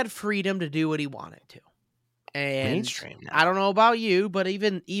had freedom to do what he wanted to. And Mainstream now. I don't know about you, but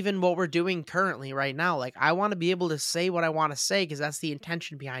even what we're doing currently right now, like I want to be able to say what I want to say because that's the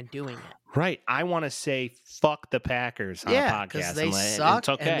intention behind doing it. Right. I want to say fuck the Packers on a Yeah, podcast. because they and suck it's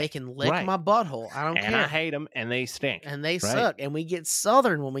okay. and they can lick Right. my butthole. I don't and care. I hate them and they stink. And they Right. suck, and we get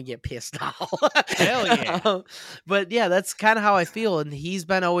southern when we get pissed off. Hell yeah. But yeah, that's kind of how I feel. And he's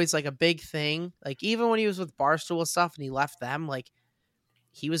been always like a big thing. Like even when he was with Barstool and stuff, and he left them, like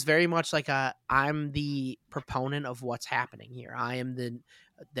he was very much like I'm the proponent of what's happening here. I am the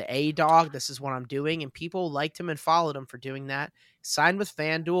A dog. This is what I'm doing, and people liked him and followed him for doing that. Signed with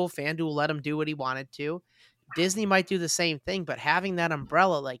FanDuel. FanDuel let him do what he wanted to. Disney might do the same thing, but having that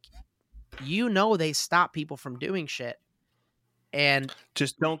umbrella, like they stop people from doing shit. And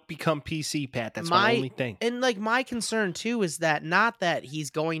Just don't become PC, Pat. That's my only thing. like my concern too is that not that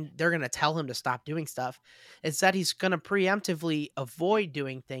they're going to tell him to stop doing stuff. It's that he's going to preemptively avoid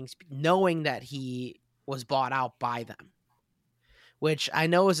doing things knowing that he was bought out by them. which I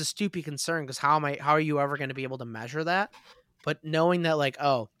know is a stupid concern because how are you ever going to be able to measure that? But knowing that, like,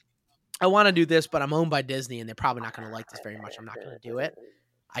 oh, I want to do this, but I'm owned by Disney and they're probably not going to like this very much. I'm not going to do it.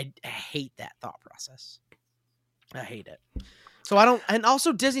 I hate that thought process. I hate it. So I don't, and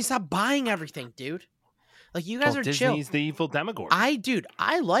also Disney, stop buying everything, dude. Like, you guys are Disney's chill. the evil Demogorgon.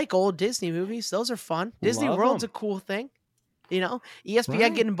 I like old Disney movies. Those are fun. Disney World's a cool thing. You know,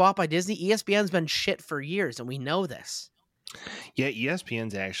 ESPN getting bought by Disney. ESPN's been shit for years, and we know this. Yeah,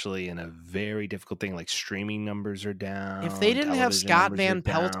 ESPN's actually in a very difficult thing. Like, streaming numbers are down. If they didn't have Scott Van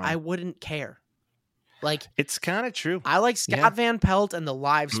Pelt, I wouldn't care. Like, it's kind of true. I like Scott Van Pelt and the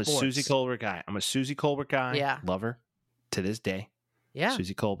live sports. I'm a Susie Colbert guy. Yeah. Love her to this day. Yeah.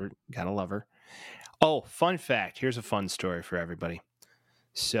 Susie Colbert. Gotta love her. Oh, fun fact. Here's a fun story for everybody.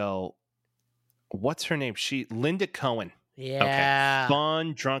 So, what's her name? Linda Cohen. Yeah. Okay.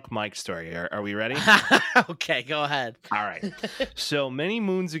 Fun drunk Mike story. Are we ready? Okay, go ahead. All right. So, many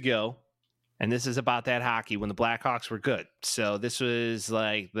moons ago, and this is about that hockey when the Blackhawks were good. So, this was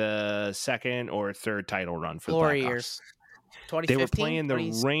like the second or third title run for the Blackhawks. Years. They were playing the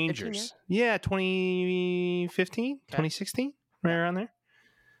Rangers. Yeah, 2015, 2016, right around there.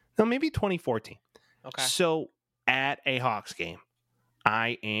 No, maybe 2014. Okay. So at a Hawks game,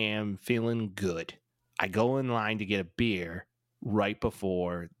 I am feeling good. I go in line to get a beer right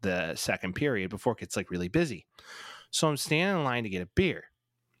before the second period, before it gets like really busy. So I'm standing in line to get a beer.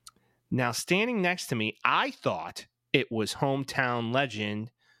 Now, standing next to me, I thought it was hometown legend,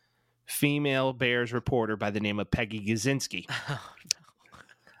 female Bears reporter by the name of Peggy Gazinski. Oh, no.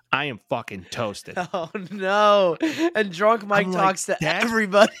 I am fucking toasted. Oh, no. And drunk Mike talks to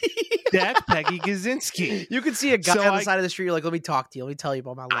everybody. That's Peggy Gazinski. You can see a guy on the side of the street. You're like, let me talk to you. Let me tell you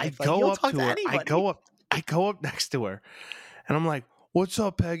about my life. I go up to her. I go up next to her. And I'm like, what's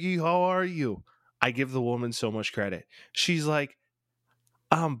up, Peggy? How are you? I give the woman so much credit. She's like,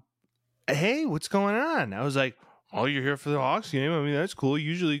 hey, what's going on? I was like, oh, you're here for the Hawks game? I mean, that's cool.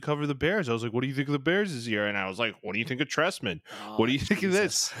 Usually you cover the Bears. I was like, what do you think of the Bears this year? And I was like, what do you think of Trestman? What do you think of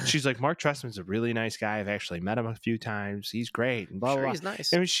this? She's like, Mark Trestman's a really nice guy. I've actually met him a few times. He's great. And blah, blah, blah. He's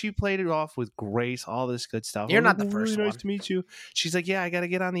nice. And she played it off with grace, all this good stuff. You're not the first really one. Nice to meet you. She's like, yeah, I got to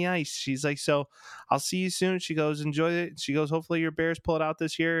get on the ice. She's like, so I'll see you soon. She goes, enjoy it. She goes, hopefully your Bears pull it out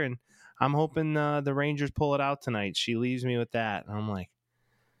this year. And I'm hoping the Rangers pull it out tonight. She leaves me with that. And I'm like,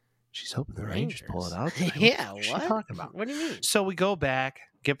 she's hoping the Rangers pull it out. Yeah, what? Are you talking about? What do you mean? So we get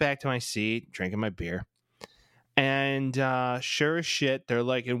back to my seat, drinking my beer. And sure as shit, they're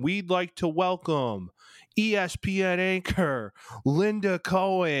like, and we'd like to welcome ESPN anchor Linda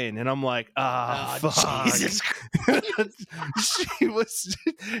Cohen. And I'm like, fuck. Jesus.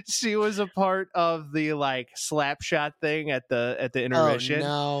 she was a part of the like slap shot thing at the intermission.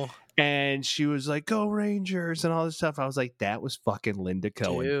 Oh, no. And she was like, go Rangers and all this stuff. I was like, that was fucking Linda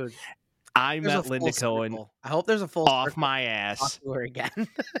Cohen. Dude. I met Linda Cohen. I hope there's a full off my ass. To her again.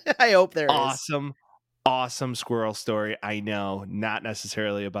 I hope there is. Awesome squirrel story. I know, not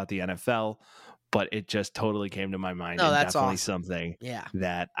necessarily about the NFL, but it just totally came to my mind. No, and that's definitely awesome. Something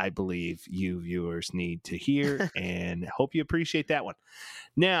that I believe you viewers need to hear and hope you appreciate that one.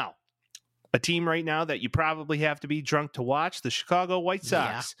 Now, a team right now that you probably have to be drunk to watch, the Chicago White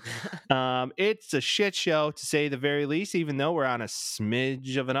Sox. Yeah. It's a shit show, to say the very least, even though we're on a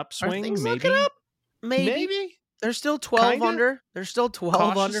smidge of an upswing. Are things maybe. Looking up? Maybe. They're still 12 under. They're still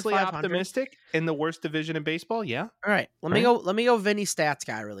 12 under 500. Optimistic in the worst division in baseball, yeah. All right. Let me go Vinny stats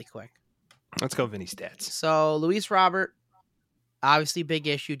guy really quick. Let's go Vinny stats. So, Luis Robert, obviously big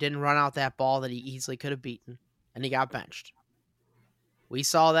issue, didn't run out that ball that he easily could have beaten, and he got benched. We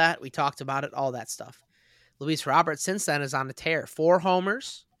saw that. We talked about it, all that stuff. Luis Robert, since then, is on a tear. 4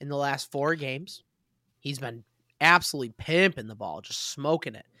 homers in the last 4 games. He's been absolutely pimping the ball, just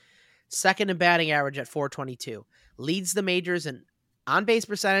smoking it. Second in batting average at .422. Leads the majors in on-base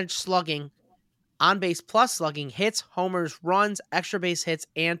percentage, slugging, on-base plus slugging, hits, homers, runs, extra base hits,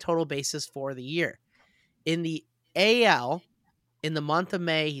 and total bases for the year. In the AL, in the month of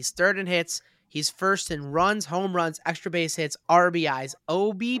May, he's third in hits. He's first in runs, home runs, extra base hits, RBIs,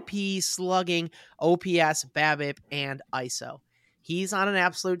 OBP, slugging, OPS, BABIP, and ISO. He's on an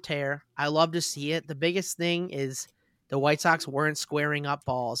absolute tear. I love to see it. The biggest thing is the White Sox weren't squaring up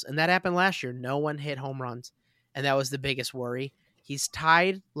balls, and that happened last year. No one hit home runs, and that was the biggest worry. He's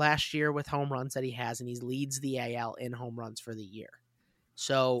tied last year with home runs that he has, and he leads the AL in home runs for the year.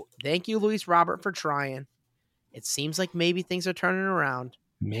 So thank you, Luis Robert, for trying. It seems like maybe things are turning around.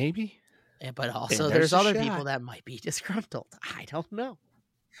 Maybe. But also there's other people that might be disgruntled. I don't know.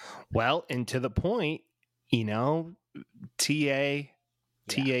 Well, and to the point, TA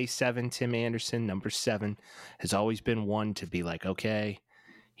TA7, Tim Anderson, number 7, has always been one to be like, okay,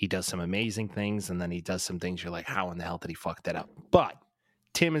 he does some amazing things, and then he does some things you're like, how in the hell did he fuck that up? But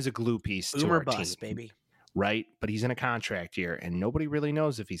Tim is a glue piece to our bust, team, baby. right? But he's in a contract year, and nobody really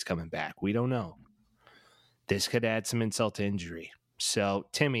knows if he's coming back. We don't know. This could add some insult to injury. So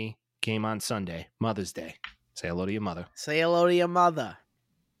Timmy came on Sunday, Mother's Day. Say hello to your mother. Say hello to your mother.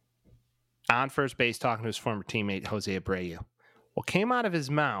 On first base, talking to his former teammate, Jose Abreu. What came out of his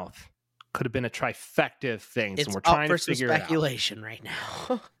mouth could have been a trifecta of things, It's and we're up trying for to some figure it out. speculation right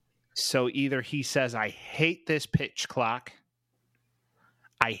now. So either he says, I hate this pitch clock,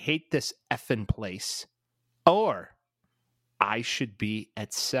 I hate this effing place, or I should be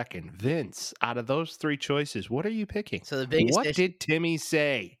at second. Vince, out of those 3 choices, what are you picking? So the biggest what issue, did Timmy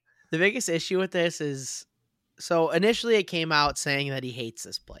say? The biggest issue with this is, so initially it came out saying that he hates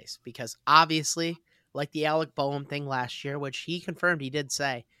this place because obviously, like the Alec Boehm thing last year, which he confirmed he did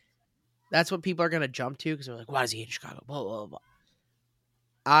say, that's what people are going to jump to because they're like, why does he hate Chicago? Blah, blah, blah.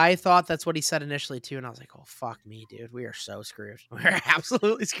 I thought that's what he said initially too, and I was like, oh, fuck me, dude. We are so screwed. We're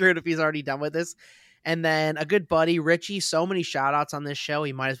absolutely screwed if he's already done with this. And then a good buddy, Richie, so many shout-outs on this show,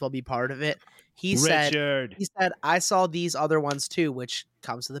 he might as well be part of it. He said, I saw these other ones too, which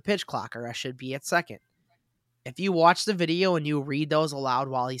comes to the pitch clock, or I should be at second. If you watch the video and you read those aloud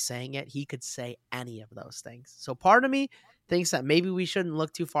while he's saying it, he could say any of those things. So part of me thinks that maybe we shouldn't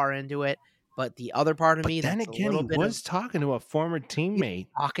look too far into it, but the other part of me, then that's again, a little he was talking to a former teammate.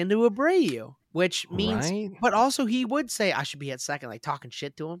 Talking to Abreu, which means, right? But also he would say I should be at second, like talking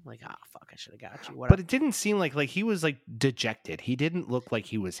shit to him, like, oh, fuck, I should have got you. Whatever. But it didn't seem like he was like dejected. He didn't look like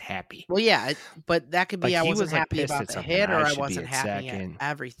he was happy. Well, yeah, but that could be like I wasn't happy like about the hit, or I wasn't happy at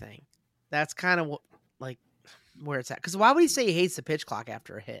everything. That's kind of like where it's at. Because why would he say he hates the pitch clock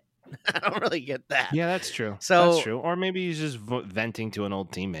after a hit? I don't really get that. Yeah, that's true. So that's true. Or maybe he's just venting to an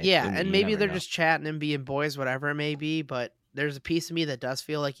old teammate. Yeah, and maybe they're just chatting and being boys, whatever it may be. But there's a piece of me that does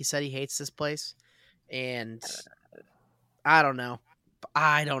feel like he said he hates this place. And I don't know.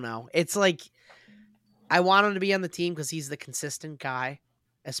 It's like I want him to be on the team because he's the consistent guy.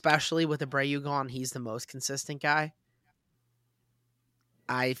 Especially with Abreu gone, he's the most consistent guy.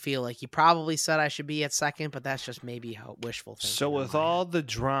 I feel like he probably said I should be at second, but that's just maybe wishful thinking. So with all the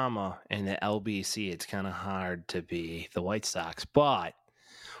drama in the LBC, it's kind of hard to be the White Sox. But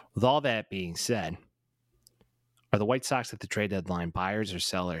with all that being said, are the White Sox at the trade deadline buyers or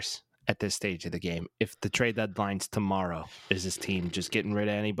sellers at this stage of the game? If the trade deadline's tomorrow, is this team just getting rid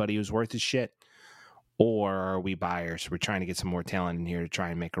of anybody who's worth his shit? Or are we buyers? We're trying to get some more talent in here to try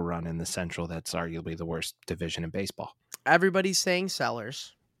and make a run in the Central that's arguably the worst division in baseball. Everybody's saying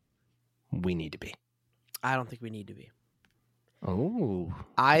sellers. We need to be. I don't think we need to be. Oh.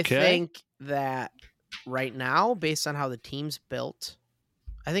 I think that right now, based on how the team's built,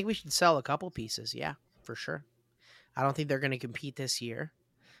 I think we should sell a couple pieces. Yeah, for sure. I don't think they're going to compete this year.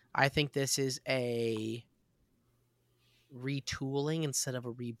 I think this is a retooling instead of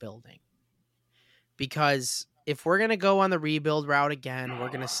a rebuilding. Because if we're going to go on the rebuild route again, we're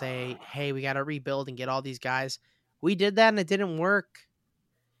going to say, hey, we got to rebuild and get all these guys. We did that and it didn't work.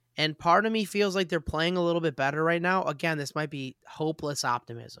 And part of me feels like they're playing a little bit better right now. Again, this might be hopeless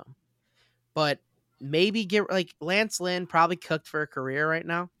optimism. But maybe Lance Lynn probably cooked for a career right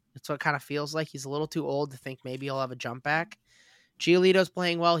now. That's what it kind of feels like. He's a little too old to think maybe he'll have a jump back. Giolito's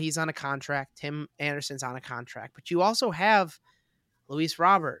playing well. He's on a contract. Tim Anderson's on a contract. But you also have Luis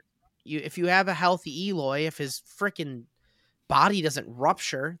Robert. If you have a healthy Eloy, if his freaking body doesn't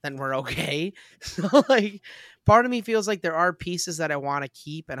rupture, then we're okay. So, part of me feels like there are pieces that I want to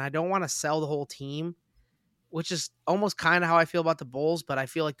keep, and I don't want to sell the whole team, which is almost kind of how I feel about the Bulls, but I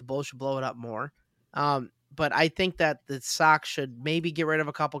feel like the Bulls should blow it up more. But I think that the Sox should maybe get rid of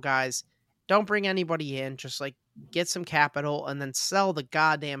a couple guys. Don't bring anybody in. Just get some capital and then sell the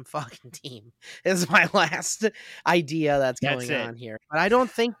goddamn fucking team is my last idea that's going on here. But I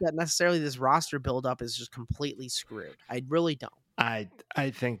don't think that necessarily this roster buildup is just completely screwed. I really don't. I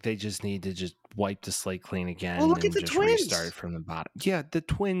think they just need to just wipe the slate clean again. Well, look and at the just Twins. Restart from the bottom. Yeah, the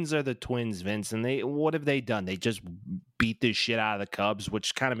Twins are the Twins, Vince. And what have they done? They just beat the shit out of the Cubs,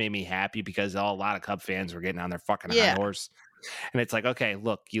 which kind of made me happy because a lot of Cub fans were getting on their fucking high horse. And it's like, okay,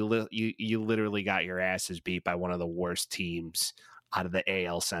 look, you literally got your asses beat by one of the worst teams out of the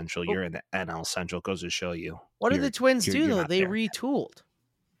AL Central. You're in the NL Central. Goes to show you. What did the Twins do, though? They retooled.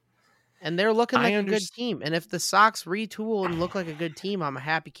 And they're looking like a good team. And if the Sox retool and look like a good team, I'm a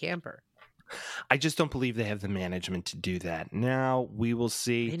happy camper. I just don't believe they have the management to do that. Now, we will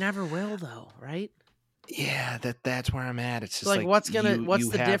see. They never will, though, right? Yeah, that's where I'm at. It's just Like, like what's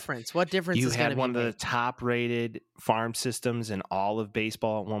the have difference? What difference you is going had to be one of the made? top rated farm systems in all of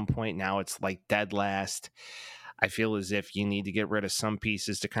baseball at one point. Now it's like dead last. I feel as if you need to get rid of some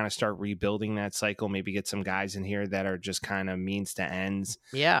pieces to kind of start rebuilding that cycle. Maybe get some guys in here that are just kind of means to ends.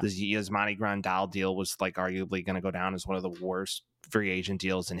 Yeah. The Yasmani Grandal deal was like arguably going to go down as one of the worst free agent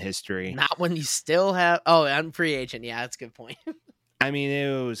deals in history. Not when you still have. Oh, I'm free agent. Yeah, that's a good point. I mean,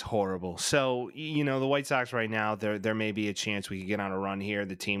 it was horrible. So, the White Sox right now, there may be a chance we could get on a run here.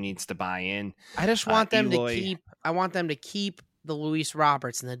 The team needs to buy in. I just want them Eloy, to keep. I want them to keep the Luis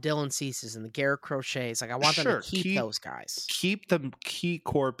Roberts and the Dylan Ceases and the Garrett Crochets. Like, I want them to keep those guys. Keep the key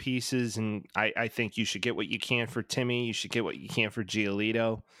core pieces, and I think you should get what you can for Timmy. You should get what you can for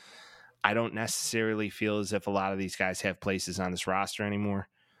Giolito. I don't necessarily feel as if a lot of these guys have places on this roster anymore.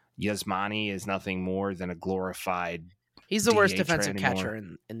 Yasmani is nothing more than a glorified. He's the worst DH defensive anymore. catcher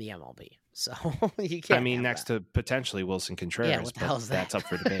in the MLB. So you can't. I mean, next to potentially Wilson Contreras. Yeah, what the hell is that? That's up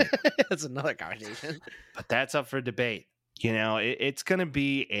for debate. That's another conversation. But that's up for debate. It's going to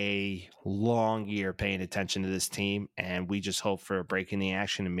be a long year paying attention to this team, and we just hope for a break in the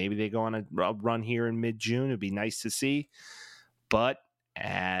action, and maybe they go on a run here in mid-June. It'd be nice to see. But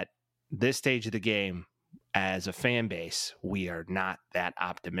at this stage of the game, as a fan base, we are not that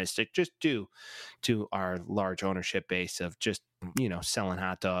optimistic, just due to our large ownership base of just, selling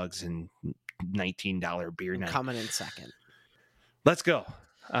hot dogs and $19 beer night. Coming in second. Let's go.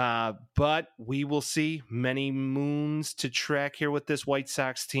 But we will see many moons to track here with this White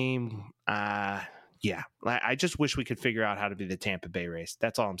Sox team. I just wish we could figure out how to be the Tampa Bay Rays.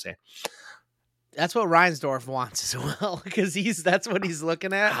 That's all I'm saying. That's what Reinsdorf wants as well, because that's what he's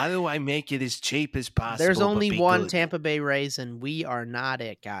looking at. How do I make it as cheap as possible? There's only one Tampa Bay Rays, and we are not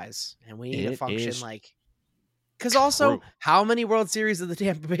it, guys. And we need to function like. Because also, how many World Series have the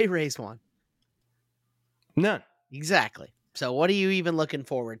Tampa Bay Rays won? None. Exactly. So what are you even looking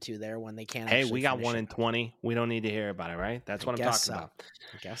forward to there when they can't? Hey, we got 1 in 20. We don't need to hear about it, right? That's what I'm talking about.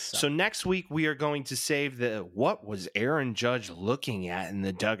 I guess so. So next week we are going to save what was Aaron Judge looking at in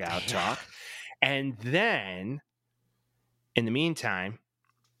the dugout talk. And then, in the meantime,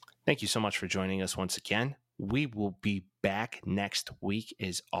 thank you so much for joining us once again. We will be back next week,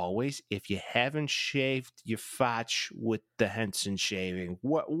 as always. If you haven't shaved your fotch with the Henson shaving,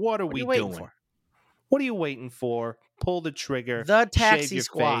 what are we doing? What are you waiting for? Pull the trigger. The Taxi shave your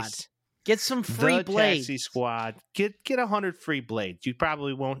Squad. Face. Get some free blades. Taxi Squad. Get 100 free blades. You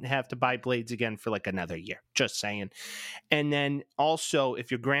probably won't have to buy blades again for like another year. Just saying. And then also,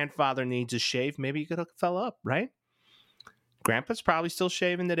 if your grandfather needs a shave, maybe you could hook a fella up, right? Grandpa's probably still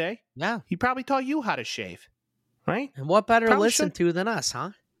shaving today. Yeah. He probably taught you how to shave, right? And what better to listen to than us,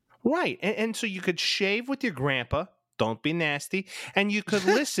 huh? Right. And so you could shave with your grandpa. Don't be nasty. And you could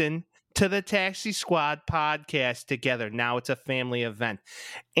listen to the Taxi Squad podcast together. Now it's a family event.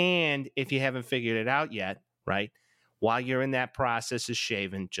 And if you haven't figured it out yet, right, while you're in that process of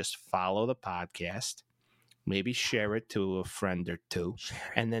shaving, just follow the podcast, maybe share it to a friend or two.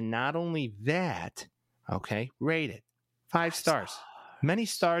 And then not only that, okay, rate it. 5 stars. Many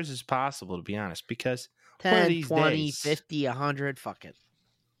stars as possible, to be honest, because 10, 20, 50, 100, fuck it.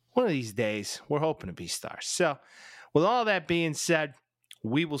 One of these days, we're hoping to be stars. So with all that being said,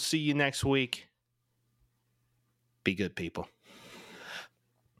 we will see you next week. Be good, people.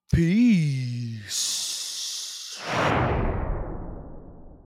 Peace.